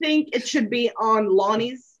not think it should be on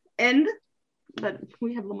Lonnie's end. But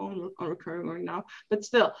we have Lamone on recurring right now. But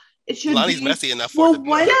still, it should Lonnie's be messy enough for it to be.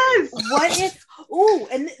 What if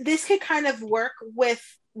and this could kind of work with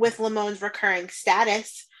Lamone's recurring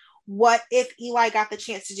status. What if Eli got the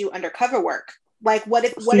chance to do undercover work? Like what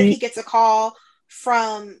if he gets a call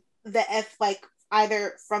from the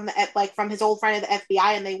from his old friend of the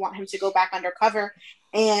FBI, and they want him to go back undercover,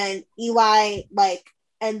 and Eli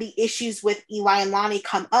and the issues with Eli and Lonnie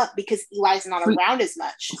come up because Eli's not around as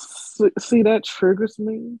much. See, that triggers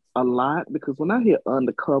me a lot, because when I hear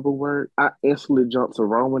undercover work, I instantly jump to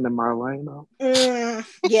Roman and Marlena.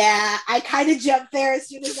 Yeah, I kind of jumped there as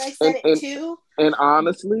soon as I said it too. And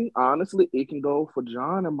honestly, it can go for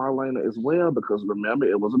John and Marlena as well, because remember,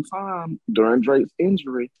 it was a time during Drake's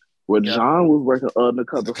injury where John was working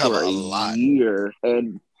undercover for a year,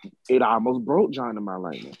 and it almost broke John and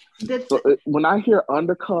Marlena. So when I hear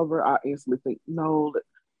undercover, I instantly think, no,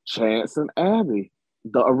 Chance and Abby,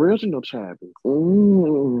 the original Chabby.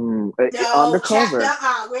 No, undercover.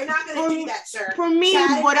 We're not going to do that, sir. For me,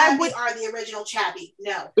 Chad what I would are the original Chabby.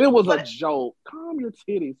 No, it was a joke. Calm your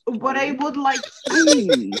titties. What I would like.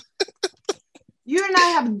 You and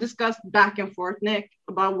I have discussed back and forth, Nick,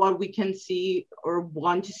 about what we can see or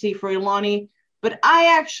want to see for Ilani, but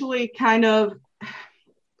I actually kind of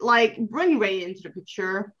like bring Ray into the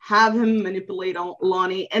picture, have him manipulate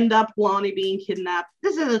Ilani, end up Ilani being kidnapped.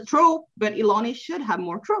 This is a trope, but Ilani should have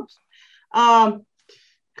more tropes. Ilani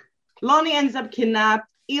ends up kidnapped.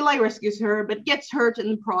 Eli rescues her, but gets hurt in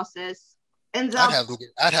the process. I'd have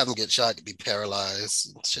him get shot, to be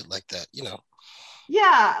paralyzed and shit like that, you know.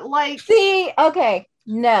 Yeah, like. See, okay,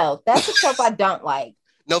 no, that's a trope I don't like.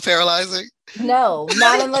 No paralyzing? No,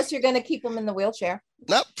 not unless you're going to keep them in the wheelchair.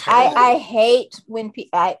 Not I hate when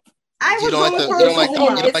people. I you don't like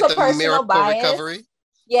the miracle recovery?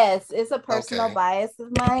 Yes, it's a personal bias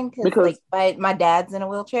of mine, because my dad's in a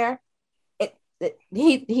wheelchair.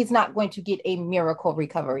 He's not going to get a miracle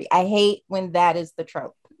recovery. I hate when that is the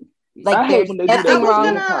trope. Like there's nothing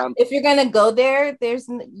wrong. If you're gonna go there, there's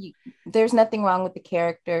nothing wrong with the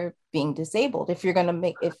character being disabled. If you're gonna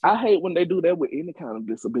I hate when they do that with any kind of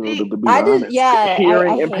disability. To be honest,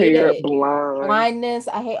 hearing impaired, blindness.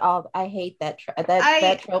 I hate that.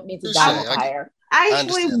 That trope needs to die fire. I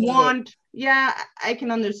actually want. Yeah, I can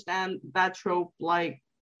understand that trope, like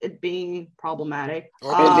it being problematic.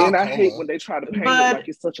 And then I hate when they try to paint it like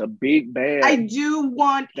it's such a big bad. I do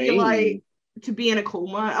want Eli to be in a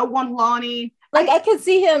coma. I want Lonnie. Like I could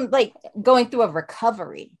see him like going through a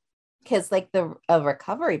recovery, because like a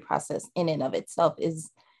recovery process in and of itself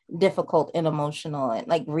is difficult and emotional, and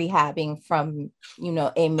like rehabbing from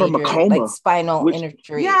a major like spinal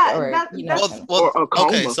injury or a coma.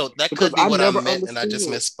 Okay, so that could be what I meant, and I just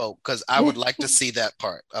misspoke, because I would like to see that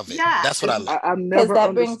part of it. Yeah, that's what I meant. I've never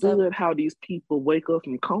understood how these people wake up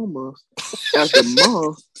from comas after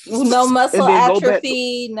months. No muscle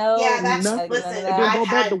atrophy, no. Yeah, that's nothing. Listen, and then go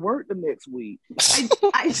back to work the next week.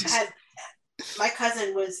 My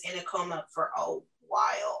cousin was in a coma for a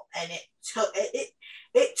while, and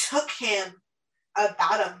it took him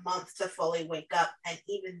about a month to fully wake up, and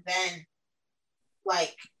even then,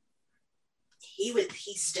 like he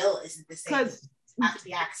still isn't the same after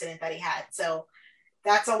the accident that he had. So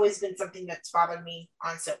that's always been something that's bothered me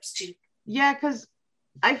on soaps too. Yeah, because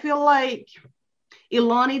I feel like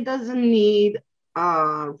Ilani doesn't need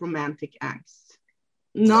romantic angst.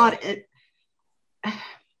 Not it.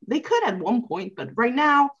 They could at one point, but right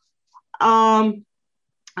now,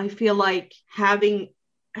 I feel like having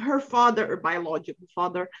her father or biological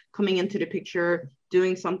father coming into the picture,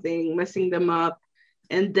 doing something, messing them up,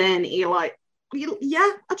 and then Eli,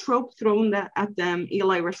 a trope thrown at them,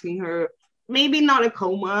 Eli rescuing her, maybe not a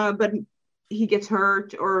coma, but he gets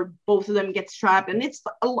hurt or both of them get trapped, and it's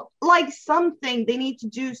like something they need to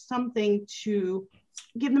do something to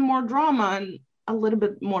give them more drama and a little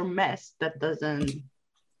bit more mess that doesn't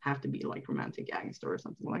have to be like romantic angst or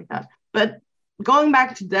something like that. But going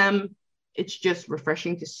back to them, it's just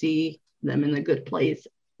refreshing to see them in a good place.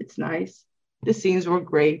 It's nice. The scenes were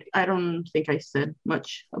great. I don't think I said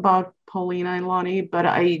much about Paulina and Lonnie, but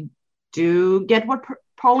I do get what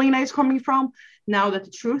Paulina is coming from. Now that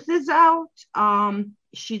the truth is out,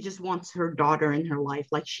 she just wants her daughter in her life.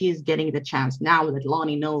 Like, she is getting the chance now that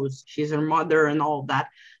Lonnie knows she's her mother and all of that.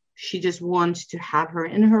 She just wants to have her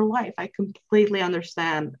in her life. I completely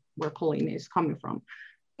understand where Paulina is coming from.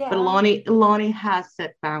 Yeah. But Lonnie has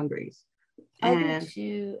set boundaries. I do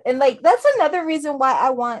too. And like, that's another reason why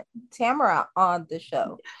I want Tamara on the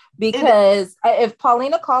show. Because if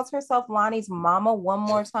Paulina calls herself Lonnie's mama one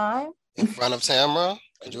more time. In front of Tamara?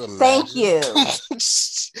 Could you imagine? Thank you.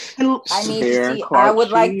 I need to see. I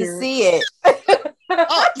would like to see it.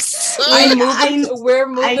 We're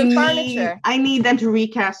moving furniture. I need them to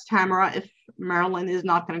recast Tamara if Marilyn is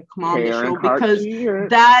not going to come on the show,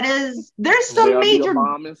 because there's some major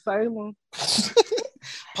mom in Salem.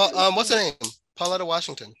 What's her name? Pauletta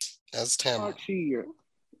Washington as Tamara.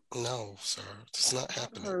 No, sir, it's not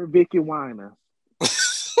happening. Vicky Weiner.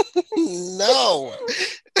 No.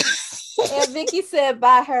 And Vicky said,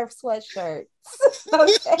 buy her sweatshirt.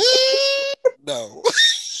 Okay. No.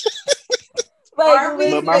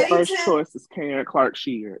 But my first choice is Karen Clark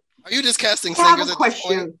Sheard. Are you just casting singers? I have a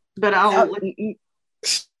question, but I'll. No,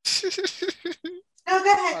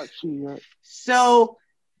 go ahead. So,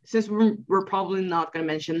 since we're probably not going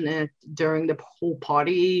to mention it during the whole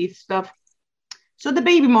party stuff, so the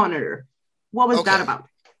baby monitor, what was that about?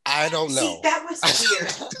 I don't know. See, that was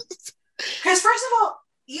weird. Because first of all,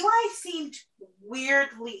 Eli seemed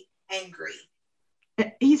weirdly angry.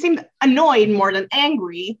 He seemed annoyed more than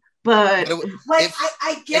angry, but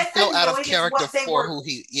I get it felt out of character for who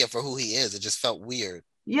he is. It just felt weird.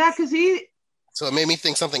 Yeah, because so it made me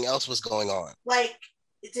think something else was going on. Like,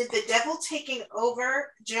 did the devil taking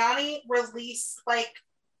over Johnny release like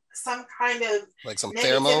some kind of like some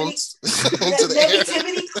pheromones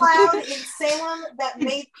negativity cloud in Salem that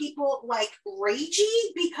made people like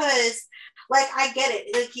ragey? Because like, I get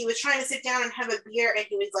it, like he was trying to sit down and have a beer and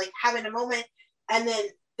he was like having a moment, and then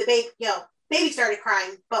the baby started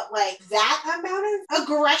crying, but like that amount of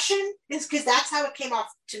aggression is because that's how it came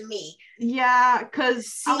off to me. Yeah,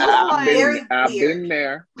 because I've been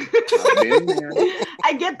there.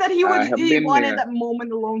 I get that he wanted that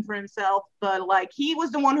moment alone for himself, but like he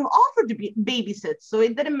was the one who offered to babysit, so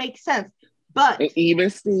it didn't make sense. But and even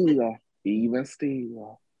still,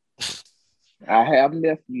 I have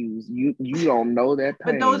nephews. You don't know that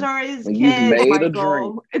pain. But those are his kids,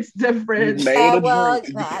 Michael. It's different. You made a drink.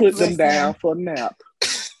 You put them down for a nap.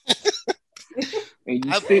 And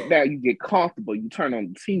you sit down, you get comfortable, you turn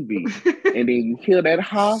on the TV, and then you hear that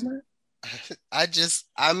holler. I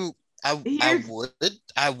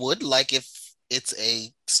would like if it's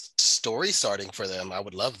a story starting for them. I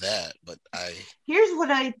would love that, but here's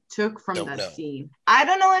what I took from that scene. I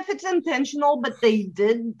don't know if it's intentional, but they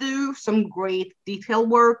did do some great detail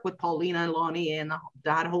work with Paulina and Lonnie and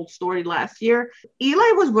that whole story last year.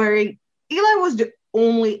 Eli was the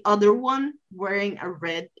only other one wearing a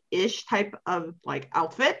red-ish type of like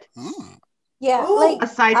outfit. Yeah, like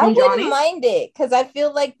aside from I wouldn't Johnny, mind it because I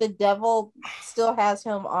feel like the devil still has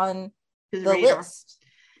him on his the radar. list.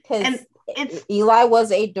 Because Eli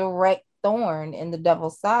was a direct thorn in the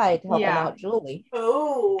devil's side helping out Julie.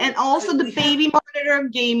 Oh, and also the baby monitor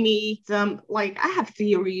gave me some like I have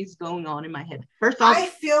theories going on in my head. First off, I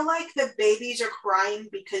feel like the babies are crying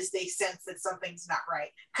because they sense that something's not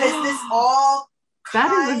right. Because this all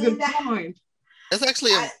that is a good point. It's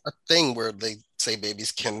actually a thing where they say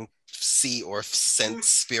babies can see or sense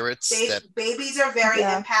spirits. Babies are very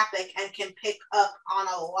empathic and can pick up on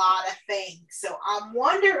a lot of things. So I'm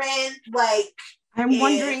wondering, like, I'm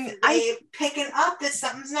wondering. If they picking up that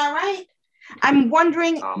something's not right. I'm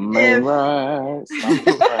wondering if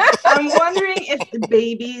I'm wondering if the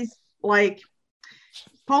babies, like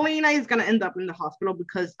Paulina is gonna end up in the hospital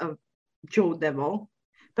because of Joe Devil,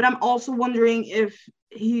 but I'm also wondering if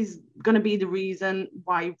he's gonna be the reason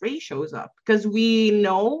why Ray shows up, because we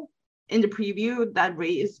know in the preview that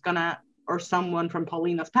Ray is gonna, or someone from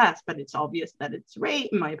Paulina's past, but it's obvious that it's Ray,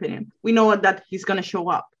 in my opinion. We know that he's gonna show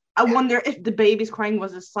up. I wonder if the baby's crying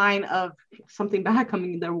was a sign of something bad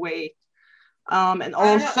coming their way. And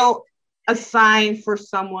also a sign for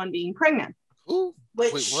someone being pregnant. Ooh,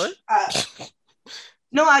 wait, what?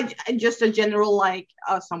 No, I just a general, like,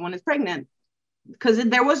 someone is pregnant. Because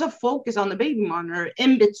there was a focus on the baby monitor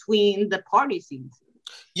in between the party scenes.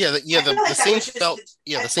 Yeah,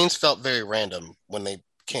 the scenes felt very random when they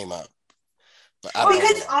came up. But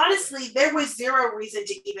because honestly, there was zero reason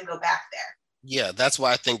to even go back there. Yeah, that's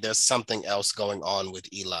why I think there's something else going on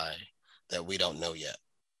with Eli that we don't know yet.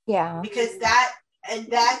 Yeah, because that,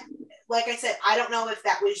 like I said, I don't know if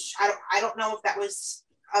that was I don't know if that was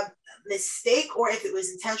a mistake or if it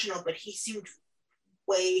was intentional, but he seemed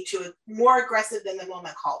way too more aggressive than the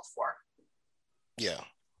moment called for. Yeah.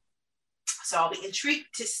 So I'll be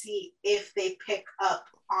intrigued to see if they pick up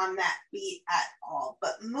on that beat at all.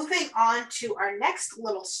 But moving on to our next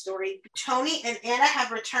little story, Tony and Anna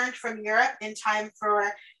have returned from Europe in time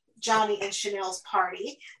for Johnny and Chanel's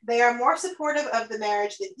party. They are more supportive of the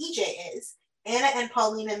marriage than EJ is. Anna and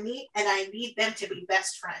Paulina meet, and I need them to be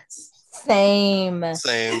best friends. Same.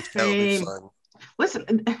 That would be fun.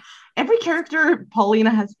 Listen, every character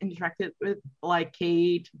Paulina has interacted with, like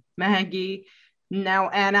Kate, Maggie, now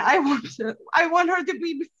Anna, I want her to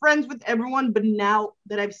be friends with everyone, but now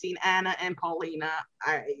that I've seen Anna and Paulina,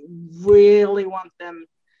 I really want them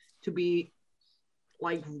to be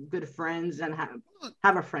like good friends and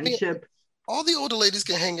have a friendship. All the older ladies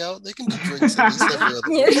can hang out. They can do drinks at least every other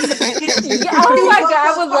week. Oh my God,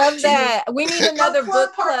 I would love that. We need another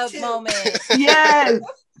book club moment. Yes.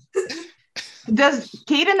 Does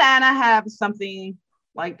Kate and Anna have something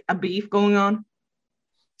like a beef going on?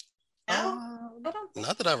 No.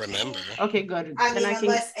 Not that I remember. Okay, good. I mean,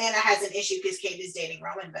 unless Anna has an issue because Kate is dating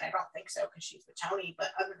Roman, but I don't think so because she's with Tony. But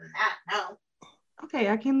other than that, no. Okay,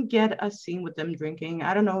 I can get a scene with them drinking.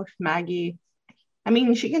 I don't know if Maggie, I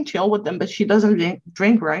mean, she can chill with them, but she doesn't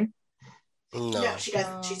drink, right? No, she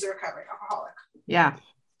doesn't. She's a recovering alcoholic. Yeah,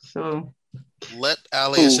 so. Let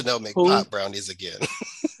Allie and Chanel make pot brownies again.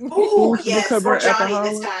 Oh, yes, for Johnny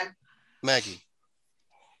this time. Maggie.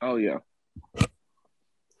 Oh, yeah.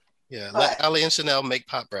 Yeah, let Allie and Chanel make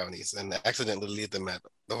pot brownies and accidentally leave them at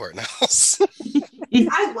the Horton House.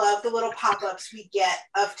 I love the little pop-ups we get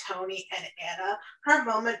of Tony and Anna. Her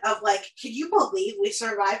moment of like, can you believe we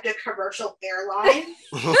survived a commercial airline?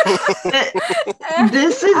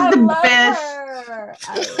 This is the best.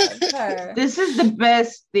 I love her. This is the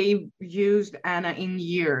best they've used Anna in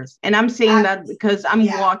years. And I'm saying that because I'm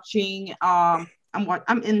watching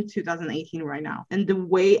I'm in 2018 right now, and the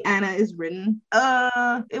way Anna is written,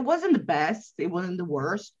 it wasn't the best, it wasn't the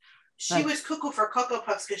worst. She was cuckoo for Cocoa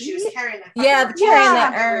Puffs because she was carrying that. Carrying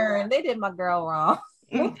the urn. They did my girl wrong.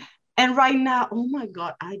 And right now, oh my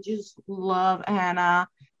God, I just love Anna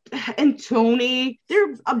and Tony.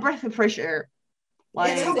 They're a breath of fresh air.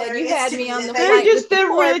 Like you had me on the they're just the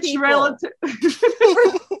rich relative.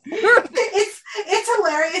 It's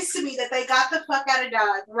hilarious to me that they got the fuck out of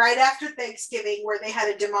Dodge right after Thanksgiving, where they had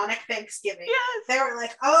a demonic Thanksgiving. Yes. They were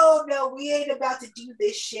like, "Oh no, we ain't about to do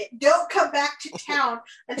this shit. Don't come back to town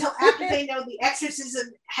until after they know the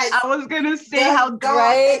exorcism has." I was gonna say how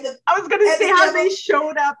they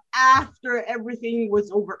showed up after everything was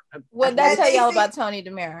over. What did I tell y'all about Tony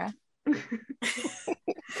DiMera?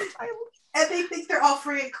 And they think they're all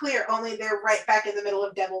free and clear, only they're right back in the middle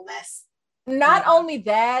of devil mess. Not only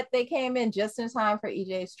that, they came in just in time for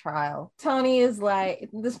EJ's trial. Tony is like,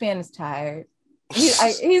 this man is tired.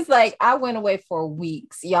 He's like, I went away for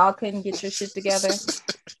weeks. Y'all couldn't get your shit together.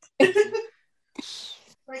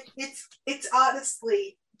 Like it's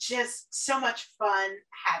honestly just so much fun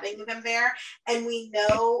having them there. And we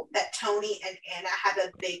know that Tony and Anna have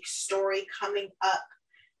a big story coming up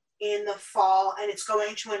in the fall, and it's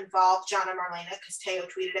going to involve John and Marlena because Teo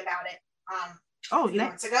tweeted about it a few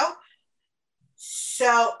months ago.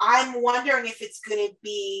 So I'm wondering if it's going to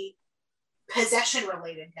be possession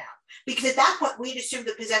related now, because at that point we'd assumed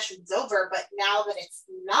the possession's over, but now that it's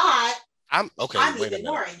not, I'm even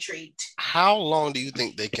more intrigued. How long do you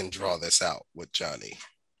think they can draw this out with Johnny?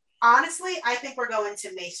 Honestly, I think we're going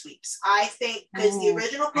to May sweeps. I think because the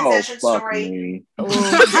original Oh, possession fuck story. me. Ooh,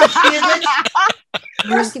 the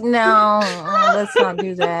orig- no, let's not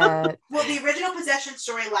do that. well, the original possession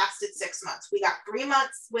story lasted 6 months. We got 3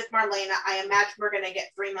 months with Marlena. I imagine we're going to get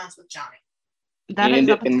 3 months with Johnny. That is End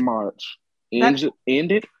up it in March.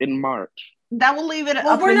 End it in March. that will leave it Well,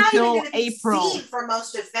 up we're not even until going to be April. seen for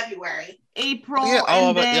most of February. April, Yeah,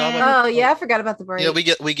 and but- yeah, then Oh yeah, I forgot about the break. Yeah,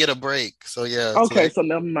 we get a break. So yeah. Okay, like, so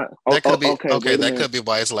never mind. that could be okay. okay. Wait a That minute. could be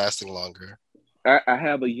why it's lasting longer. I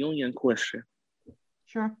have a union question.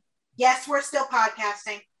 sure. Yes, we're still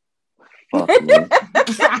podcasting. Fuck me.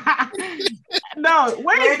 No,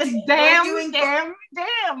 We're damn.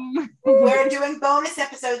 We're doing bonus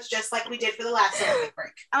episodes just like we did for the last Olympic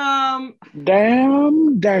break. Damn.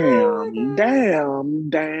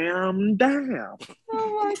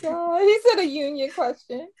 Oh my god, he said a union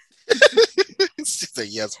question. She said,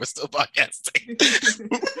 yes, we're still podcasting.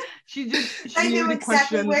 she I knew knew the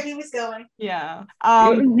exactly question. where he was going. Yeah.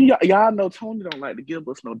 Y'all know Tony don't like to give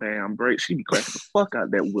us no damn break. She be cracking the fuck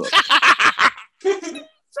out that whip.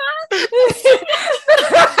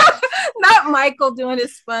 Not Michael doing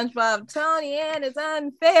his SpongeBob. Tony Ann is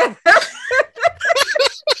unfair.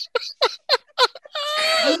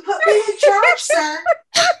 You put me in charge, sir.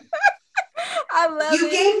 I love You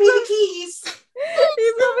it. gave me the keys.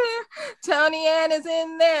 He's over here. Tony Ann is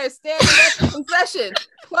in there, standing at the concession,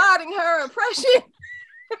 plotting her oppression.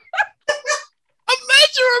 I'm mad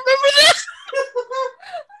you remember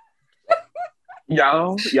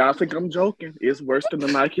this. Y'all think I'm joking? It's worse than the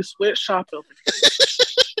Nike sweatshop opening.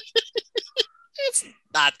 It's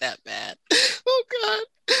not that bad. Oh God.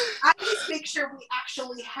 I just make sure we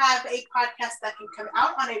actually have a podcast that can come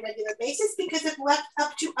out on a regular basis because if left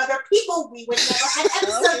up to other people, we would never have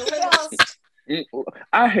episodes.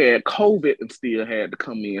 I had COVID and still had to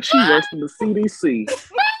come in. She works in the CDC.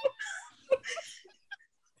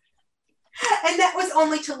 And that was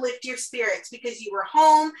only to lift your spirits because you were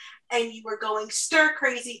home and you were going stir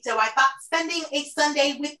crazy. So I thought spending a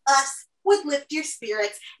Sunday with us would lift your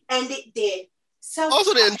spirits, and it did. So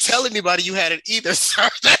Also didn't tell anybody you had it either, sir.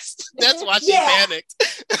 That's why she Yeah. panicked.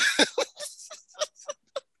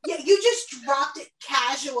 Yeah, you just dropped it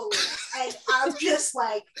casually, and I'm just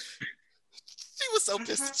like, She was so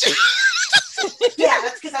pissed. yeah,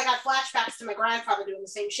 that's because I got flashbacks to my grandfather doing the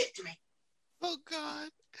same shit to me. Oh God.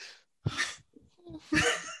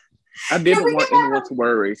 I didn't want anyone to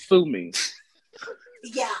worry. Sue me.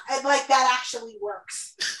 Yeah, and like that actually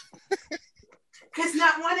works. Because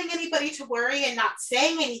not wanting anybody to worry and not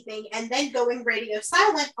saying anything and then going radio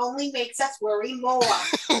silent only makes us worry more.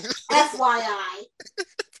 FYI.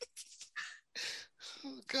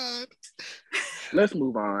 Oh God. Let's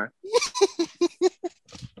move on.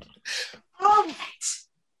 All right.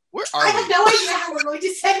 Where I are have we? no idea how we're going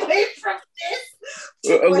to segue from this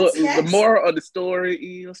to Look, what's the next. moral of the story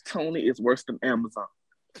is Tony is worse than Amazon.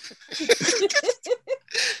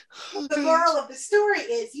 The moral of the story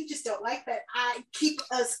is you just don't like that I keep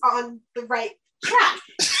us on the right track.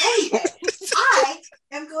 Anyway, I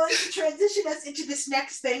am going to transition us into this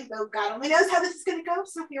next thing, though God only knows how this is going to go,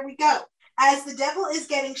 so here we go. As the devil is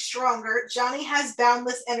getting stronger, Johnny has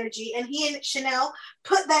boundless energy, and he and Chanel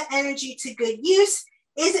put that energy to good use.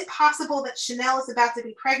 Is it possible that Chanel is about to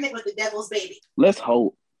be pregnant with the devil's baby? Let's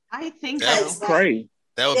hope. I think Yeah. so. Let's pray.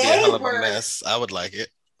 That would be a They hell of were- a mess. I would like it.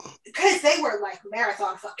 Because they were like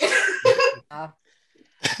marathon fucking.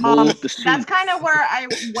 Move the sheep. That's kind of where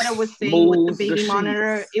what I was saying Move with the the baby sheep.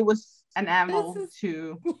 monitor. It was an ammo This is-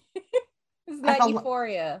 too. It's I not thought-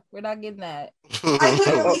 Euphoria. We're not getting that. I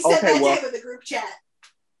literally said Okay, that well- to him in the group chat.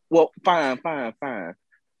 Well, fine.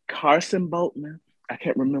 Carson Boatman. I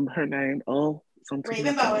can't remember her name. Oh, something.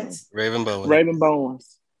 Raven Bowens. Raven Bowen. Raven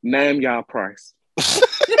Bowens. Name y'all price.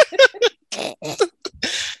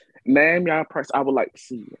 Name y'all price. I would like to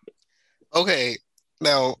see it. Okay,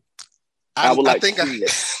 now I would like think to see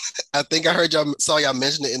it. I think I heard saw y'all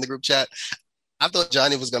mention it in the group chat. I thought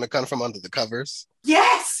Johnny was gonna come from under the covers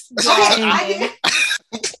Yes! Yeah. I did.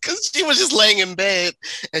 because she was just laying in bed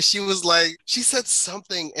and she was like, she said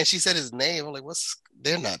something and she said his name. I'm like,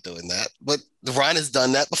 they're not doing that. But Ryan has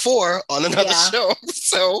done that before on another Yeah. show.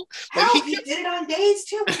 So Hell, maybe he did it on days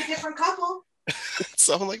too with a different couple.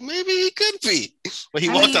 so I'm like, maybe he could be. But he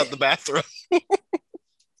I walked mean- out the bathroom.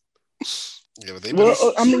 Yeah, but they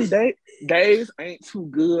Well, I mean, days ain't too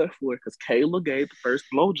good for it because Kayla gave the first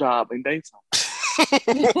blowjob in daytime.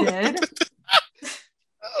 You did?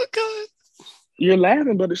 oh God. You're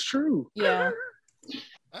laughing, but it's true. Yeah.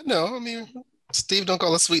 I know. I mean, Steve don't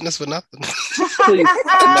call it sweetness for nothing. Please,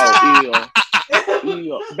 no,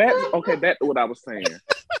 ew. Back to what I was saying.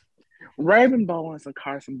 Raven Bowens and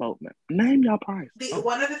Carson Boatman. Name your price.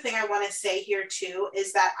 One other thing I want to say here too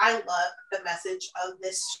is that I love the message of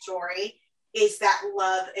this story is that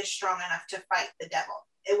love is strong enough to fight the devil.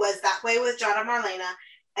 It was that way with John and Marlena,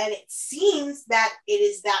 and it seems that it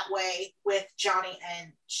is that way with Johnny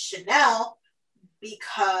and Chanel,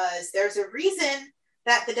 because there's a reason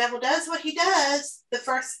that the devil does what he does the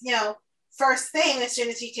first thing as soon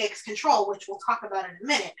as he takes control, which we'll talk about in a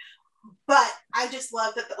minute. But I just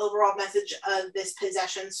love that the overall message of this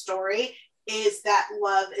possession story is that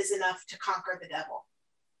love is enough to conquer the devil.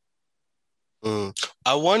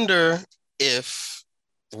 I wonder if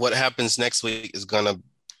what happens next week is going to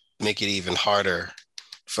make it even harder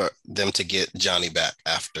for them to get Johnny back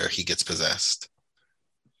after he gets possessed.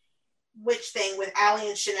 Which thing, with Allie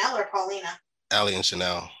and Chanel or Paulina? Allie and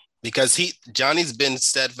Chanel. Because Johnny's been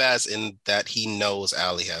steadfast in that he knows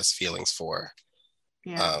Allie has feelings for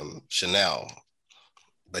Chanel.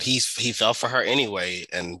 But he fell for her anyway,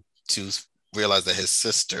 and to realize that his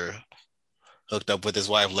sister hooked up with his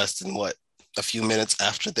wife less than a few minutes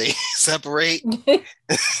after they separate.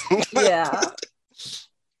 Yeah.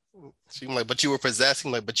 She's like, but you were possessed.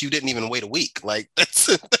 I'm like, but you didn't even wait a week. Like that's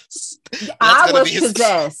I was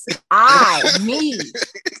possessed. Me.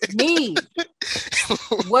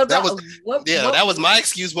 What that was that was my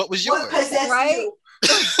excuse. What was yours? What possessed you?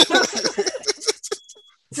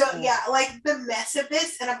 So yeah, like the mess of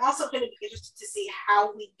this, and I'm also going to be interested to see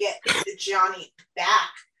how we get the Johnny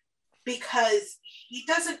back, because he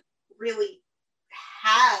doesn't really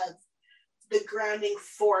have the grounding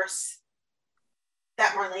force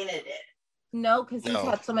that Marlena did. No, because he's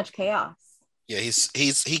had so much chaos. Yeah,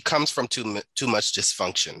 he comes from too much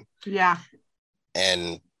dysfunction. Yeah,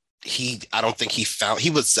 and I think he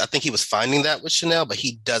was finding that with Chanel, but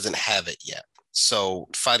he doesn't have it yet. So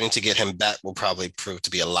fighting to get him back will probably prove to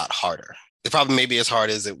be a lot harder. It probably may be as hard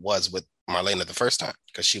as it was with Marlena the first time,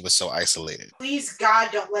 because she was so isolated. Please, God,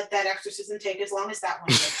 don't let that exorcism take as long as that one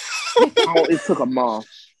did. Oh, it took a month.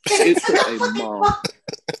 It took a month.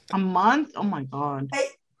 A month? Oh my God.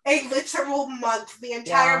 A literal month. The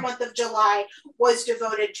entire month of July was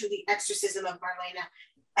devoted to the exorcism of Marlena.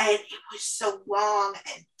 And it was so long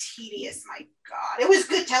and tedious. My God, it was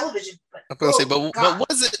good television. But I'm gonna say,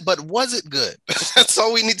 but was it good? That's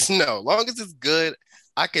all we need to know. As long as it's good,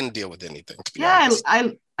 I can deal with anything.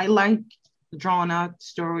 I like drawn out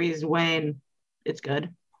stories when it's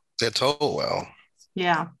good. They're told well.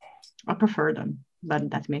 Yeah, I prefer them, but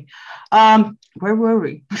that's me. Where were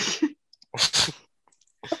we?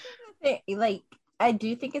 Like, I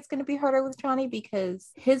do think it's going to be harder with Johnny,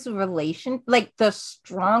 because his the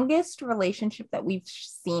strongest relationship that we've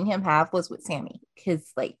seen him have was with Sammy.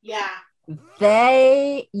 Because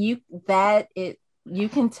you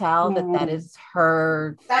can tell that is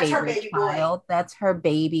her favorite child. Boy. That's her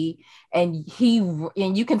baby, and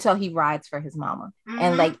you can tell he rides for his mama. Mm-hmm.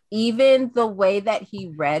 And like, even the way that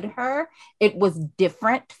he read her, it was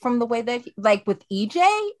different from the way that with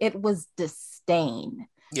EJ, it was disdain.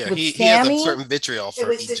 Yeah, he has a certain vitriol for EJ. It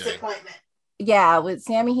was disappointment. Yeah, with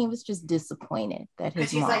Sammy, he was just disappointed that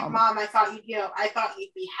his mom. Because he's like, Mom, I thought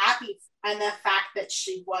you'd be happy, and the fact that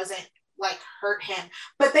she wasn't hurt him.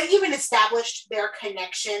 But they even established their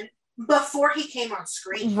connection before he came on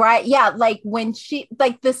screen. Right? Yeah, when she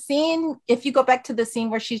the scene. If you go back to the scene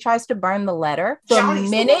where she tries to burn the letter, the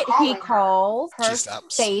minute he calls, her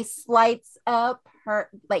face lights up. Her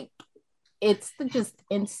it's just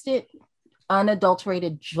instant,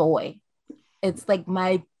 unadulterated joy. It's like,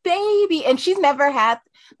 my baby. And she's never had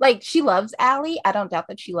she loves Allie. I don't doubt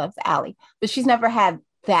that she loves Allie, but she's never had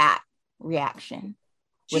that reaction.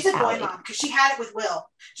 She's a boy mom, because she had it with Will.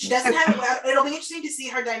 She doesn't have it. It'll be interesting to see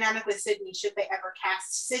her dynamic with Sydney, should they ever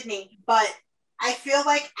cast Sydney. But I feel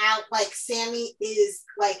like Sammy is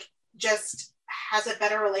just has a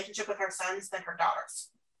better relationship with her sons than her daughters.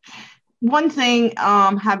 One thing,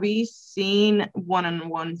 have you seen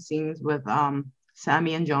one-on-one scenes with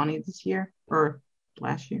Sammy and Johnny this year or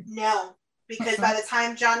last year? No, because by the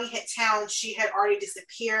time Johnny hit town, she had already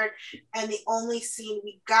disappeared, and the only scene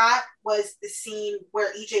we got was the scene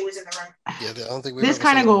where EJ was in the room. Yeah, I don't think this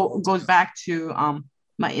kind of goes back to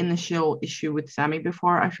my initial issue with Sammy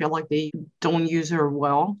before. I feel like they don't use her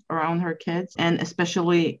well around her kids, and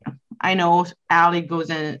especially, I know Allie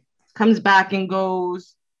comes back and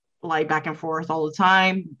goes back and forth all the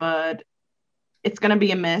time, but it's gonna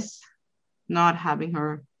be a miss not having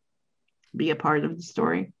her be a part of the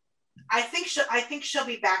story. I think she'll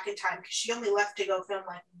be back in time, because she only left to go film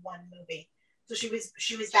one movie, so she was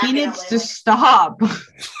back. She needs to stop.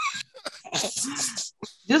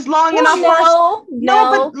 Just long Well, enough for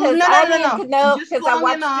no, but no, Just because I long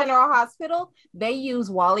watched enough. General Hospital. They use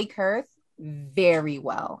Wally Kurth very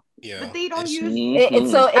well. Yeah. But they don't it's-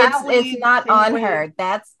 use So Ali it's not the same on way. her.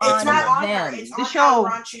 That's It's on not on her. them. It's The on show. how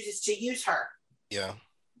Ron chooses to use her. yeah.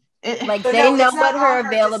 Like But they no, know it's not what her on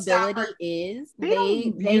her to stop availability her. is.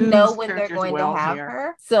 They They don't know use when they're characters going well to have here.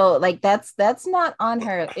 her. So like that's not on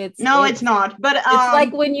her. It's not. But it's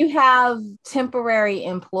like when you have temporary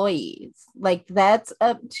employees, like that's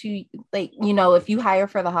up to, like, you know, if you hire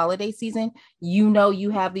for the holiday season, you know,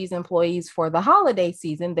 you have these employees for the holiday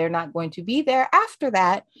season. They're not going to be there after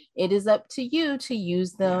that. It is up to you to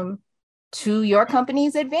use them to your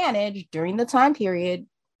company's advantage during the time period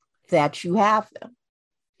that you have them.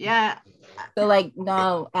 yeah. So like,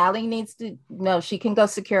 no, Allie needs to, no, she can go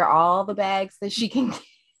secure all the bags that she can get,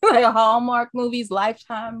 like Hallmark movies,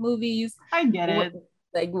 Lifetime movies, I get it.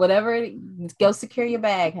 like whatever, go secure your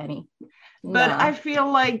bag, honey. But Nah. I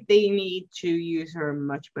feel like they need to use her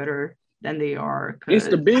much better than they are. Is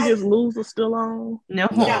the 'cause- Biggest Loser still on? no,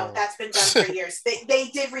 No, that's been done for years. They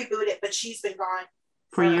did reboot it, but she's been gone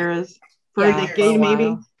for years. For a Yeah, decade, for a maybe.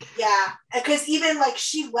 while. Yeah, because even like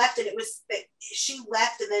she left, and she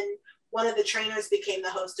left, and then one of the trainers became the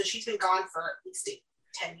host. So she's been gone for at least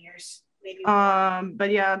 10 years, maybe.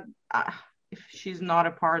 But yeah, if she's not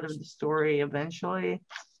a part of the story eventually,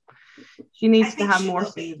 she needs to think have she more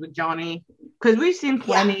will be. scenes with Johnny, because we've seen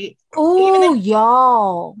plenty. Oh,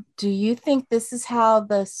 y'all, do you think this is how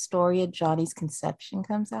the story of Johnny's conception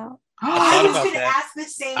comes out? I I thought was about going to that. ask the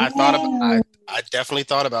same I thought thing. I definitely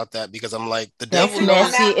thought about that because I'm like the That's devil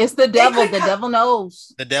knows- messy. It's the devil. could The come- devil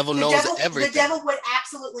knows. the devil The knows devil, everything. the devil would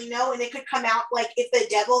absolutely know, and it could come out like if the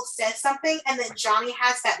devil says something, and then Johnny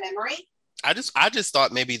has that memory. I just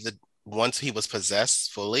thought maybe once he was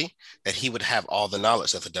possessed fully, that he would have all the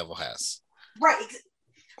knowledge that the devil has. Right,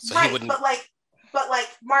 So right. he wouldn't. But like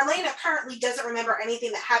Marlena currently doesn't remember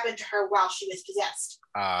anything that happened to her while she was possessed.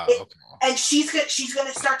 Okay. And she's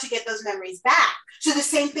gonna start to get those memories back. So the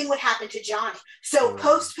same thing would happen to Johnny. So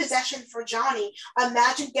post possession for Johnny,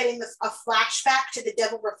 imagine getting a flashback to the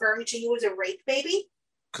devil referring to you as a rape baby.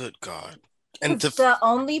 Good God. And It's the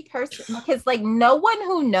only person, because like no one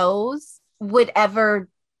who knows would ever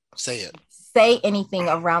say anything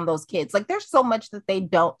around those kids. Like there's so much that they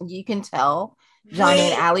don't. You can tell Johnny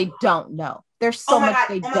and Allie don't know. There's so much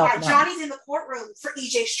they don't know. Johnny's in the courtroom for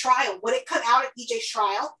EJ's trial. Would it come out at EJ's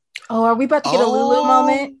trial? Oh, are we about to get a Lulu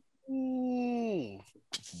moment?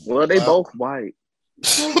 Well, they both white.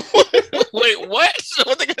 Wait, what?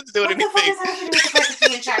 What they got to do with What the fuck anything? is that to do with the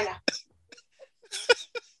pregnancy in China?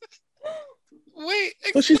 Wait.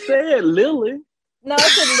 But she said Lily. No,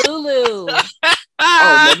 it's a Lulu.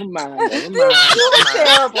 Oh, never mind. Never mind. You're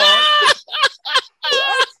terrible.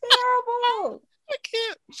 You're terrible. I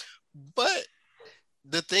can't. But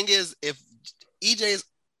the thing is, if EJ is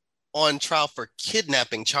on trial for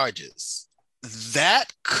kidnapping charges,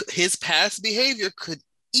 his past behavior could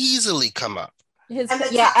easily come up.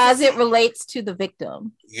 As it relates to the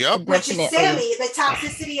victim. Yep. Which is Sammy, the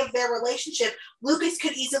toxicity of their relationship. Lucas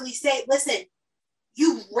could easily say, listen,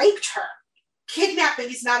 you raped her. Kidnapping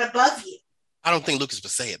is not above you. I don't think Lucas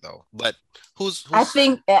would say it though. But who's I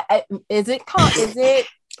think is it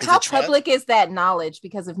how public is that knowledge?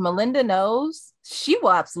 Because if Melinda knows, she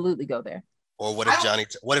will absolutely go there. Or what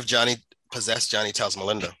if Johnny possessed Johnny tells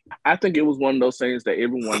Melinda? I think it was one of those things that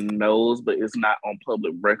everyone knows, but it's not on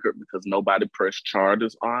public record because nobody pressed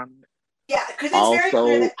charges on it. Yeah, because it's very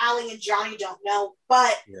clear that Allie and Johnny don't know,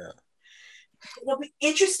 but it'll be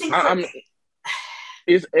interesting.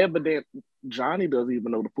 It's evident Johnny doesn't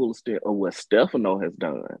even know the full extent of what Stefano has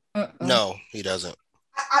done. No, he doesn't.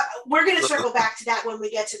 We're going to circle back to that when we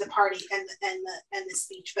get to the party and the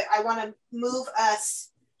speech, but I want to move us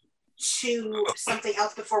to something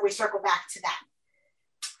else before we circle back to that.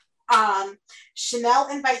 Chanel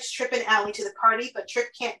invites Trip and Allie to the party, but Trip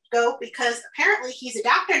can't go because apparently he's a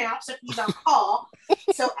doctor now, so he's on call.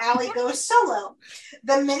 So Allie goes solo.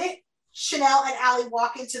 The minute Chanel and Allie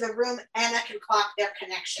walk into the room, Anna can clock their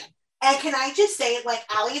connection. And can I just say, like,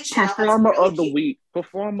 Allie and Chanel. Performer of the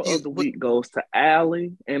week goes to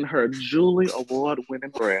Allie and her Julie Award-winning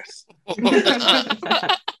breasts. Can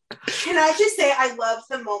I just say I love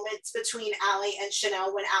the moments between Allie and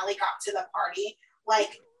Chanel when Allie got to the party.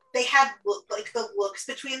 Like, they had the looks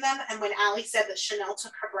between them, and when Allie said that Chanel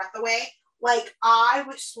took her breath away, like, I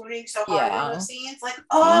was swooning so hard in those scenes. Like,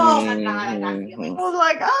 oh my God, I got feelings. I was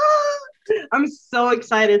like, I'm so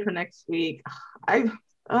excited for next week.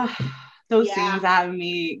 Those scenes had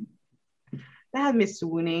me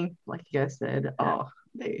swooning, like you guys said. I'm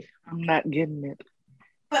not getting it.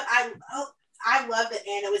 But I love that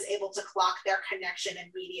Anna was able to clock their connection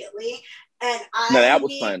immediately, and Now that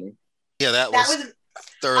was funny. Yeah, that that was was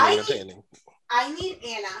thoroughly entertaining. I need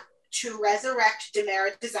Anna to resurrect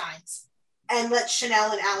Demerit Designs and let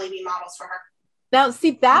Chanel and Allie be models for her. Now,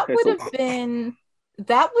 see, that Okay, would so- have been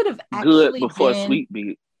that would have Good actually before been Sweet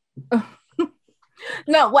Beat.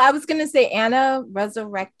 no. Well, I was gonna say Anna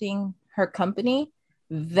resurrecting her company,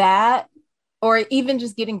 that, or even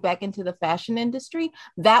just getting back into the fashion industry,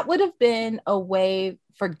 that would have been a way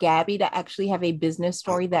for Gabby to actually have a business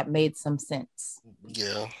story that made some sense.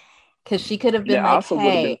 Yeah. Because she could have been That like, also would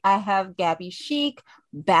have hey, been- I have Gabby Chic,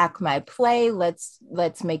 back my play. Let's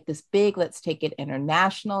make this big. Let's take it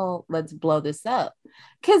international. Let's blow this up.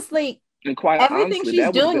 Because like And quite everything honestly, she's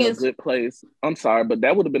that would have doing been is a good place. I'm sorry, but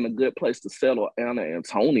that would have been a good place to settle Anna and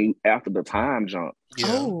Tony after the time jump. Yeah.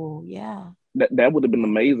 oh yeah. That would have been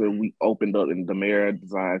amazing. We opened up and Demerit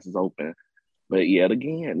Designs is open. But yet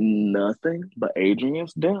again, nothing but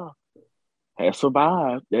Adrian's death has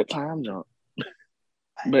survived that time jump.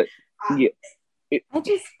 But yeah,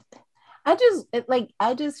 I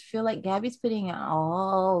just feel like Gabby's putting in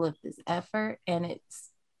all of this effort and it's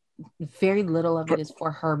very little of it is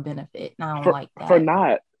for her benefit. And I don't like that. for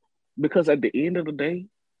not, because at the end of the day,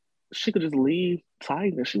 she could just leave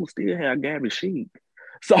Titan and she would still have Gabby Chic.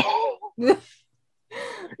 So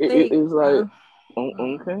it's like,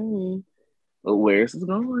 okay, well, where's this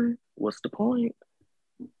going? What's the point?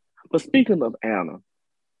 But speaking of Anna,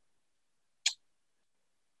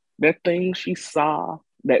 that thing she saw,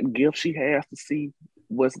 that gift she has to see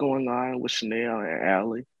what's going on with Chanel and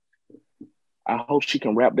Allie, I hope she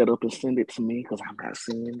can wrap that up and send it to me because I'm not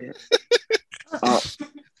seeing it.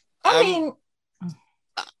 I mean,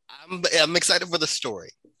 I'm excited for the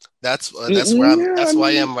story. That's where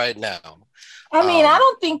I am right now. I mean, I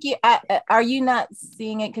don't think you are you not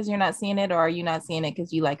seeing it because you're not seeing it, or are you not seeing it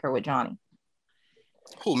because you like her with Johnny?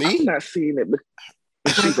 Who, me? I'm not seeing it.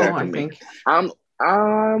 She's Michael, after I me. think.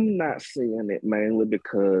 I'm not seeing it mainly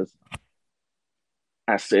because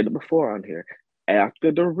I said it before on here.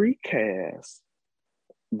 After the recast,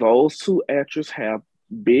 those two actors have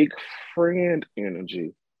big friend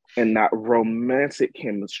energy and not romantic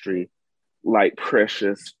chemistry like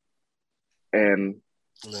Precious and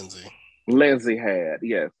Lindsay had.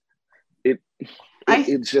 Yes.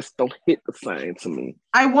 It just don't hit the same to me.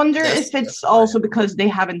 I wonder if it's also because they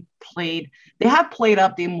have played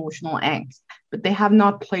up the emotional angst, but they have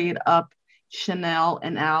not played up Chanel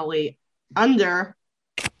and Allie under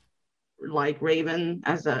like Raven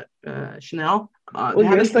as a Chanel. They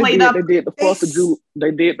haven't played up. They did the 4th of July.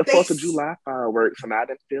 They did the 4th of July fireworks, and I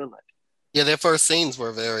didn't feel like it. Yeah, their first scenes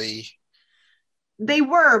were very. They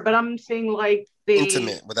were, but I'm saying like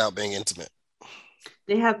intimate without being intimate.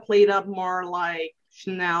 They have played up more like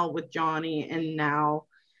Chanel with Johnny, and now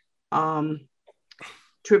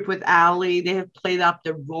Trip with Allie. They have played up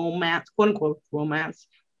the romance, quote unquote romance,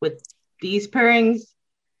 with these pairings,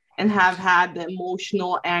 and have had the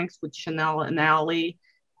emotional angst with Chanel and Allie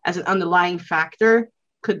as an underlying factor.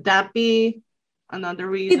 Could that be another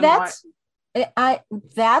reason? That's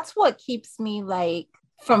what keeps me like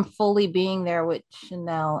from fully being there with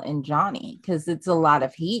Chanel and Johnny, because it's a lot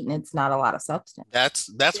of heat and it's not a lot of substance.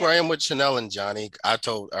 That's where I am with Chanel and Johnny. I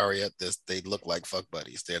told Ariette this, they look like fuck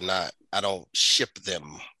buddies. They're not, I don't ship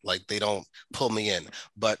them. Like they don't pull me in.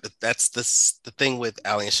 But that's the thing with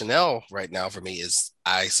Allie and Chanel right now for me is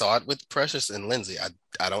I saw it with Precious and Lindsay.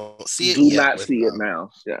 I don't see it yet. Do not see it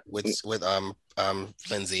now. Yeah. With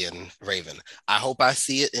Lindsay and Raven. I hope I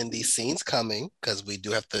see it in these scenes coming because we do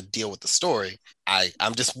have to deal with the story.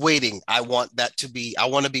 I'm just waiting. I want to be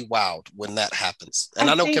wowed when that happens. And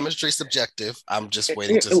I know chemistry is subjective. I'm just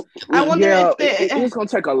waiting to. I wonder if it's gonna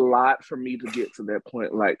take a lot for me to get to that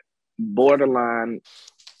point, like borderline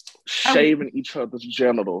shaving each other's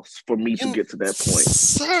genitals for me to get to that point.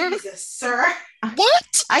 Sir, Jesus, sir.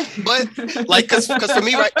 What? But like, because for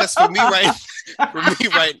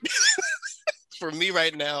me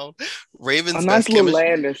right now, Raven's a nice best little chemistry.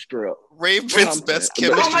 landing strip. Raven's best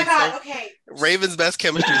chemistry. Oh my god! Okay. Raven's best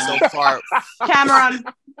chemistry so far. Cameron.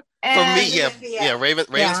 For me, yeah.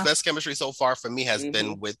 Raven's best chemistry so far for me has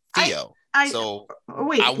been with Theo. I feel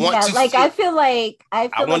like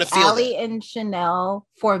Allie and Chanel,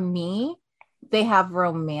 for me, they have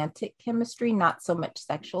romantic chemistry, not so much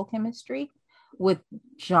sexual chemistry. With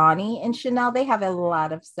Johnny and Chanel, they have a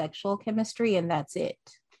lot of sexual chemistry, and that's it.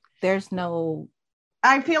 There's no.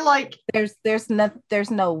 I feel like there's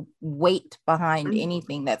no weight behind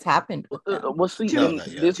anything that's happened with them. Well, see,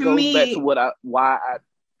 this goes back to why I.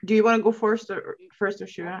 Do you want to go first or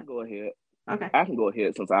should I? Go ahead. Okay. I can go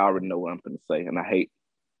ahead since I already know what I'm going to say, and I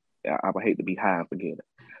would hate to be high and forget it.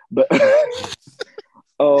 But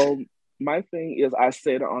my thing is, I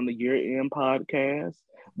said it on the year-end podcast.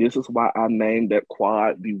 This is why I named that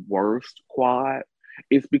quad the worst quad.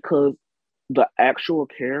 It's because the actual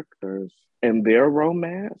characters and their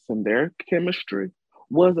romance and their chemistry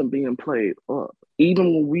wasn't being played up.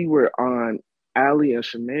 Even when we were on Allie and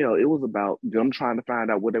Chanel, it was about them trying to find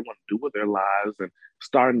out what they want to do with their lives and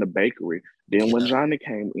starting the bakery. Then when Johnny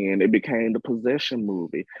came in, it became the possession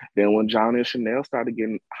movie. Then when Johnny and Chanel started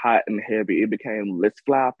getting hot and heavy, it became let's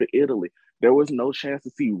fly off to Italy. There was no chance to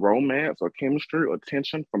see romance or chemistry or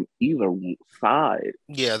tension from either side.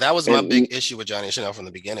 Yeah, that was my big issue with Johnny and Chanel from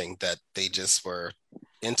the beginning, that they just were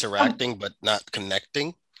interacting but not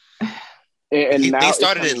connecting. And now they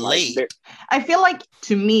started it late. I feel like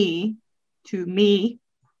to me,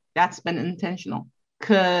 that's been intentional,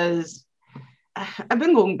 because I've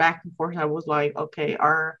been going back and forth. I was like, okay,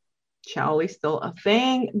 are Charlie still a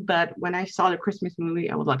thing? But when I saw the Christmas movie,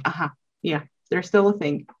 I was like, yeah, they're still a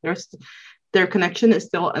thing. Their connection is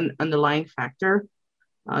still an underlying factor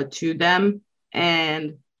to them.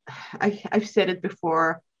 And I've said it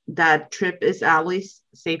before that Trip is Allie's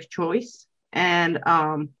safe choice. And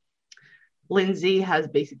Lindsay has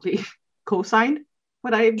basically co-signed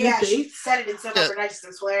what I Yeah, she said it in so much nice. It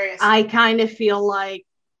was hilarious. I kind of feel like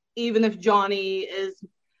even if Johnny is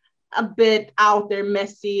a bit out there,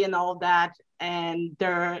 messy and all that, and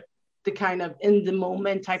they're the kind of in the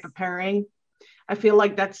moment type of pairing, I feel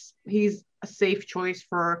like he's a safe choice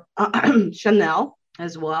for Chanel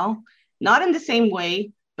as well. Not in the same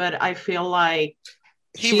way, but I feel like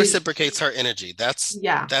he reciprocates her energy. That's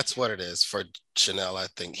what it is for Chanel. I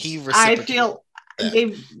think he reciprocates. I feel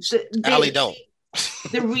Allie don't.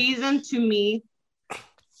 The reason to me,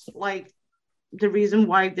 like the reason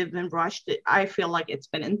why they've been rushed, I feel like it's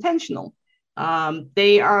been intentional.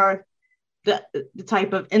 They are the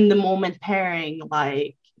type of in the moment pairing,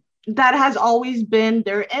 like that has always been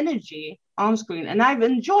their energy on screen, and I've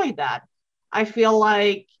enjoyed that. I feel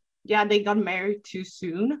like they got married too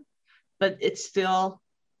soon, but it's still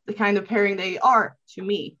the kind of pairing they are to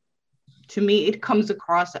me. To me, it comes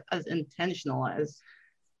across as intentional, as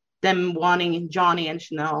them wanting Johnny and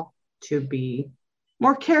Chanel to be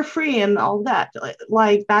more carefree and all that.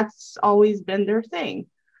 Like that's always been their thing.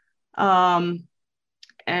 And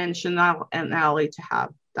Chanel and Allie to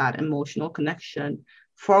have that emotional connection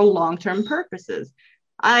for long-term purposes.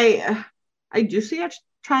 I do see a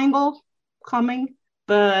triangle coming,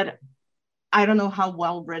 but I don't know how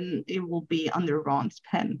well written it will be under Ron's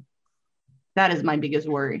pen. That is my biggest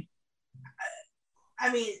worry.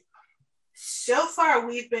 I mean, so far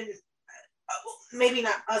we've been, maybe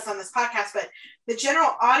not us on this podcast, but the general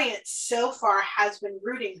audience so far has been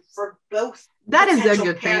rooting for both. That is a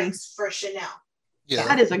good thing for Chanel. Yeah,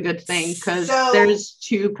 that is a good thing, because there's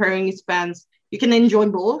two pairing fans. You can enjoy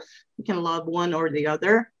both. You can love one or the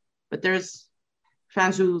other, but there's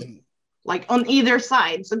fans who like on either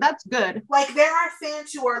side, so that's good. Like there are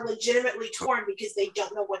fans who are legitimately torn because they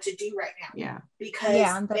don't know what to do right now. Yeah, because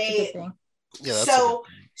that's a good thing. Yeah,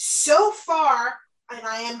 so far, and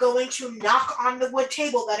I am going to knock on the wood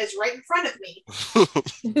table that is right in front of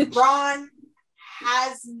me. Ron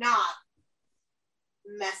has not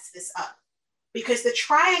messed this up, because the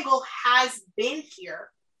triangle has been here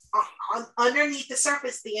underneath the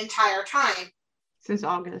surface the entire time. Since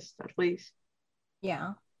August, at least.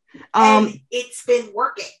 Yeah. And it's been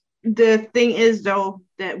working. The thing is, though,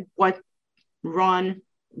 that what Ron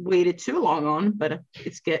waited too long on, but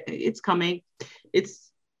it's coming.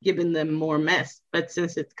 It's given them more mess. But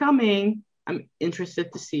since it's coming, I'm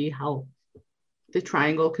interested to see how the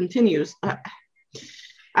triangle continues.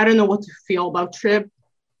 I don't know what to feel about Trip,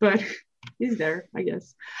 but he's there, I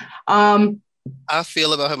guess. I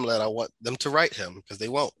feel about him that I want them to write him, because they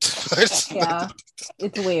won't. Yeah,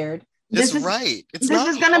 it's weird. This is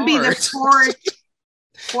going to be the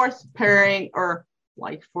fourth pairing, or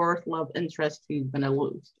like fourth love interest he's going to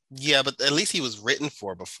lose. Yeah, but at least he was written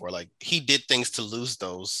for before. Like he did things to lose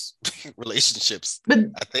those relationships. But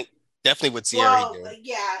I think definitely with Sierra.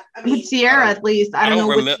 Yeah, I mean, with Sierra at least. I don't know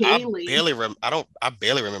with Haley. I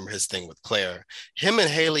barely remember his thing with Claire. Him and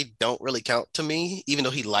Haley don't really count to me, even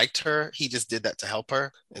though he liked her. He just did that to help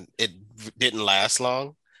her, and it didn't last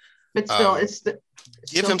long. But still,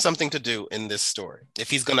 give him something to do in this story. If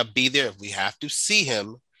he's gonna be there, if we have to see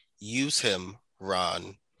him, use him,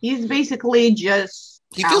 Ron. He's basically just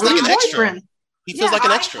he feels like an extra. He feels like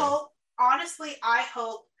an extra. I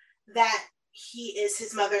hope that he is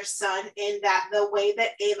his mother's son, in that the way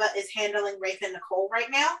that Ava is handling Rafe and Nicole right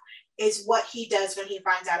now is what he does when he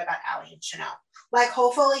finds out about Allie and Chanel. Like,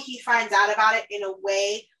 hopefully he finds out about it in a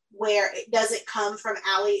way where it doesn't come from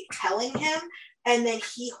Allie telling him, and then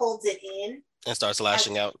he holds it in and starts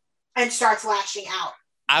lashing out. and starts lashing out.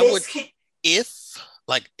 I would, if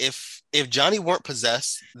Johnny weren't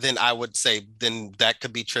possessed, then I would say then that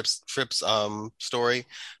could be Tripp's story.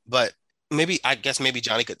 But I guess maybe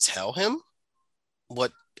Johnny could tell him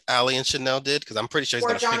what Allie and Chanel did, because I'm pretty sure he's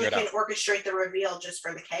gonna figure it out. Or Johnny can orchestrate the reveal just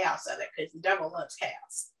for the chaos of it, because the devil loves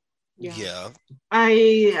chaos. Yeah.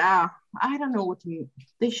 I don't know what to mean.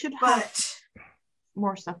 They should have But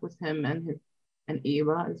more stuff with him and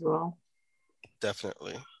Eva as well.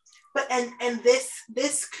 Definitely. But and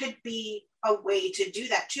this could be a way to do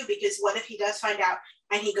that too, because what if he does find out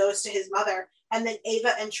and he goes to his mother, and then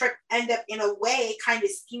Ava and Tripp end up in a way kind of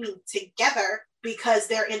scheming together because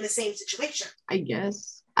they're in the same situation. I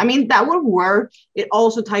guess. I mean, that would work. It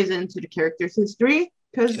also ties into the character's history,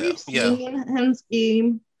 because we've seen him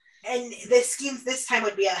scheme. And the schemes this time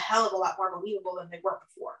would be a hell of a lot more believable than they were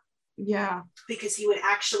before. Yeah. Because he would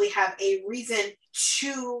actually have a reason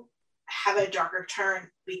to have a darker turn,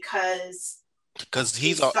 because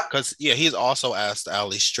he's also asked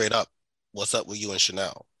Allie straight up, what's up with you and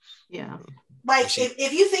Chanel? Yeah. Like,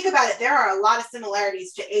 if you think about it, there are a lot of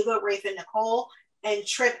similarities to Ava, Rafe, and Nicole, and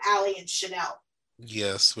Tripp, Allie, and Chanel.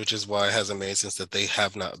 Yes, which is why it hasn't made sense that they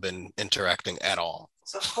have not been interacting at all.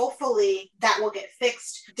 So hopefully that will get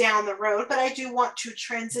fixed down the road. But I do want to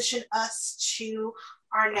transition us to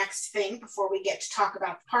our next thing before we get to talk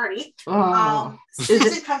about the party.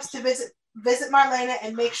 Susan comes to visit Marlena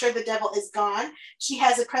and make sure the devil is gone. She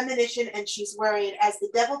has a premonition and she's worried. As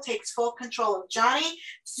the devil takes full control of Johnny,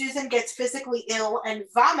 Susan gets physically ill and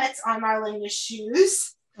vomits on Marlena's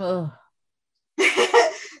shoes.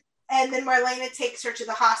 And then Marlena takes her to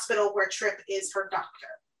the hospital where Tripp is her doctor.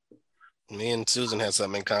 Me and Susan had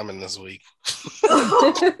something in common this week.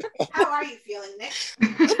 How are you feeling, Nick?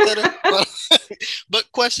 But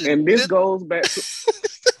question. And this goes back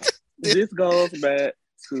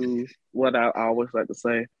to what I always like to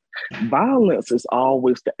say. Violence is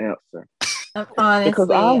always the answer. Honestly, because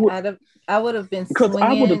I would have been because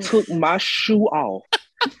I would have took my shoe off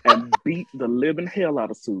and beat the living hell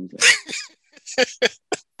out of Susan.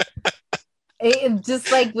 It,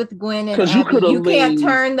 just like with Gwen and Abby, you can't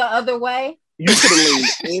turn the other way. You could have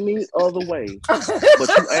leaned any other way, but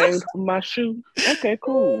you aimed for my shoe. Okay,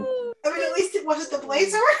 cool. I mean, at least it wasn't the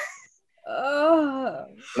blazer. I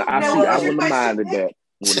wouldn't have minded that.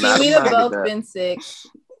 We would have both been sick.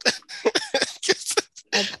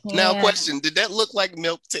 Now, question: did that look like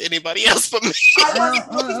milk to anybody else but me? I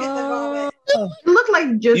wasn't looking at the moment. It looked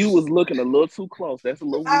like just you was looking a little too close. That's a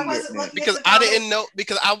little weird. Because I didn't know,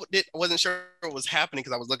 because I wasn't sure what was happening,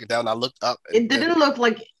 because I was looking down and I looked up. It didn't look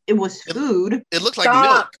like it was food. It looked like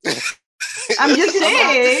milk. I'm just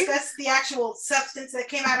saying. That's the actual substance that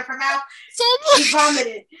came out of her mouth. So she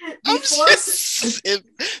vomited.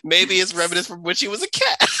 Maybe it's reminiscent from when she was a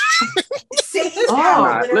cat.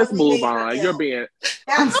 Let's move on. You're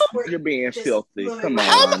being filthy. Come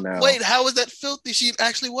on now. Wait, how is that filthy? She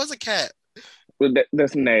actually was a cat. Well,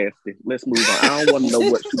 that's nasty. Let's move on. I don't want to know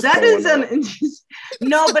what that is an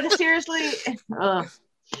no, but seriously,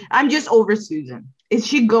 I'm just over Susan. Is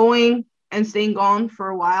she going and staying gone for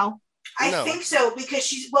a while? I think so, because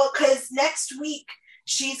because next week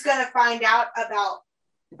she's gonna find out about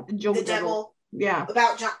the devil. Yeah,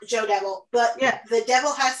 about Joe Devil. But the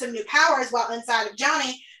devil has some new powers while inside of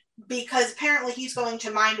Johnny, because apparently he's going to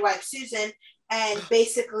mind wipe Susan, and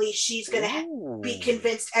basically she's gonna be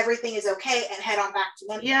convinced everything is okay and head on back to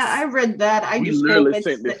Memphis. Yeah, I read that. We literally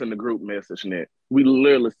sent this in the group message, Nick. We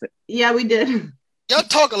literally sent. Yeah, we did. Y'all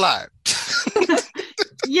talk a lot.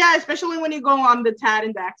 Yeah, especially when you go on the Tad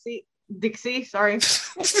and Dixie, sorry.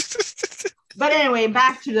 But anyway,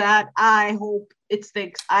 back to that. I hope it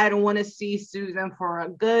sticks. I don't want to see Susan for a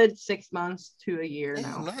good 6 months to a year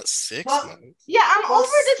now. Not 6 months. Yeah, I'm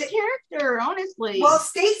over this character, honestly. Well,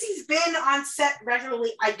 Stacy's been on set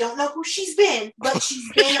regularly. I don't know who she's been, but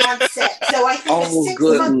she's been on set. So I think oh, 6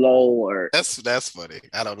 good months. Lord. That's funny.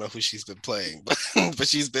 I don't know who she's been playing, but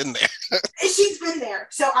she's been there. She's been there.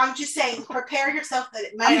 So I'm just saying, prepare yourself that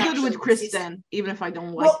it might. I'm good with Kristen, even if I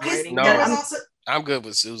don't like writing. No, I'm good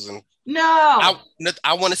with Susan. No,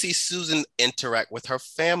 I want to see Susan interact with her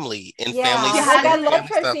family and family. I loved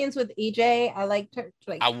her scenes with EJ. I liked her.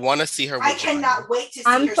 I want to see her. I cannot wait to see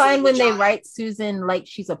I'm her fine when they write Susan like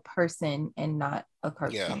she's a person and not a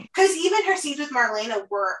cartoon. Yeah, because even her scenes with Marlena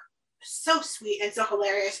were so sweet and so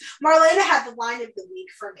hilarious. Marlena had the line of the week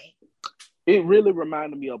for me. It really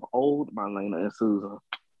reminded me of old Marlena and Susan,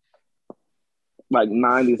 like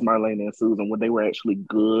 90s Marlena and Susan, when they were actually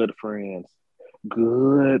good friends.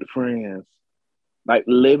 Good friends, like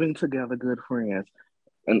living together, good friends,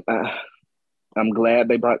 and I'm glad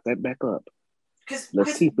they brought that back up.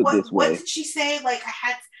 Let's keep it this what way. did she say? Like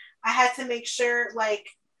I had to make sure I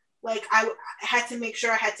had to make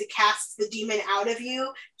sure I had to cast the demon out of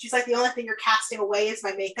you. She's like, the only thing you're casting away is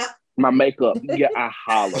my makeup. My makeup. Yeah, I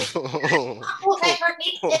holler.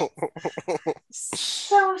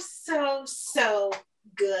 So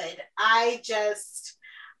good.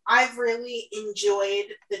 I've really enjoyed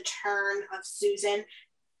the turn of Susan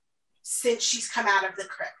since she's come out of the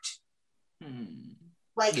crypt.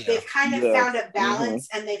 Like they've kind of found a balance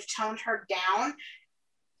and they've toned her down,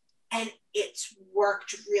 and it's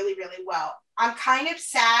worked really, really well. I'm kind of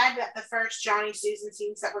sad that the first Johnny Susan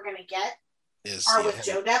scenes that we're going to get are with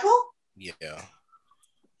Joe Devil. Yeah.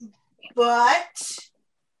 But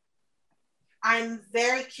I'm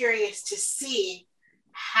very curious to see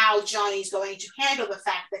how Johnny's going to handle the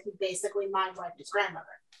fact that he basically mind wiped his grandmother.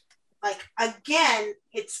 Like, again,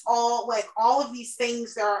 it's all like all of these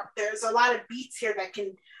things. There's a lot of beats here that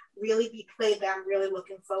can really be played that I'm really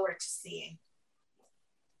looking forward to seeing.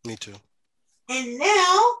 Me too. And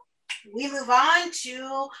now we move on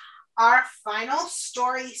to our final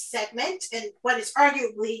story segment, and what is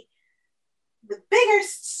arguably the bigger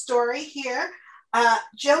story here.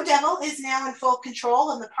 Joe Devil is now in full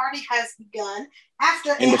control, and the party has begun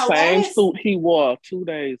after in the same suit he wore 2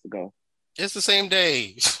 days ago. It's the same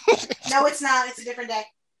day. No, it's not. It's a different day.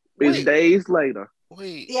 It's days later.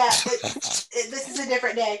 Wait. Yeah, this is a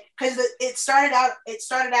different day because it started out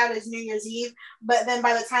as New Year's Eve, but then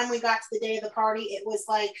by the time we got to the day of the party, it was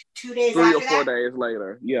like 2 days 3 after or 4 that. days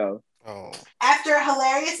later. Yeah. Oh. After a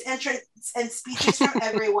hilarious entrance and speeches from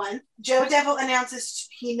everyone, Joe Devil announces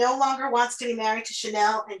he no longer wants to be married to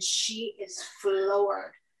Chanel, and she is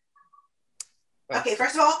floored. Okay,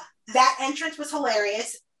 first of all, that entrance was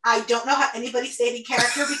hilarious. I don't know how anybody stayed in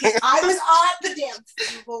character because I was on the damn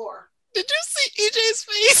floor. Did you see EJ's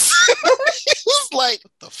face? He was like,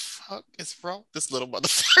 "What the fuck is wrong with this little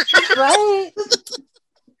motherfucker?" Right.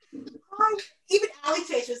 Even Allie's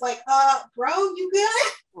face was like, bro, you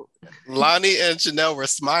good? Lonnie and Chanel were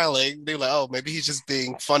smiling. They were like, "Oh, maybe he's just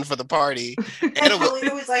being fun for the party." And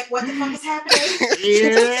Paulina was like, what the fuck is happening?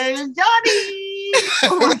 Here's Johnny!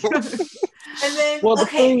 Oh my God. And then, well, the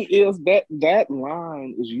thing is that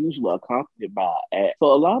line is usually accompanied by an act.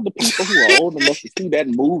 So a lot of the people who are old enough to see that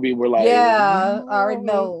movie were like, yeah, or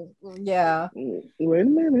no, yeah. Wait a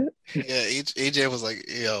minute. Yeah, EJ was like,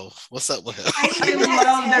 "Yo, what's up with him?" I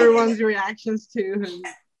loved everyone's reactions too.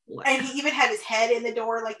 And he even had his head in the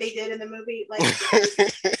door like they did in the movie. Like,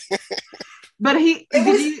 but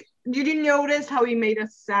did you notice how he made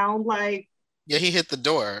us sound like? Yeah, he hit the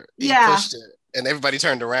door. He pushed it, and everybody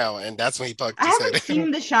turned around, and that's when he poked his head. I haven't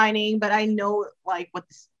seen The Shining, but I know like what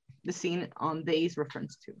the scene on Days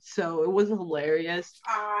reference to. So it was hilarious.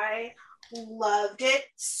 I loved it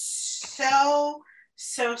so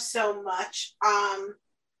much.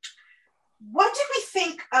 What did we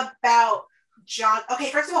think about John?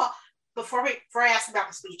 Okay, first of all, before I ask about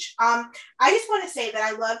the speech, I just want to say that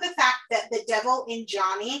I love the fact that the devil in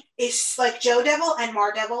Johnny is like Joe Devil and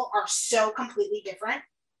Mar Devil are so completely different.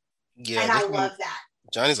 Yeah, and I love that.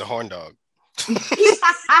 Johnny's a horn dog. And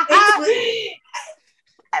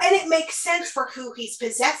it makes sense for who he's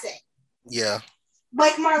possessing. Yeah.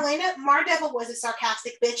 Like Mar Devil was a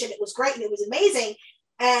sarcastic bitch, and it was great and it was amazing.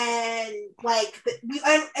 And like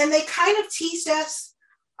and they kind of teased us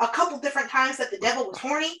a couple different times that the devil was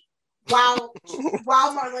horny while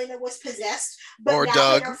Marlena was possessed. But or now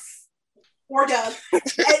Doug.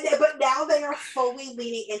 But now they are fully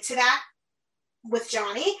leaning into that with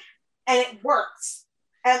Johnny, and it works.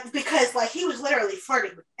 And because like he was literally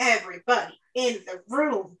flirting with everybody in the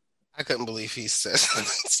room. I couldn't believe he said,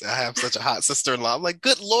 "I have such a hot sister-in-law." I'm like,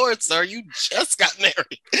 "Good Lord, sir, you just got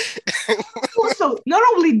married." Also, not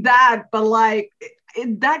only that, but like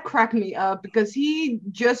that cracked me up because he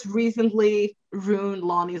just recently ruined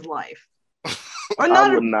Lonnie's life. Or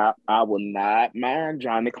I would not mind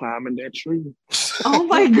Johnny climbing that tree. Oh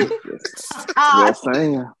my God! Just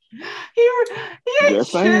saying. He ain't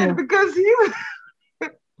shit because he was.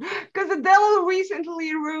 Because the devil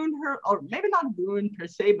recently ruined her, or maybe not ruined per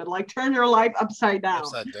se, but like turned her life upside down.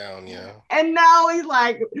 Upside down, yeah. And now he's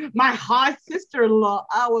like, my hot sister-in-law.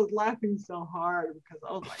 I was laughing so hard because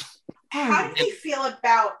I was like, how did you feel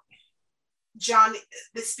about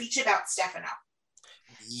the speech about Stefano?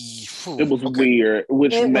 It was weird,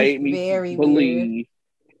 which made me believe. Weird.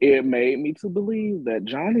 It made me to believe that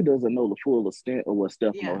Johnny doesn't know the full extent of what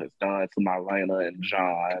Stefano has done to Marlena and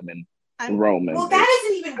John and Roman. Well, that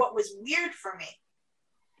isn't even what was weird for me.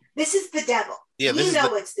 This is the devil. Yeah,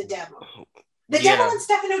 it's the devil. The devil and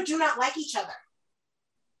Stefano do not like each other.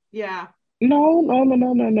 Yeah. No.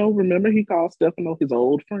 Remember, he called Stefano his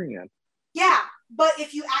old friend. Yeah, But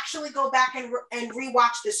if you actually go back and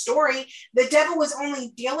rewatch the story, the devil was only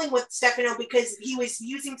dealing with Stefano because he was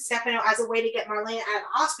using Stefano as a way to get Marlena out of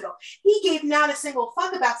the hospital. He gave not a single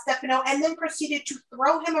fuck about Stefano and then proceeded to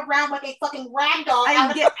throw him around like a fucking rag doll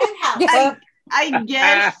out of the penthouse. Yeah. I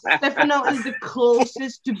guess Stefano is the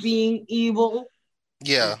closest to being evil.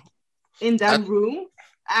 Yeah. In that room.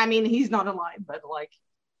 I mean, he's not alive, but like,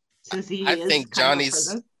 since I think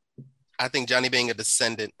Johnny being a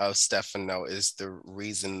descendant of Stefano is the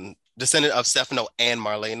reason. Descendant of Stefano and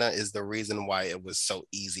Marlena is the reason why it was so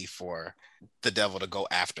easy for the devil to go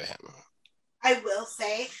after him. I will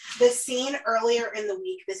say the scene earlier in the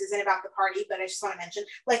week, this isn't about the party, but I just want to mention,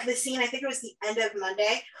 like the scene, I think it was the end of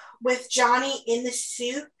Monday, with Johnny in the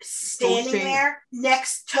suit standing there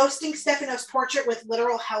toasting Stefano's portrait with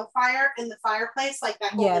literal hellfire in the fireplace. Like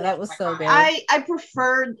that. Yeah, that was so good. I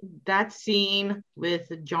preferred that scene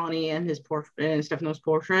with Johnny and his portrait, Stefano's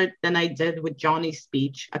portrait, than I did with Johnny's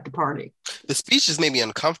speech at the party. The speech just made me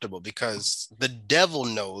uncomfortable because the devil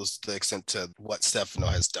knows the extent to what Stefano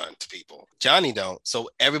has done to people. Johnny don't. So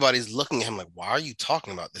everybody's looking at him like, why are you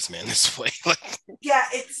talking about this man this way? Yeah,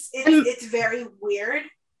 it's very weird.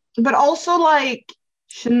 But also, like,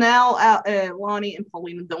 Chanel, Lonnie, and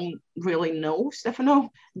Paulina don't really know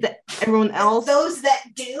Stefano. Everyone else, those that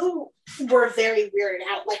do, were very weirded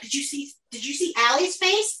out. Like, did you see Allie's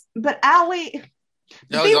face? But Allie,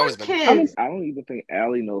 they were kids. I don't even think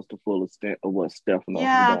Allie knows the full extent of what Stefano.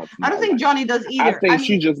 Yeah, I don't think Johnny does either. I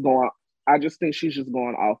just think she's just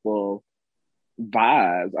going off of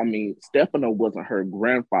vibes. I mean, Stefano wasn't her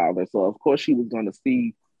grandfather, so of course she was going to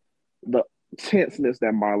see the tenseness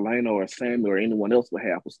that Marlena or Sammy or anyone else would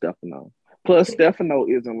have with Stefano. Plus, Stefano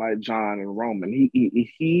isn't like John and Roman.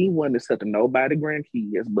 He wasn't accepting nobody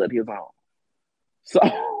grandkids but his own. So,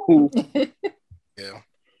 yeah.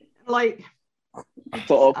 Like,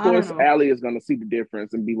 so of course, Allie is going to see the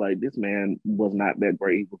difference and be like, this man was not that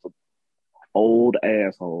great. He was an old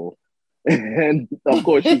asshole. And of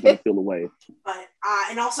course, she's going to feel away. But,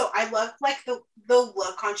 and also, I love like the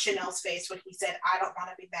look on Chanel's face when he said, I don't want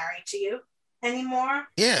to be married to you anymore.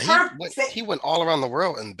 Yeah, he went all around the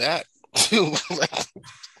world and back. I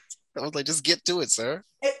was like, just get to it, sir.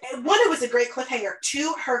 It was a great cliffhanger.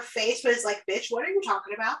 Two, her face was like, bitch, what are you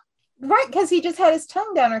talking about? Right, because he just had his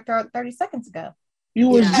tongue down her throat 30 seconds ago. You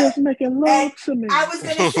was just making love to me. I was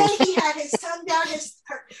going to say he had his tongue down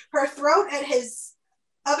her throat and his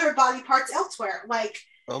other body parts elsewhere. Like,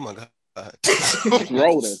 oh my God.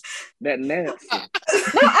 Rolling that nasty. No,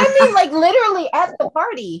 I mean like literally at the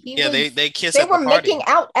party. They kissed. They were making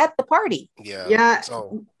out at the party. Yeah.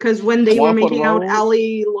 Because when they were making out,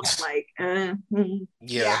 Allie looked like.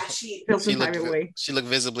 She looked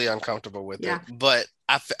visibly uncomfortable with it. But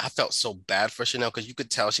I felt so bad for Chanel because you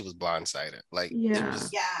could tell she was blindsided. Like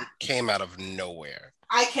it came out of nowhere.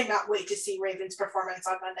 I cannot wait to see Raven's performance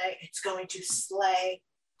on Monday. It's going to slay.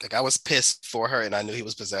 Like I was pissed for her, and I knew he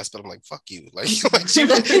was possessed, but I'm like, "Fuck you!" Like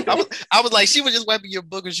I was like, "She was just wiping your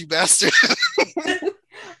boogers, you bastard."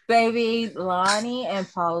 Baby, Lonnie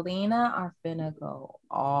and Paulina are finna go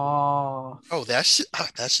off. Oh, that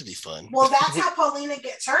should be fun. Well, that's how Paulina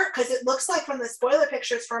gets hurt because it looks like from the spoiler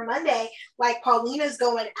pictures for Monday, like Paulina's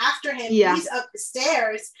going after him. Yeah. He's up the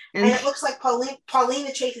stairs, and it looks like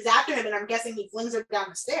Paulina chases after him, and I'm guessing he flings her down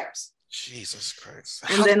the stairs. Jesus Christ.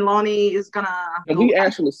 And then Lonnie is gonna. Can we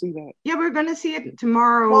actually see that? Yeah, we're gonna see it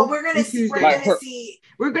tomorrow. Well, we're gonna see her fall.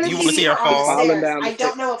 I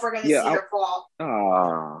don't know if we're gonna see her fall.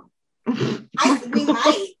 We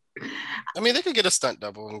might. I mean, they could get a stunt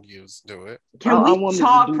double and do it. Can we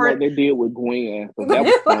talk to do what they did with Gwen?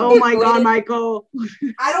 Oh my God, Michael!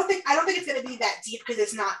 I don't think it's gonna be that deep because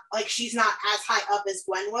it's not like she's not as high up as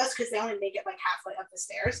Gwen was because they only make it like halfway up the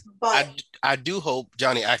stairs. But I do hope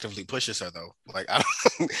Johnny actively pushes her though. Like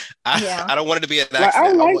I don't want it to be an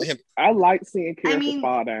accident. I like seeing characters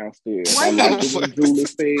fall downstairs. I like it when Julie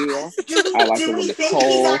fell. Do we think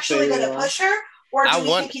he's actually gonna push her, or do we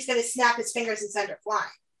think he's gonna snap his fingers and send her flying?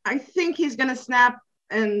 I think he's gonna snap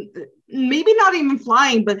and maybe not even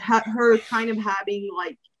flying, but her kind of having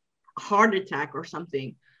like a heart attack or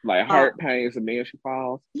something. Like heart pains and then she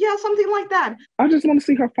falls. Yeah, something like that. I just want to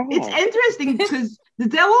see her fall. It's interesting because the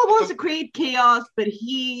devil wants to create chaos, but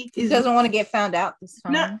he doesn't want to get found out this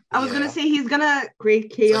time. No, I was gonna say he's gonna create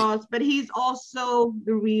chaos, but he's also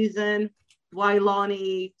the reason why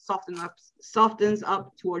Lonnie softens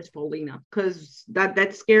up towards Paulina, because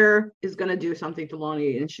that scare is gonna do something to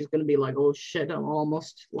Lonnie, and she's gonna be like, "Oh shit, I'm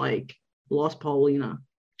almost like lost Paulina."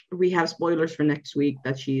 We have spoilers for next week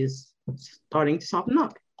that she's starting to soften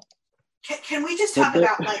up. Can we just talk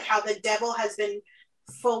about like how the devil has been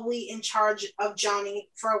fully in charge of Johnny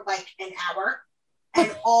for like an hour?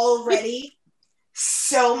 and already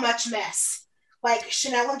so much mess. Like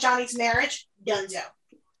Chanel and Johnny's marriage, donezo.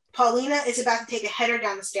 Paulina is about to take a header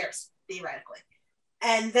down the stairs, theoretically.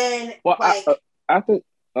 And then, Well, like, I think.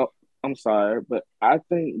 Oh, I'm sorry, but I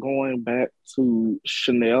think going back to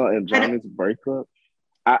Chanel and Johnny's breakup,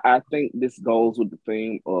 I think this goes with the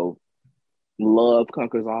theme of love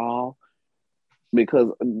conquers all,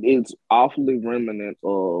 because it's awfully remnant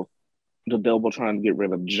of the devil trying to get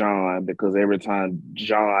rid of John, because every time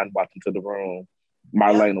John walked into the room,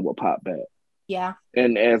 Marlena would pop back. Yeah.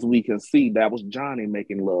 And as we can see, that was Johnny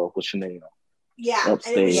making love with Chanel. Yeah.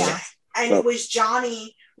 Upstairs. And it was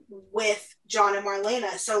Johnny with John and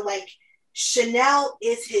Marlena. So, like, Chanel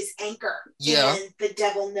is his anchor. Yeah. And the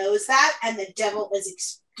devil knows that, and the devil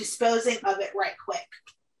is disposing of it right quick.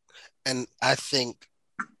 And I think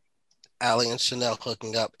Allie and Chanel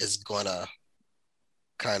hooking up is gonna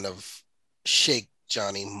kind of shake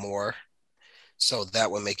Johnny more. So that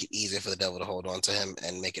would make it easier for the devil to hold on to him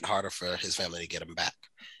and make it harder for his family to get him back.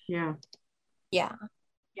 Yeah. Yeah.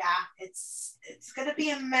 Yeah, it's gonna be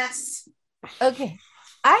a mess. Okay.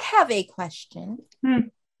 I have a question.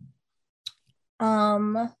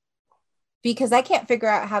 Because I can't figure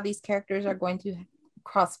out how these characters are going to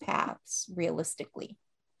cross paths realistically.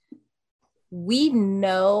 We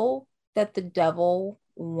know that the devil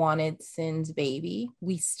wanted Sin's baby.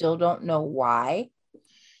 We still don't know why.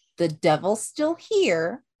 The devil's still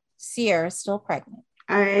here. Sierra's still pregnant.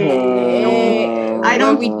 I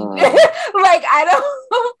don't think.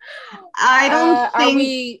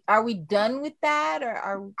 Are we done with that, or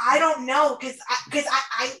are I don't know, because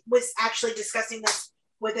I was actually discussing this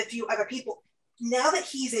with a few other people. Now that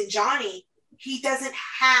he's in Johnny, he doesn't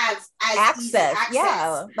have as easy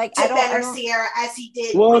access to Ben or Sierra as he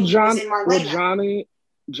did when he was in Marlena.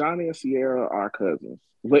 Johnny and Sierra are cousins.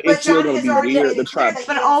 But it's still going to be weird to try.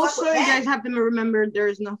 But also, you guys have to remember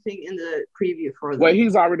there's nothing in the preview for them. Well,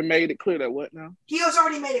 he's already made it clear that what now? He has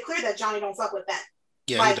already made it clear that Johnny don't fuck with Ben.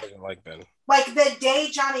 Yeah, he doesn't like Ben. Like, the day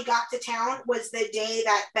Johnny got to town was the day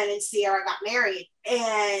that Ben and Sierra got married.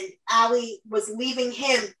 And Allie was leaving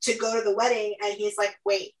him to go to the wedding. And he's like,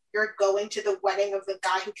 wait, you're going to the wedding of the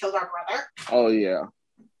guy who killed our brother? Oh, yeah.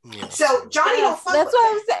 Yeah. So Johnny don't fuck that's with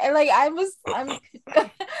what Ben. I'm saying.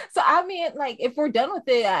 So I mean, like, if we're done with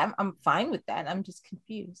it, I'm fine with that. I'm just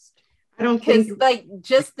confused. I don't think, like,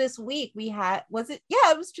 just this week it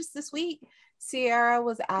was just this week. Sierra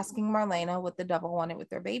was asking Marlena what the devil wanted with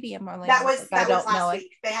their baby, and Marlena That was like, last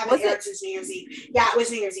week. They haven't aired since New Year's Eve. Yeah, it was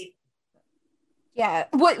New Year's Eve. Yeah,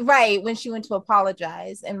 right, when she went to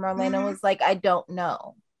apologize, and Marlena was like, I don't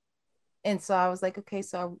know. And so I was like, okay,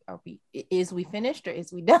 so is we finished, or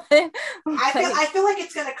is we done? I feel like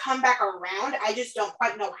it's gonna come back around. I just don't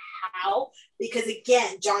quite know how, because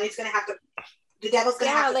again, Johnny's gonna have to, the devil's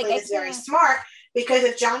gonna have to play this very smart, because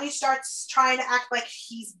if Johnny starts trying to act like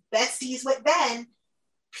he's besties with Ben,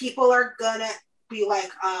 people are gonna be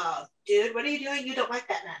like, dude, what are you doing? You don't like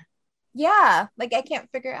that man. Yeah, like, I can't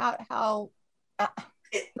figure out how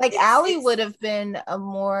Allie would have been a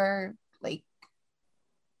more like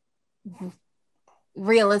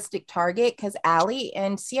realistic target, because Allie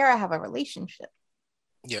and Sierra have a relationship.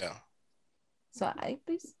 Yeah. So I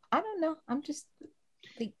don't know. I'm just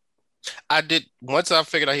like, once I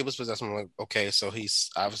figured out he was possessed, I'm like, okay, so he's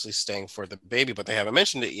obviously staying for the baby, but they haven't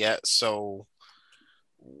mentioned it yet. So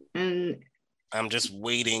I'm just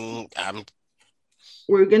waiting.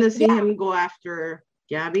 We're gonna see him go after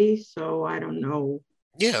Gabby, so I don't know.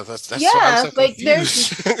 Yeah, that's what I'm so like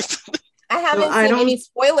confused. I haven't seen any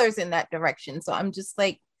spoilers in that direction, so I'm just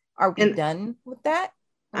like, are we done with that?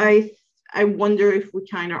 I wonder if we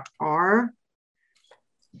kind of are,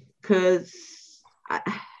 because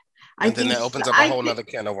and then it opens up a whole nother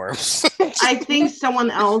can of worms. I think someone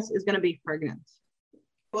else is going to be pregnant.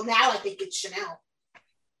 Well, now I think it's Chanel.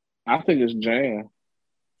 I think it's Jan.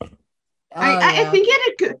 I think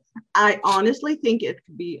it could. I honestly think it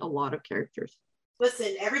could be a lot of characters.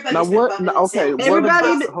 Listen, everybody's now what? Okay,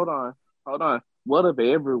 hold on. What if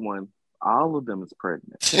everyone? All of them is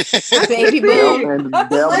pregnant. Baby boom. And the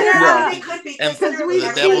devil,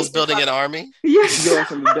 the devil's building an army.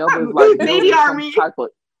 Yes, and the devil is like baby army, type of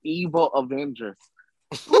evil Avengers.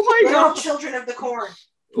 Oh my god! Children of the corn.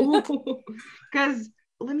 Because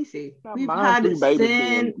let me see, we've had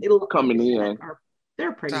Sin coming in.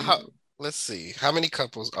 They're pregnant. Let's see. How many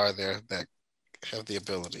couples are there that have the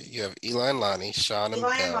ability? You have Eli and Lonnie, Sean and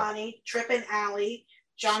Belle. Eli and Lonnie, Trip and Allie,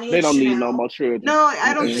 Johnny they and don't Chanel. need no more children. No,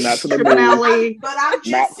 I don't think Trip and Allie. But I'm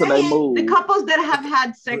just saying, the couples that have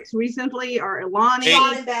had sex recently are Ilani,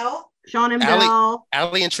 Sean and Belle. Sean and Belle.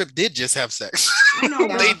 Allie and Trip did just have sex. I know.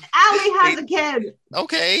 Allie has a kid.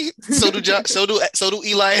 Okay. So do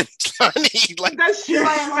Eli and Johnny. Like That's true.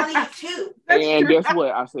 Eli and Lonnie too. That's And true. guess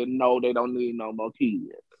what? I said, no, they don't need no more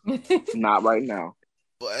kids. Not right now.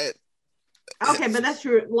 but Okay, but that's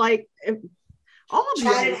true. Like, if all of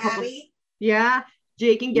Chad the and Abby. yeah,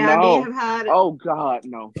 Jake and Gabby No. have had. Oh, God,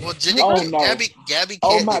 no. well, Oh, no. Gabby can't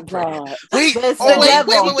Oh, my get pregnant. God. Wait, That's oh, the wait,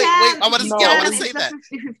 devil. I want to No. say It's a that.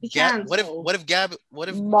 50-50 Gab, chance.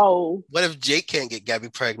 No. what if Jake can't get Gabby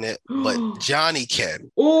pregnant, but Johnny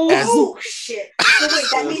can? Oh shit! So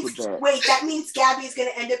wait, that Yes, means Gabby's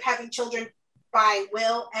gonna end up having children by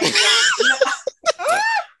Will and Johnny.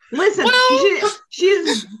 Listen, Well-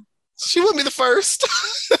 she's She would be the first.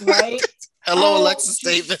 Right? Hello, Oh, Alexis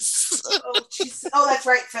geez. Davis. Oh, that's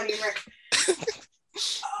right, Freddie and Rick.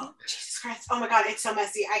 Oh, Jesus Christ. Oh my God, it's so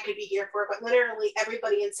messy. I could be here for it, but literally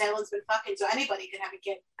everybody in Salem's been fucking, so anybody could have a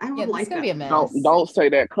kid. I would Yeah, this like is gonna that. be a mess. Don't say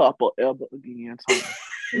that couple ever again, Tony.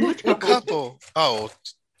 Which What couple? couple? Oh,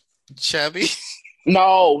 Chubby.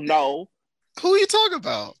 No. Who are you talking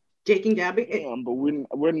about? Jake and Gabby. But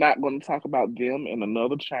we're not going to talk about them and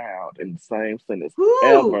another child in the same sentence Who?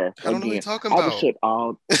 ever I don't know who you're again. talking I about. would shut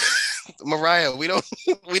all Mariah, we don't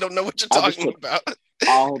know what you're I just talking put- about.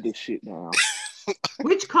 all this shit down.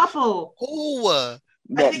 Which couple? Who? That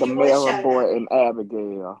think the you would Mara shut boy and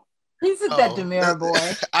Abigail. He said that Demira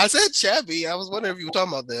boy. I said Chubby. I was wondering if you were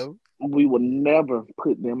talking about them. We would never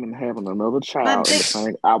put them in having another child in the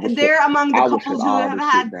same. They're among the I would couples shut who all have this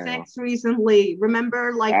had shit down. sex recently.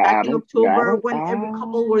 Remember, like I back in don't- October I when don't- every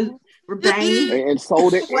couple were banging. And so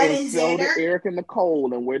did When in Xander? Eric and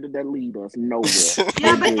Nicole. And where did that lead us? Nowhere.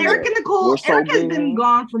 Yeah, but We're Eric and Nicole, We're so Eric has been good.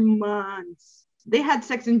 gone for months. They had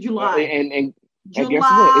sex in July. And guess what? It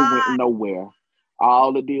July. went nowhere.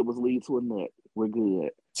 All it did was lead to a nut. We're good.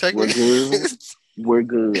 Technically, good. We're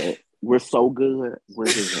good. We're so good. We're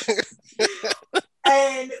good.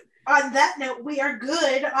 And on that note, we are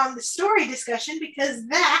good on the story discussion because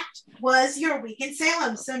that was your week in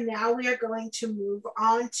Salem. So now we are going to move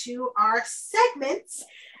on to our segments.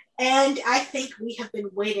 And I think we have been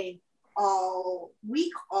waiting all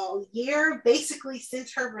week, all year, basically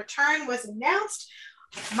since her return was announced.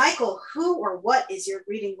 Michael, who or what is your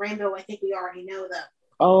reading rainbow? I think we already know them.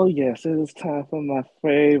 Oh, yes. It is time for my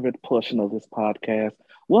favorite portion of this podcast.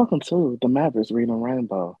 Welcome to the Mavericks Reading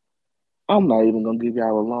Rainbow. I'm not even going to give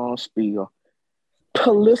y'all a long spiel.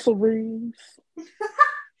 Pelissa Reeves.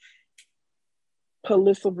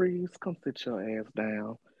 Pelissa Reeves, come sit your ass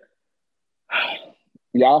down.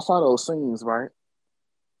 Y'all saw those scenes, right?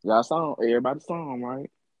 Y'all saw them. Everybody saw them, right?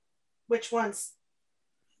 Which ones?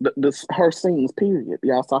 Her scenes, period.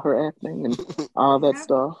 Y'all saw her acting and all that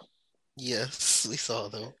stuff. yes, we saw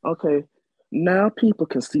them. Okay, now people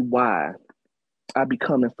can see why I be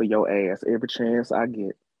coming for your ass every chance I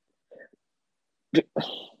get.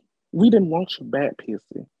 We didn't want you back,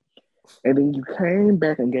 Pissy. And then you came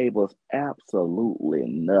back and gave us absolutely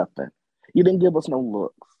nothing. You didn't give us no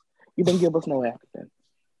looks. You didn't give us no acting.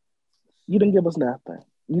 You didn't give us nothing.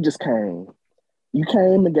 You just came. You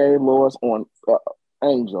came and gave Lois on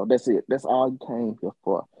Angel. That's it. That's all you came here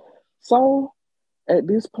for. So, at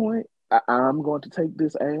this point, I'm going to take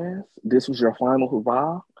this ass. This was your final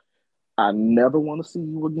hurrah. I never want to see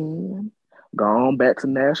you again. Go on back to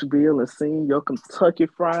Nashville and sing your Kentucky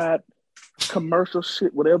Fried commercial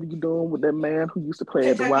shit, whatever you're doing with that man who used to play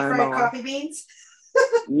at the Kentucky Wine Fried Bar. Coffee Beans?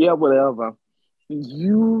 Yeah, whatever.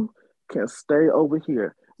 You can stay over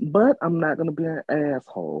here. But I'm not going to be an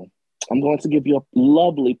asshole. I'm going to give you a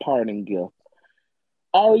lovely parting gift.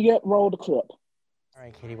 Ariette, roll the clip. All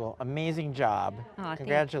right, Katie. Well, amazing job. Aw, thank you.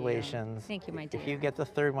 Congratulations. Thank you, my dear. If you get the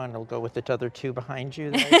third one, it'll go with the other two behind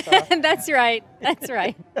you that I saw. That's right. That's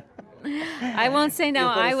right. I won't say no.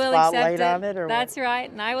 You put a I will spotlight accept on it, or what? That's right.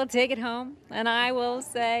 And I will take it home and I will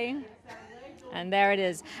say, and there it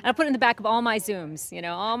is. And I'll put it in the back of all my Zooms,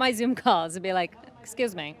 all my Zoom calls and be like,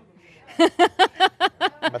 excuse me. I'm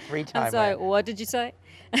a three-time. I'm sorry, what did you say?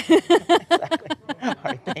 Exactly. All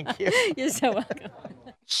right, thank you. You're so welcome.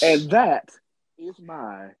 And that is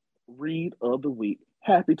my read of the week.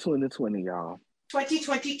 Happy 2020, y'all.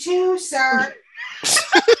 2022, sir.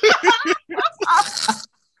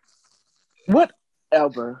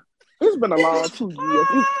 Whatever. It's been a long 2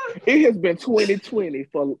 years. It has been 2020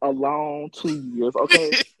 for a long 2 years,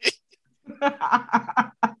 okay?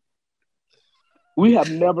 We have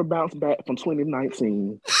never bounced back from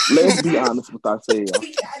 2019. Let's be honest with ourselves.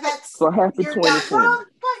 So happy You're not 2020. wrong,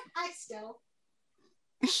 but I still.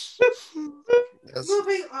 Yes.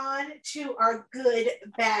 Moving on to our good,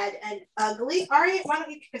 bad, and ugly. Ari, why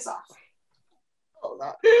don't you kick us off? Hold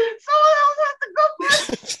on. Someone else has to go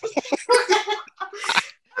first.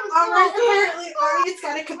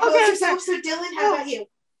 to compose yourself. So Dylan, how about you?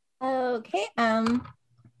 Okay.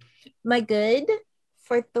 My good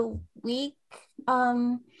for the week.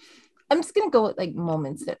 I'm just gonna go with like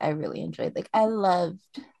moments that I really enjoyed. Like I loved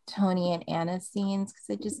Tony and Anna's scenes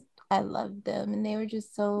because I loved them, and they were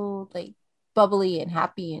just so like bubbly and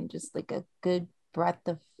happy and just like a good breath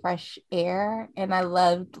of fresh air. And I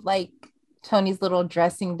loved like Tony's little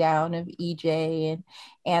dressing down of EJ and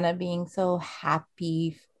Anna being so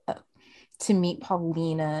happy to meet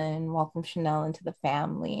Paulina and welcome Chanel into the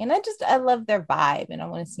family. And I love their vibe and I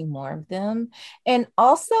want to see more of them. And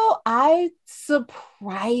also I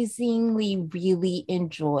surprisingly really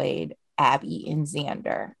enjoyed Abby and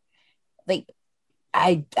Xander. Like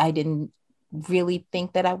I didn't really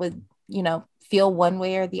think that I would, feel one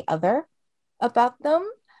way or the other about them,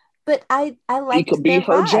 but I liked He could be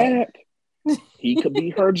her vibe. Jack. He could be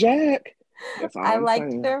her Jack. That's all I I'm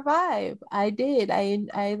liked saying. their vibe. I did.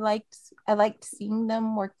 I liked seeing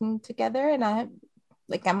them working together, and I'm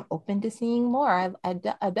open to seeing more. I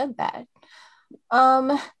dug that.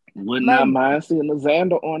 Would not mind seeing the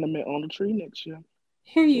Xander ornament on the tree next year.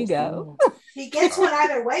 Here you go. He gets one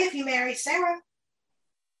either way if he marries Sarah.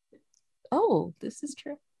 Oh, this is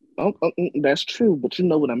true. That's true, but you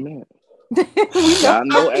know what I meant.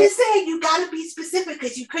 I'm just saying you got to be specific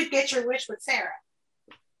because you could get your wish with Sarah.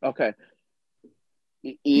 Okay.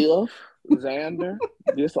 If Xander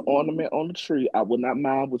gets an ornament on the tree, I would not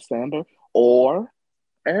mind with Xander or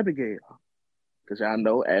Abigail. Because y'all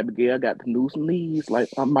know Abigail got the loose knees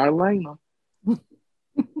like Marlena.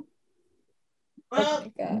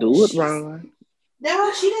 Well, do it, Ron.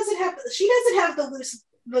 No, she doesn't have the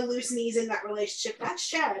loose knees in that relationship. That's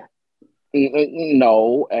Chad.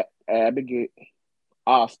 No, Abigail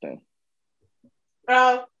Austin.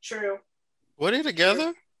 Oh, true. Were they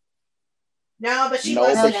together? No, but she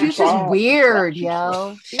she's just weird,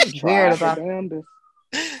 yo. She's weird about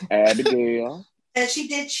Abigail. And she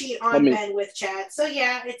did cheat on men with Chad. So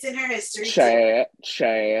yeah, it's in her history. Chad.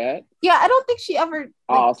 Yeah, I don't think she ever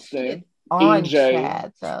Austin on EJ.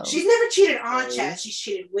 Chad though. She's never cheated on Chad. She's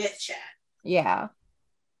cheated with Chad. Yeah.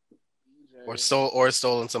 Or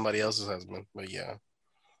stolen somebody else's husband. But yeah.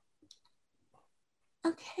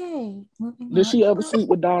 Okay. Did she ever sleep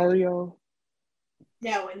with Dario?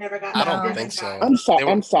 No, it never got. I don't think so. I'm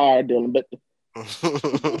sorry, Dylan, but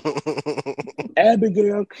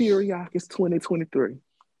Abigail Kyriakis 2023.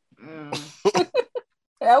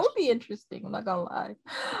 That would be interesting. I'm not gonna lie.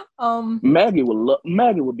 Maggie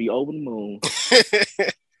would be over the moon.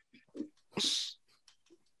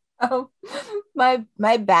 My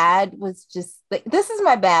bad was just like, this is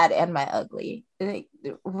my bad and my ugly. Like,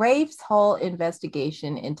 Rafe's whole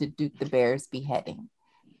investigation into Duke the Bear's beheading.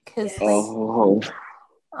 Because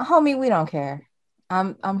homie, we don't care.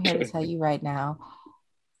 I'm here to tell you right now,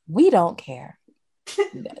 we don't care.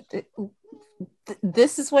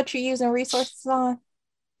 This is what you're using resources on.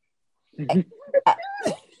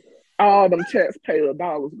 All them taxpayer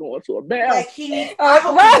dollars going to a bear. Like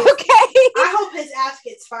I hope his ass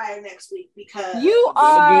gets fired next week because you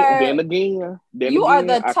are. Then again, you are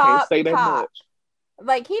the I top can't say that cop. much.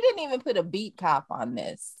 Like he didn't even put a beat cop on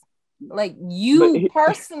this. Like you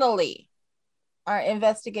personally are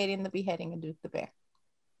investigating the beheading of Duke the Bear.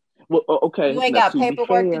 Well, okay. You ain't got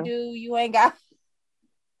paperwork to do. You ain't got.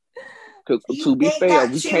 Because to be fair,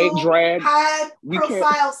 we can't drag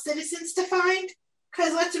high-profile citizens to find.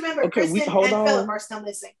 Because let's remember, Kristen and Philip are still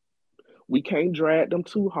missing. We can't drag them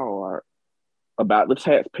too hard about the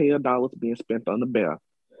taxpayer dollars being spent on the bear.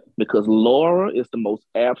 Because Laura is the most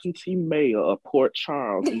absentee mayor of Port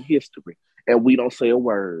Charles in history. And we don't say a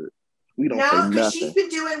word. We don't say nothing. No, because she's been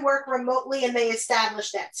doing work remotely and they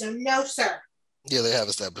established that. So no, sir. Yeah, they have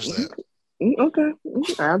established that. Okay.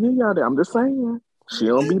 I'll give y'all that. I'm just saying. She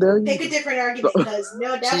don't be there. Pick a different argument because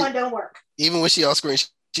that one don't work. Even when she off screen,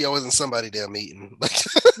 she always in somebody damn meeting. Because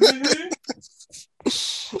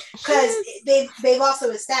they've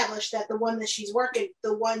also established that the one that she's working,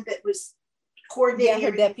 the one that was coordinating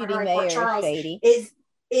her deputy mayor Charles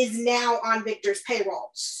is now on Victor's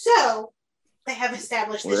payroll. So they have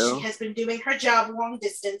established that she has been doing her job long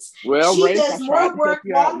distance. Well, she Rafe, does more work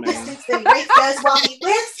long distance than Rafe does while he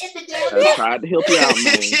lives in the damn I tried to help you out,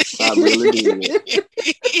 man. I really did.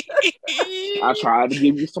 I tried to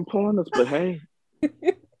give you some pointers, but hey.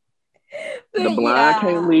 The blind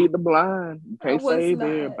can't lead the blind. You can't save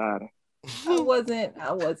everybody. I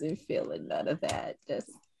wasn't feeling none of that.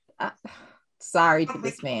 Sorry to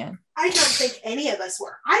this man. I don't think any of us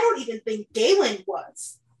were. I don't even think Galen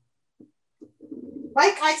was.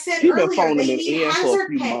 Like I said earlier, they need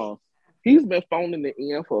hazard pay. He's been phoning it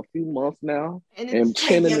in for a few months now and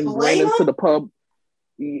chanting and grinning to the pub.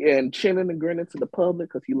 and chinning and grinning to the public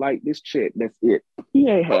because he liked this chick. That's it. He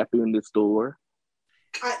ain't happy in this store.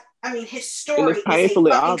 I mean, his story is a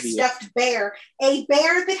painfully fucking obvious. stuffed bear. A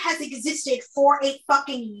bear that has existed for a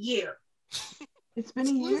fucking year. It's been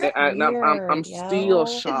a year. And I'm still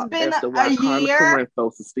shocked been as to why a Carla year.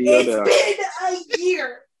 Corinthos is still there. It's been a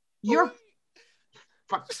year. You're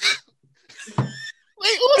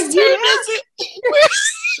Wait, whose turn is it?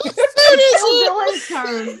 Dylan's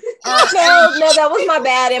turn. No, that was my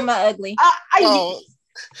bad and my ugly.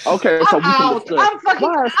 Okay, so we can discuss. I'm fucking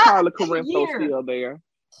Why is out Carla a Corinthos year. still there?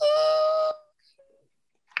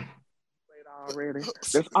 Already.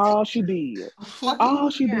 That's all she did. All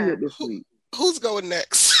she did this week. Who's going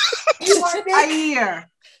next? You want A year.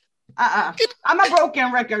 I'm a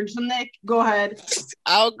broken record, so Nick, go ahead.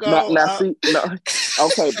 I'll go.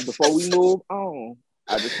 Okay, before we move on,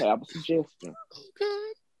 I just have a suggestion.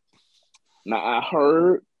 Okay. Now,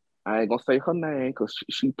 I ain't gonna say her name because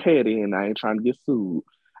she petty and I ain't trying to get sued.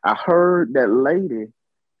 I heard that lady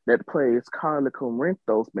that plays Carla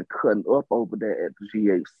Corinthos been cutting up over there at the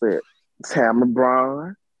GH set. Tamara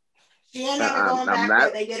Braun. She ain't never going back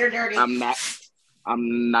there. They did her dirty. I'm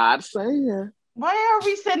not saying. Why are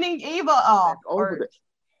we sending Ava off?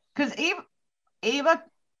 Because Ava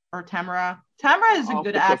or Tamara is a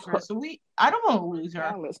good actress. So I don't want to lose her.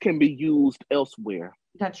 Talents can be used elsewhere.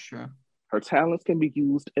 That's true. Her talents can be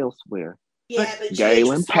used elsewhere. Yeah, but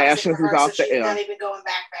Galen, Passions is off the air. Not even going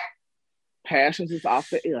back. Passions is off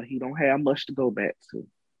the air. He don't have much to go back to.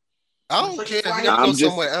 I don't care. He gotta go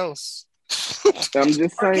somewhere else. I'm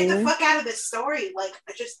just saying. Get the fuck out of this story.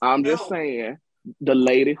 I'm just saying. The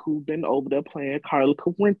lady who's been over there playing Carla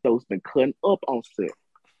Corinthos been cutting up on set.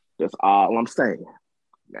 That's all I'm saying.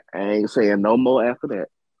 I ain't saying no more after that.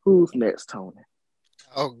 Who's next, Tony?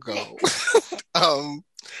 I'll go.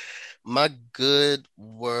 My good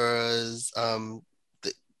was the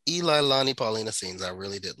Eli, Lonnie, Paulina scenes. I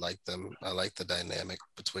really did like them. I like the dynamic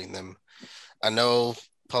between them. I know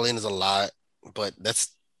Paulina's a lot, but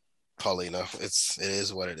that's Paulina. It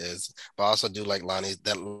is what it is. But I also do like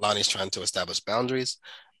Lonnie's trying to establish boundaries.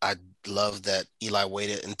 I love that Eli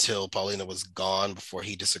waited until Paulina was gone before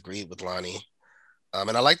he disagreed with Lonnie.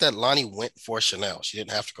 And I like that Lonnie went for Chanel. She didn't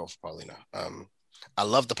have to go for Paulina. I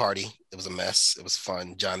love the party. It was a mess. It was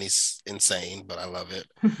fun. Johnny's insane, but I love it.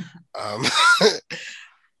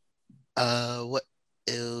 What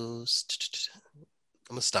else?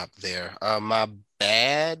 I'm gonna stop there. My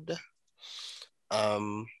bad.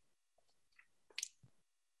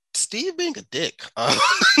 Steve being a dick. But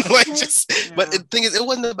the thing is, it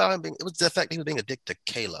wasn't about him it was the fact that he was being a dick to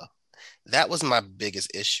Kayla. That was my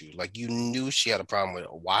biggest issue. Like, you knew she had a problem with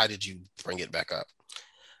it. Why did you bring it back up?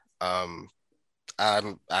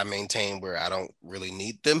 I maintain where I don't really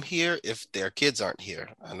need them here if their kids aren't here.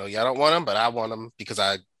 I know y'all don't want them, but I want them because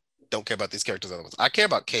I don't care about these characters otherwise. I care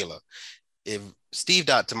about Kayla. If Steve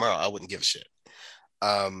died tomorrow, I wouldn't give a shit.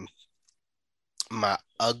 My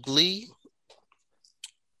ugly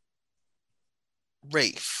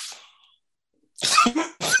Rafe.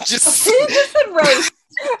 Just Rafe.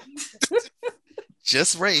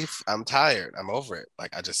 Just Rafe. I'm tired. I'm over it.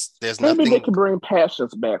 Like, there's Maybe nothing. They can bring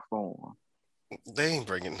Passions back for him. They ain't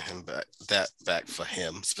bringing him back for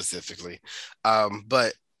him specifically.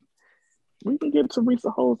 But we can get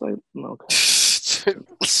Teresa Jose. Okay.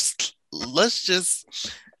 Let's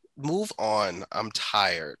just move on. I'm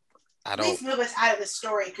tired. Please move us out of the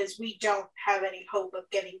story because we don't have any hope of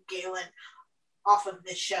getting Galen off of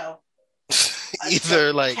this show.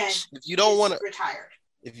 Either like, if you don't want to retired.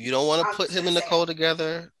 If you don't want to put him and Nicole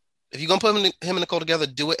together, if you're gonna put him and Nicole together,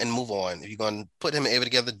 do it and move on. If you're gonna put him and Ava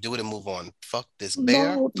together, do it and move on. Fuck this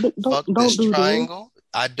bear. Fuck this triangle.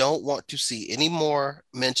 I don't want to see any more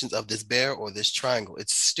mentions of this bear or this triangle.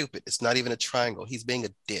 It's stupid. It's not even a triangle. He's being a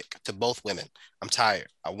dick to both women. I'm tired.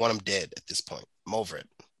 I want him dead at this point. I'm over it.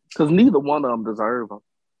 Because neither one of them deserve him.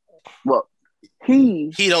 Well,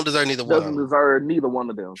 he don't deserve neither one. Doesn't deserve neither one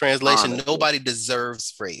of them. Translation: honestly. Nobody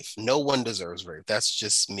deserves Rafe. No one deserves Rafe. That's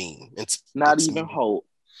just mean. It's even mean. Hope.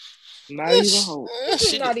 Not even Hope.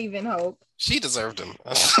 Not even Hope. She deserved him.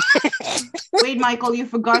 Wait, Michael, you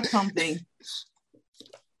forgot something.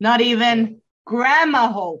 Not even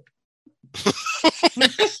Grandma Hope.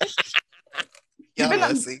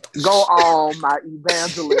 Go on, my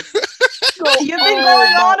evangelist. You've been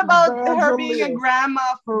going on about her being a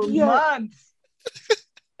grandma for months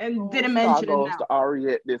and didn't mention it now. To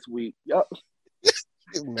Ariette this week. Yep.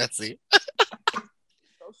 Messy.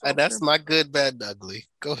 And that's my good, bad, and ugly.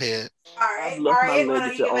 Go ahead. All right. My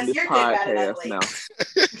legacy on this podcast now.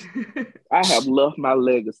 I have left my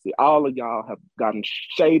legacy. All of y'all have gotten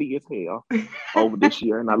shady as hell over this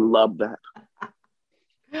year, and I love that.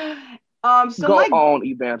 So Go my on,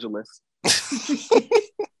 Evangelist.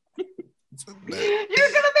 You're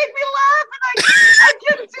gonna make me laugh, and I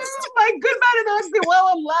can't do my good, bad, and ugly while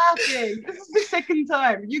I'm laughing. This is the second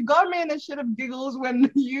time. You got me in a shit of giggles when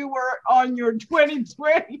you were on your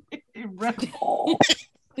 2020 run.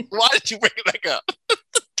 Why did you bring it back up?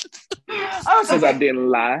 Because I didn't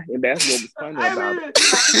lie, and that's what was funny about it.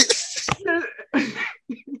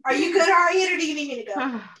 Are you good, Harriet, or do you need me to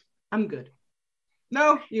go? I'm good.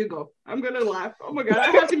 No, you go. I'm gonna laugh. Oh my god,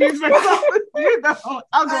 I have to use myself. You go.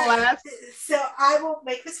 I'll go last. So I will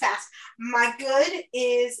make this fast. My good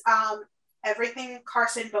is everything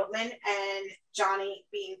Carson Boatman and Johnny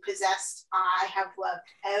being possessed. I have loved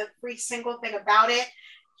every single thing about it.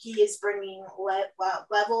 He is bringing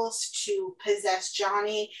levels to possess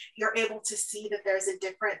Johnny. You're able to see that there's a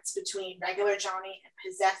difference between regular Johnny and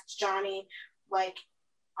possessed Johnny. Like,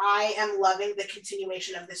 I am loving the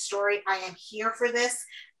continuation of this story. I am here for this,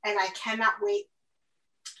 and I cannot wait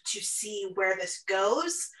to see where this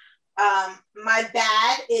goes. My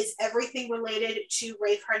bad is everything related to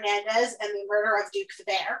Rafe Hernandez and the murder of Duke the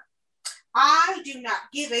Bear. I do not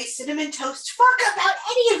give a cinnamon toast fuck about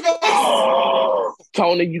any of this.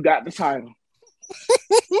 Tony, you got the title.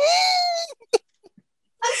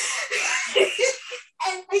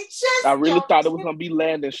 And I really thought it was going to be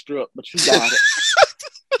landing strip, but you got it.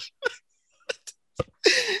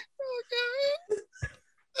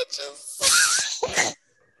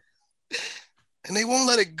 And they won't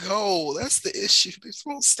let it go. That's the issue. They just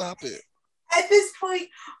won't stop it. At this point,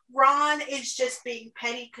 Ron is just being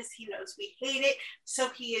petty because he knows we hate it. So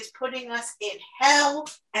he is putting us in hell,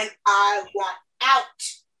 and I want out.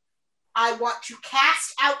 I want to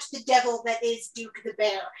cast out the devil that is Duke the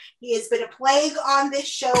Bear. He has been a plague on this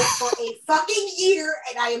show for a fucking year,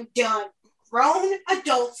 and I am done. Grown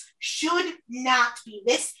adults should not be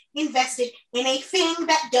this invested in a thing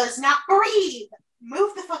that does not breathe.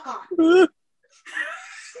 Move the fuck on.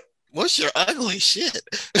 What's your ugly shit?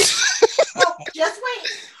 Oh, just wait.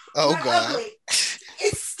 Oh, You're God. ugly.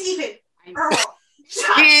 It's Steven. Earl.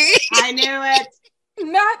 I knew it.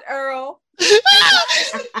 Not Earl. For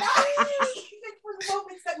the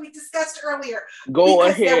moments that we discussed earlier. Go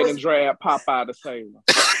Because ahead and drag Popeye the Sailor.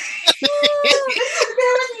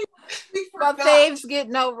 My faves get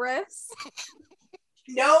no rest.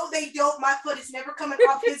 No, they don't. My foot is never coming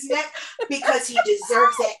off his neck because he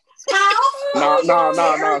deserves it. How?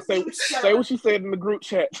 No. Say what she said in the group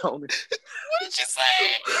chat, Tony. What did you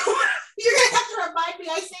say? You're going to have to remind me.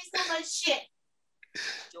 I say so much shit.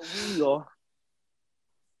 The wheel.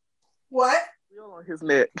 What? Wheel on his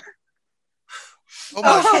neck. Oh, my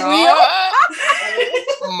God.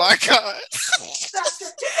 Oh, my God.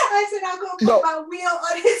 I said I'll go put my wheel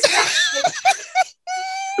on his neck.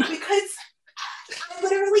 Because I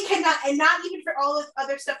literally cannot, and not even for all of the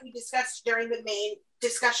other stuff we discussed during the main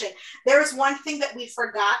discussion. There is one thing that we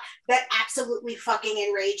forgot that absolutely fucking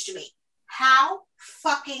enraged me. How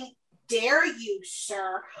fucking dare you,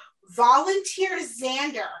 sir, volunteer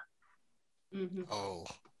Xander? Mm-hmm. Oh.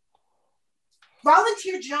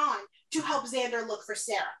 Volunteer John to help Xander look for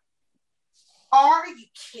Sarah. Are you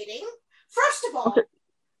kidding? First of all,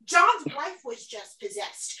 John's wife was just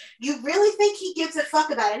possessed. You really think he gives a fuck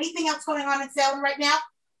about anything else going on in Salem right now?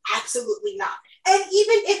 Absolutely not. And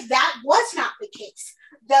even if that was not the case,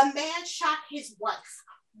 the man shot his wife.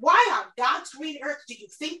 Why on God's green earth do you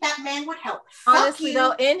think that man would help? Honestly,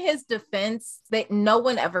 though, in his defense, no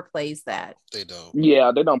one ever plays that. They don't.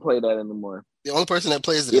 Yeah, they don't play that anymore. The only person that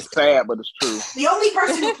plays it It's sad, but it's true. The only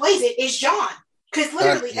person who plays it is John. Because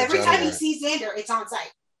literally Yeah, every John, time he right. sees Xander, it's on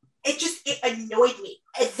site. It annoyed me.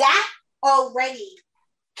 And that already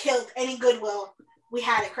killed any goodwill we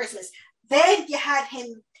had at Christmas. Then you had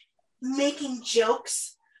him making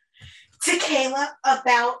jokes to Kayla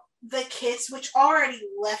about the kiss, which already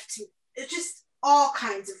left just all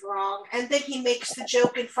kinds of wrong. And then he makes the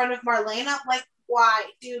joke in front of Marlena. Like,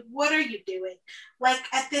 why? Dude, what are you doing? Like,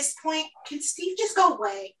 at this point, can Steve just go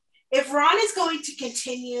away? If Ron is going to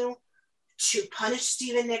continue to punish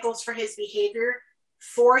Stephen Nichols for his behavior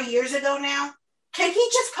 4 years ago now, can he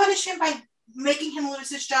just punish him by making him lose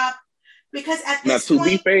his job? Because at this Now, point...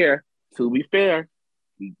 to be fair,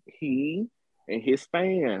 he and his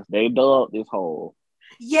fans, they dug this hole.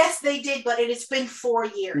 Yes, they did, but it has been 4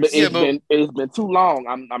 years. But it's been too long.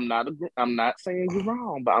 I'm not saying you're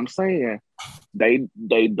wrong, but I'm saying they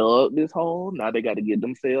dug this hole. Now they got to get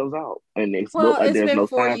themselves out, and they look like there's no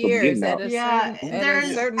sign of getting out. At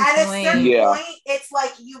a certain At a point. certain point, it's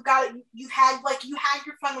like you had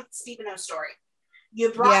your fun with the Stephen O story.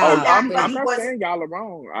 You brought him back, but I'm he not was saying y'all are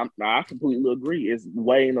wrong. I completely agree. It's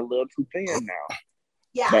weighing a little too thin now.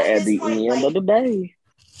 yeah. But at this the point, end of the day,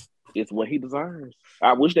 It's what he deserves.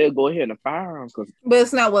 I wish they'd go ahead and fire him because But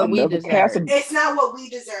it's not what we deserve. It's not what we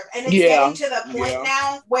deserve. And it's getting to the point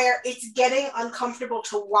now where it's getting uncomfortable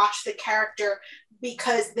to watch the character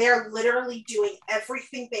because they're literally doing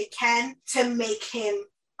everything they can to make him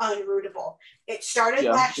unrootable. It started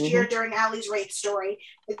last year during Allie's rape story,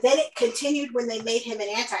 and then it continued when they made him an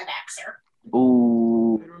anti-vaxxer. Ooh.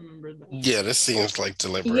 Yeah, this seems like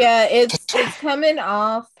deliberate. Yeah, it's coming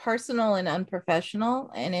off personal and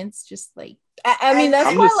unprofessional, and it's just like I mean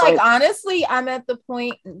that's why like honestly I'm at the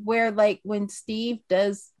point where like when Steve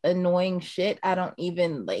does annoying shit, I don't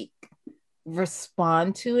even like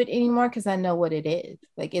respond to it anymore because I know what it is.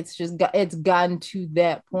 Like it's gotten to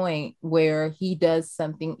that point where he does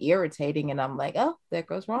something irritating, and I'm like, oh, there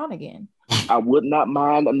goes Ron again. I would not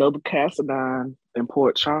mind another Cassadine in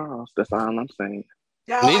Port Charles. That's all I'm saying.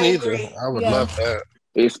 No, Me neither. I would love that.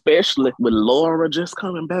 Especially with Laura just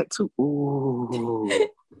coming back too. Ooh.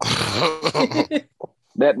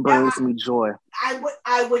 That brings me joy.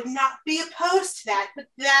 I would not be opposed to that, but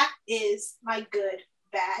that is my good,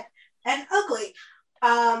 bad, and ugly.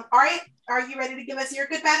 All right, are you ready to give us your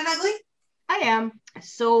good, bad, and ugly? I am.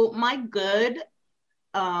 So my good,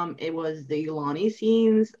 it was the Ilani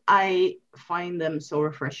scenes. I find them so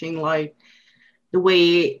refreshing, like the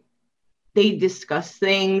way they discuss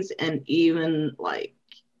things and even like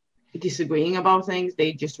disagreeing about things,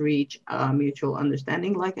 they just reach a mutual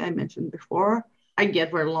understanding, like I mentioned before. I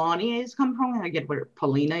get where Lonnie is coming from, and I get where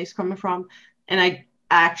Paulina is coming from, and I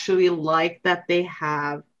actually like that they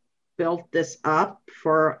have built this up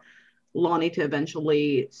for Lonnie to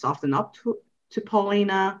eventually soften up to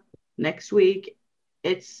Paulina next week.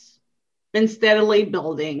 It's been steadily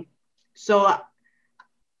building. So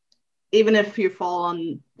even if you fall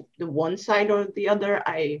on the one side or the other,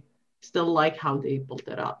 I still like how they built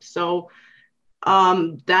it up. So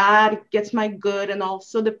that gets my good. And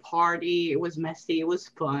also the party, it was messy, it was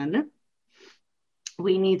fun.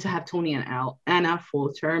 We need to have Tony and Anna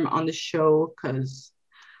full term on the show because,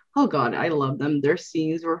 oh God, I love them. Their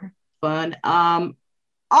scenes were fun.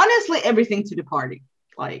 Honestly, everything to the party,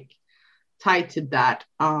 like tied to that,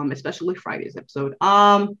 especially Friday's episode.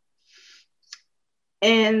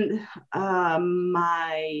 And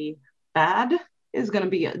my bad is going to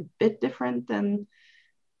be a bit different than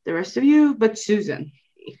the rest of you, but Susan,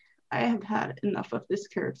 I have had enough of this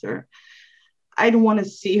character. I don't want to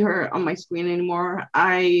see her on my screen anymore.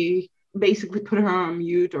 I basically put her on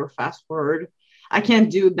mute or fast forward. I can't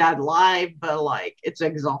do that live, but like it's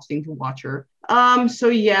exhausting to watch her. So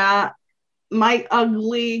yeah, my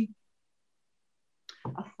ugly,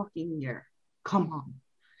 a fucking year. Come on.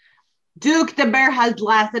 Duke the Bear has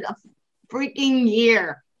lasted a freaking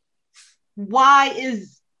year. Why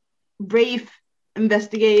is Rafe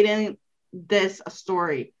investigating this a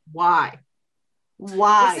story? Why?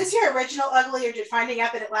 Was this your original ugly, or did finding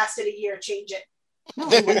out that it lasted a year change it? No,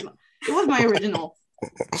 it was my original.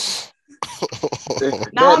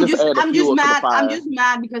 Now I'm just mad. I'm just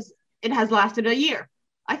mad because it has lasted a year.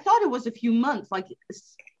 I thought it was a few months, like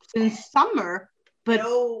since summer, but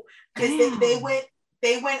no, because they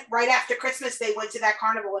went right after Christmas. They went to that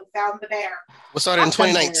carnival and found the bear. Was started in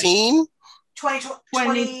 2019?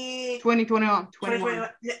 2021.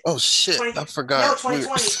 Oh shit! I forgot. No,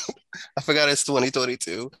 2020. I forgot it's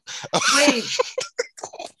 2022. Wait,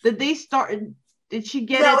 did they start? Did she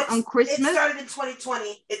get it on Christmas? It started in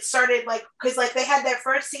 2020. It started like because like they had their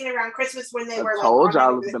first scene around Christmas when they were like. Told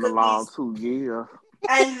y'all it's been a long 2 years.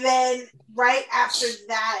 And then right after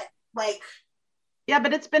that, like. Yeah,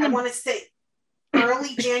 but it's been. I want to say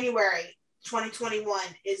early January 2021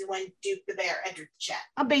 is when Duke the Bear entered the chat.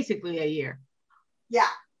 Basically a year. Yeah.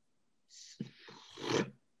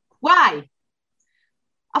 Why?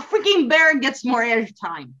 A freaking bear gets more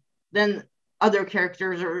airtime than other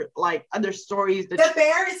characters or like other stories. The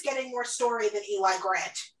bear is getting more story than Eli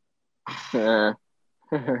Grant.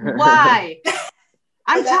 Why?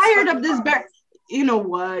 I'm tired of this bear. You know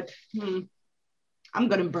what? I'm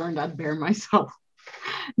gonna burn that bear myself.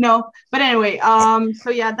 No, but anyway,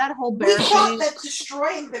 so yeah, that whole bear thing. We thought that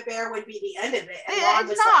destroying the bear would be the end of it. And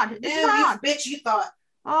it's not. Like, it's not. You bitch, you thought.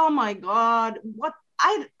 Oh my God. What?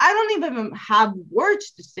 I don't even have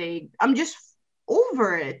words to say. I'm just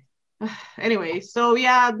over it. Anyway, so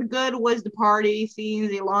yeah, the good was the party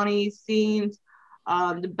scenes, Ilani scenes.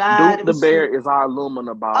 The bad. Duke the Bear is our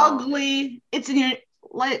Lumina ball. Ugly. It's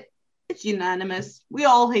unanimous. We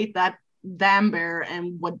all hate that damn bear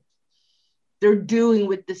and what they're doing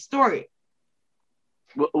with the story.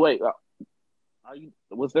 Wait,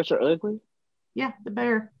 was that your ugly? Yeah, the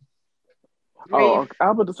bear. Oh,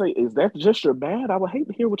 I was about to say, is that just your bad? I would hate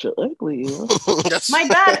to hear what your ugly is. My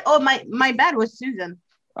bad. Oh, my bad was Susan.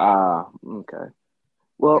 Okay.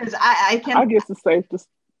 Well, Because I I guess it's safe to.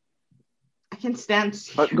 I can stand.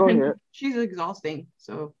 Go ahead. She's exhausting.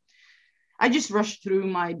 So I just rushed through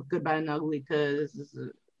my Good, Bad, and Ugly because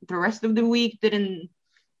the rest of the week didn't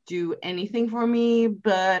do anything for me.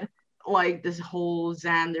 But like this whole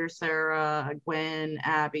Xander, Sarah, Gwen,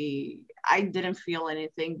 Abby, I didn't feel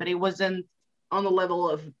anything. But it wasn't on the level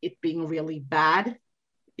of it being really bad.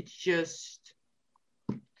 It's just,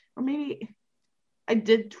 or maybe I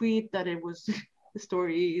did tweet that it was the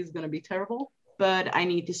story is gonna be terrible. But I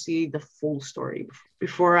need to see the full story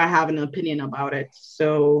before I have an opinion about it.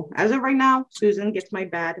 So as of right now, Susan gets my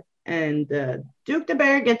bad, and Duke the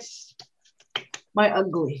Bear gets my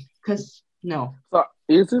ugly. Because no, So,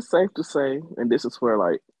 is it safe to say, and this is where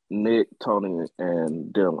like Nick, Tony,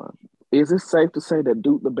 and Dylan, is it safe to say that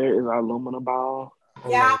Duke the Bear is our Lumina Ball?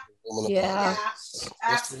 Yeah. Lumina Yeah. Ball. Yeah,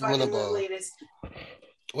 What's the Lumina Ball? absolutely it is.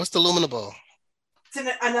 What's the Lumina Ball? It's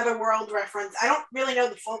another world reference. I don't really know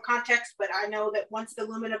the full context, but I know that once the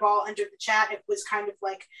Lumina Ball entered the chat, it was kind of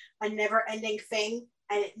like a never-ending thing,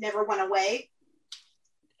 and it never went away.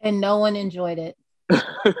 And no one enjoyed it. No,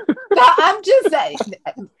 I'm just saying.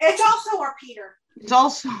 It's also our Peter. it's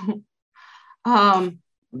also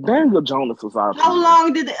Daniel Jonas was our how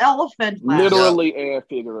long did the elephant last? literally and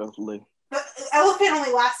figuratively. The elephant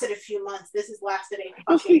only lasted a few months. This has lasted a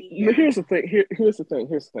But fucking see, year. here's the thing. Here's the thing.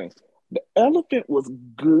 The elephant was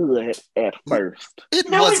good at first. It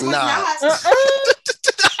No, was it was not. not.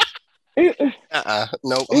 It,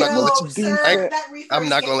 Nope. I'm not gonna let you. decent. I'm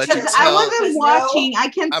not gonna let you Because I tell. wasn't watching. I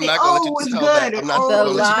can't I'm say, not gonna let oh, you it was tell good. that. I'm not oh, gonna The it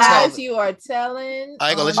was let you bad. tell lies you are telling. I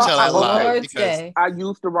ain't gonna let you on tell that lie Lord's because Day. I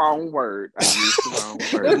used the wrong word.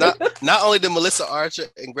 not only did Melissa Archer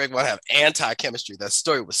and Greg Vaughn have anti-chemistry, that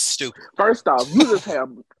story was stupid. First off, you just have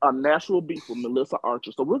a natural beef with Melissa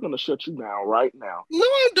Archer, so we're gonna shut you down right now. No,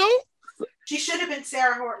 I don't. She should have been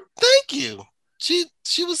Sarah Horton. Thank you. She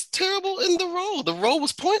was terrible in the role. The role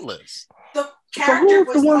was pointless. The character who's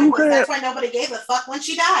was the one who pointless. had- That's why nobody gave a fuck when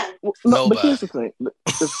she died. No, but Nobody. here's the thing.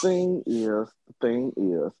 The thing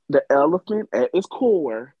is, the elephant at its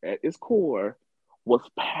core, was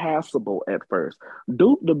passable at first.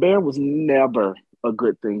 Duke the Bear was never a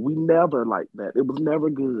good thing. We never liked that. It was never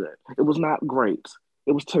good. It was not great.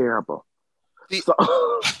 It was terrible.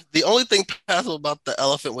 The only thing passable about the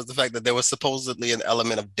elephant was the fact that there was supposedly an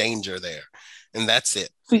element of danger there, and that's it.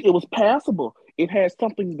 See, it was passable. It had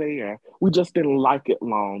something there. We just didn't like it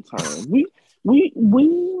long term. We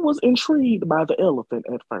was intrigued by the elephant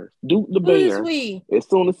at first. Duke the Who is Bear. we? As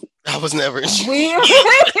soon as I was never. We.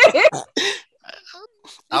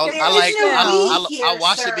 I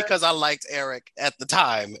watched it because I liked Eric at the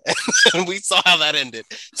time, and we saw how that ended.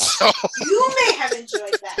 So You may have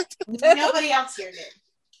enjoyed that. Nobody else here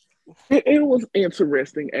did. it was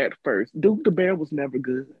interesting at first. Duke the Bear was never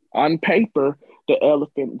good. On paper, the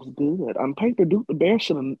elephant was good. On paper, Duke the Bear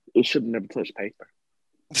should have never touched paper.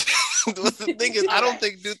 the thing is, I don't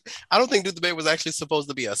think Duke the Bear was actually supposed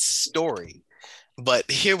to be a story, but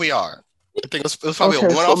here we are. I think it was probably a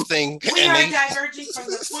one-off thing. We are diverging from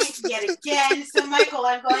the point yet again. So, Michael,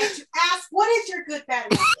 I'm going to ask, what is your good, bad,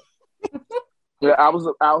 and ugly? Yeah, I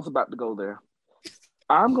was about to go there.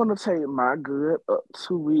 I'm gonna take my good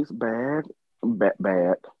 2 weeks back,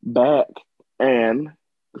 and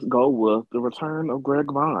go with the return of Greg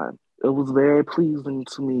Vaughn. It was very pleasing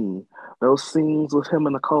to me. Those scenes with him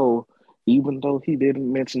and Nicole, even though he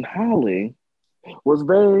didn't mention Holly, was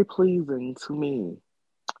very pleasing to me.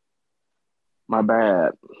 My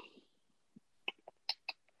bad.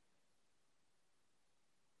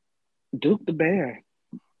 Duke the Bear.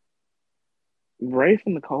 Rafe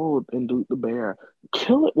and Nicole and Duke the Bear.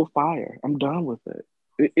 Kill it with fire. I'm done with it.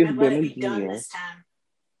 It's been a Done year. this time.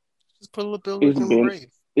 Just put a little bit of Rafe.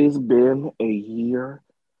 It's been a year.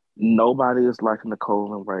 Nobody is like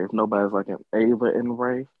Nicole and Rafe. Nobody's like Ava and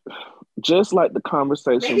Rafe. Just like the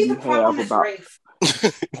conversation Maybe we the problem have is about Rafe.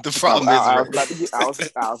 The problem is I was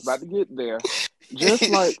Rafe. about to get there. Just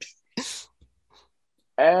like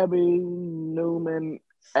Abby Newman,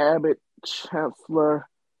 Abbott Chancellor,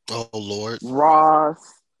 Oh Lord. Ross,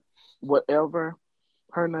 whatever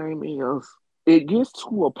her name is. It gets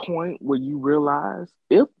to a point where you realize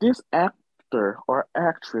if this actor or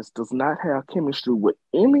actress does not have chemistry with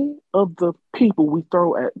any of the people we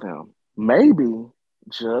throw at them, maybe,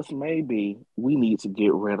 just maybe, we need to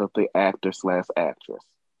get rid of the actor/actress.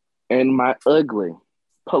 And my ugly,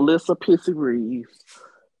 Pelissa Pissy Reeves,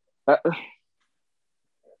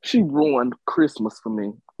 she ruined Christmas for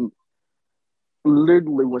me.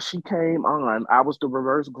 Literally, when she came on, I was the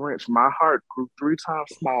reverse Grinch. My heart grew 3 times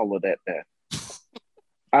smaller that day.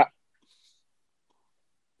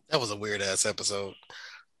 That was a weird ass episode.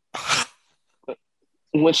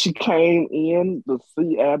 When she came in to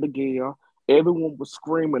see Abigail, everyone was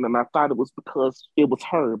screaming, and I thought it was because it was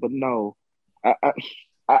her, but no, I,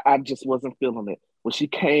 I, I just wasn't feeling it. When she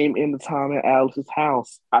came in the time at Alice's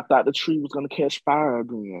house, I thought the tree was gonna catch fire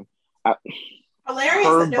again. I, Hilarious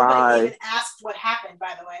her that nobody vibe, even asked what happened,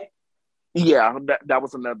 by the way. yeah, that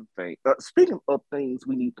was another thing. Speaking of things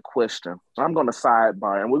we need to question, I'm gonna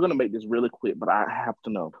sidebar, and we're gonna make this really quick, but I have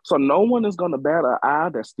to know. So no one is gonna bat an eye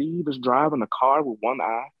that Steve is driving a car with one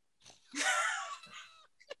eye.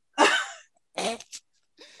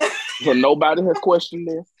 So nobody has questioned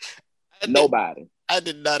this. Nobody. I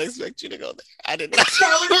did not expect you to go there. I did not.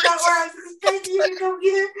 That was not where I was expecting you to go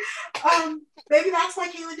either. Maybe that's why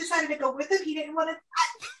Caitlin decided to go with him. He didn't want to.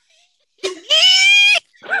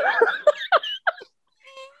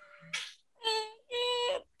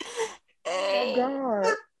 Oh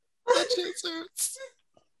God! My chest hurts.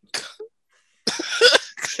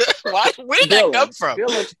 Why? Where did that come from?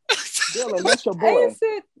 Dylan, that's your boy. I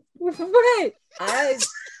said, what? I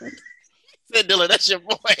Said Dylan, that's your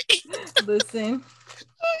boy. listen.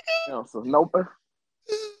 Elsa, nope.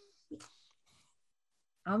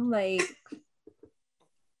 I'm like,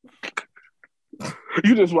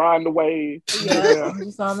 You just riding the wave. yeah, I'm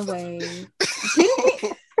just on the way.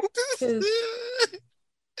 'Cause,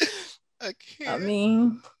 I can't. I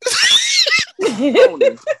mean,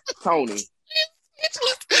 Tony,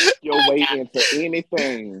 your way into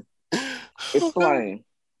anything. Explain.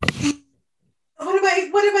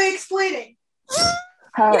 What am I explaining?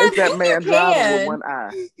 How Yeah, is that man you driving can. with one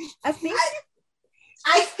eye? I think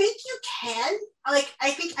I think you can. Like,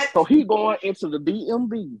 I think So he going into the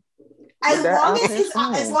DMV. as that long as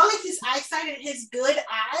eye test his eyesight and his good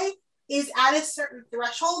eye is at a certain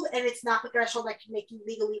threshold, and it's not the threshold that can make you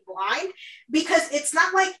legally blind, because it's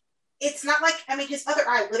not like I mean, his other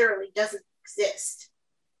eye literally doesn't exist.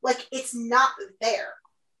 Like, it's not there.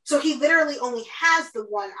 So he literally only has the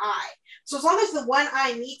one eye. So as long as the one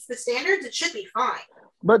eye meets the standards, it should be fine.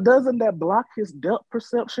 But doesn't that block his depth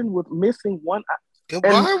perception with missing one eye?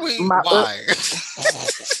 Why are we? Why?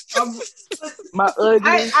 My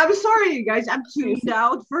ugly. I'm sorry, you guys. I'm tuned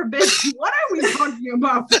out for a bit. What are we talking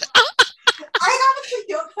about? I honestly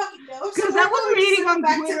don't fucking know. Because I was reading on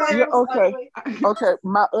Twitter. Yeah, okay.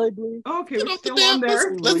 My ugly. Okay, Get we're off still the on damn-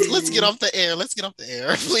 there. Let's get off the air. Let's get off the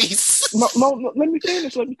air, please. No, let me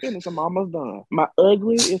finish. I'm almost done. My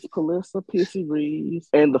ugly is Calissa Pissy Reeves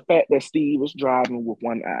and the fact that Steve is driving with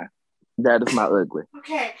one eye. That is my ugly.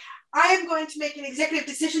 Okay, I am going to make an executive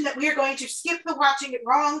decision that we are going to skip the watching it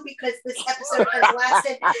wrong, because this episode has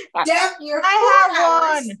lasted damn near 4 I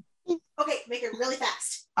have hours. Okay, make it really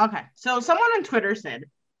fast. Okay, so someone on Twitter said,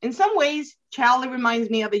 in some ways, Charlie reminds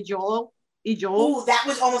me of a Joel. Ooh, that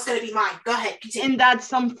was almost going to be mine. Go ahead, continue. In that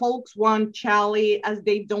some folks want Charlie as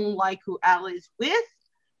they don't like who Allie is with,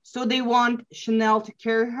 so they want Chanel to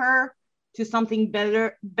carry her to something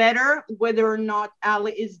better, whether or not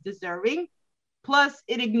Allie is deserving. Plus,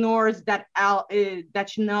 it ignores that that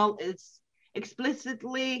Chanel is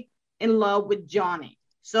explicitly in love with Johnny.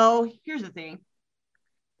 So here's the thing.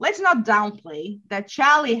 Let's not downplay that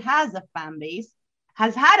Charlie has had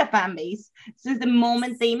a fan base since the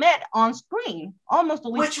moment they met on screen.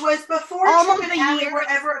 Which was before Chip and Allie were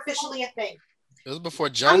ever officially a thing. It was before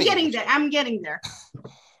Johnny. I'm getting there.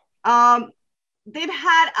 They've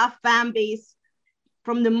had a fan base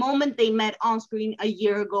from the moment they met on screen a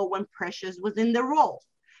year ago when Precious was in the role.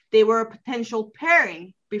 They were a potential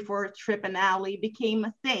pairing before Trip and Allie became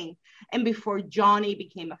a thing and before Johnny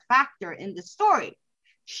became a factor in the story.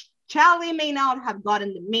 Charlie may not have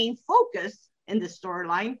gotten the main focus in the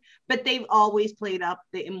storyline, but they've always played up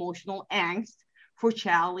the emotional angst for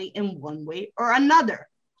Charlie in one way or another.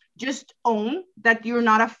 Just own that you're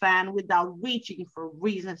not a fan without reaching for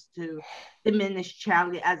reasons to diminish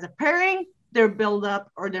Charlie as a pairing, their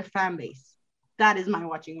build-up, or their fan base. That is my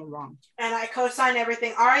watching it wrong. And I co-sign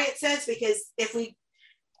everything Ariat says,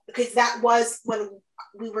 because that was when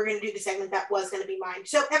we were going to do the segment, that was going to be mine.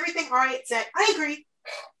 So everything Ariat said, I agree.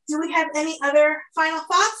 Do we have any other final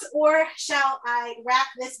thoughts, or shall I wrap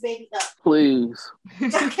this baby up? Please.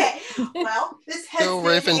 Okay. Well, this has Kill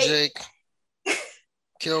been Rafe and Jake.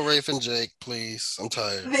 Kill Rafe and Jake, please. I'm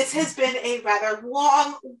tired. This has been a rather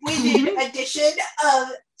long-winded edition of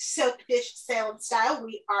Soap Dish Salem Style.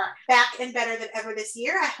 We are back and better than ever this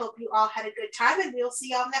year. I hope you all had a good time, and we'll see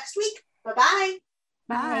y'all next week. Bye-bye.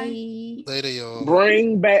 bye. Later, y'all.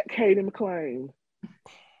 Bring back Katie McLean.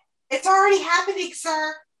 It's already happening,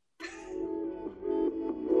 sir.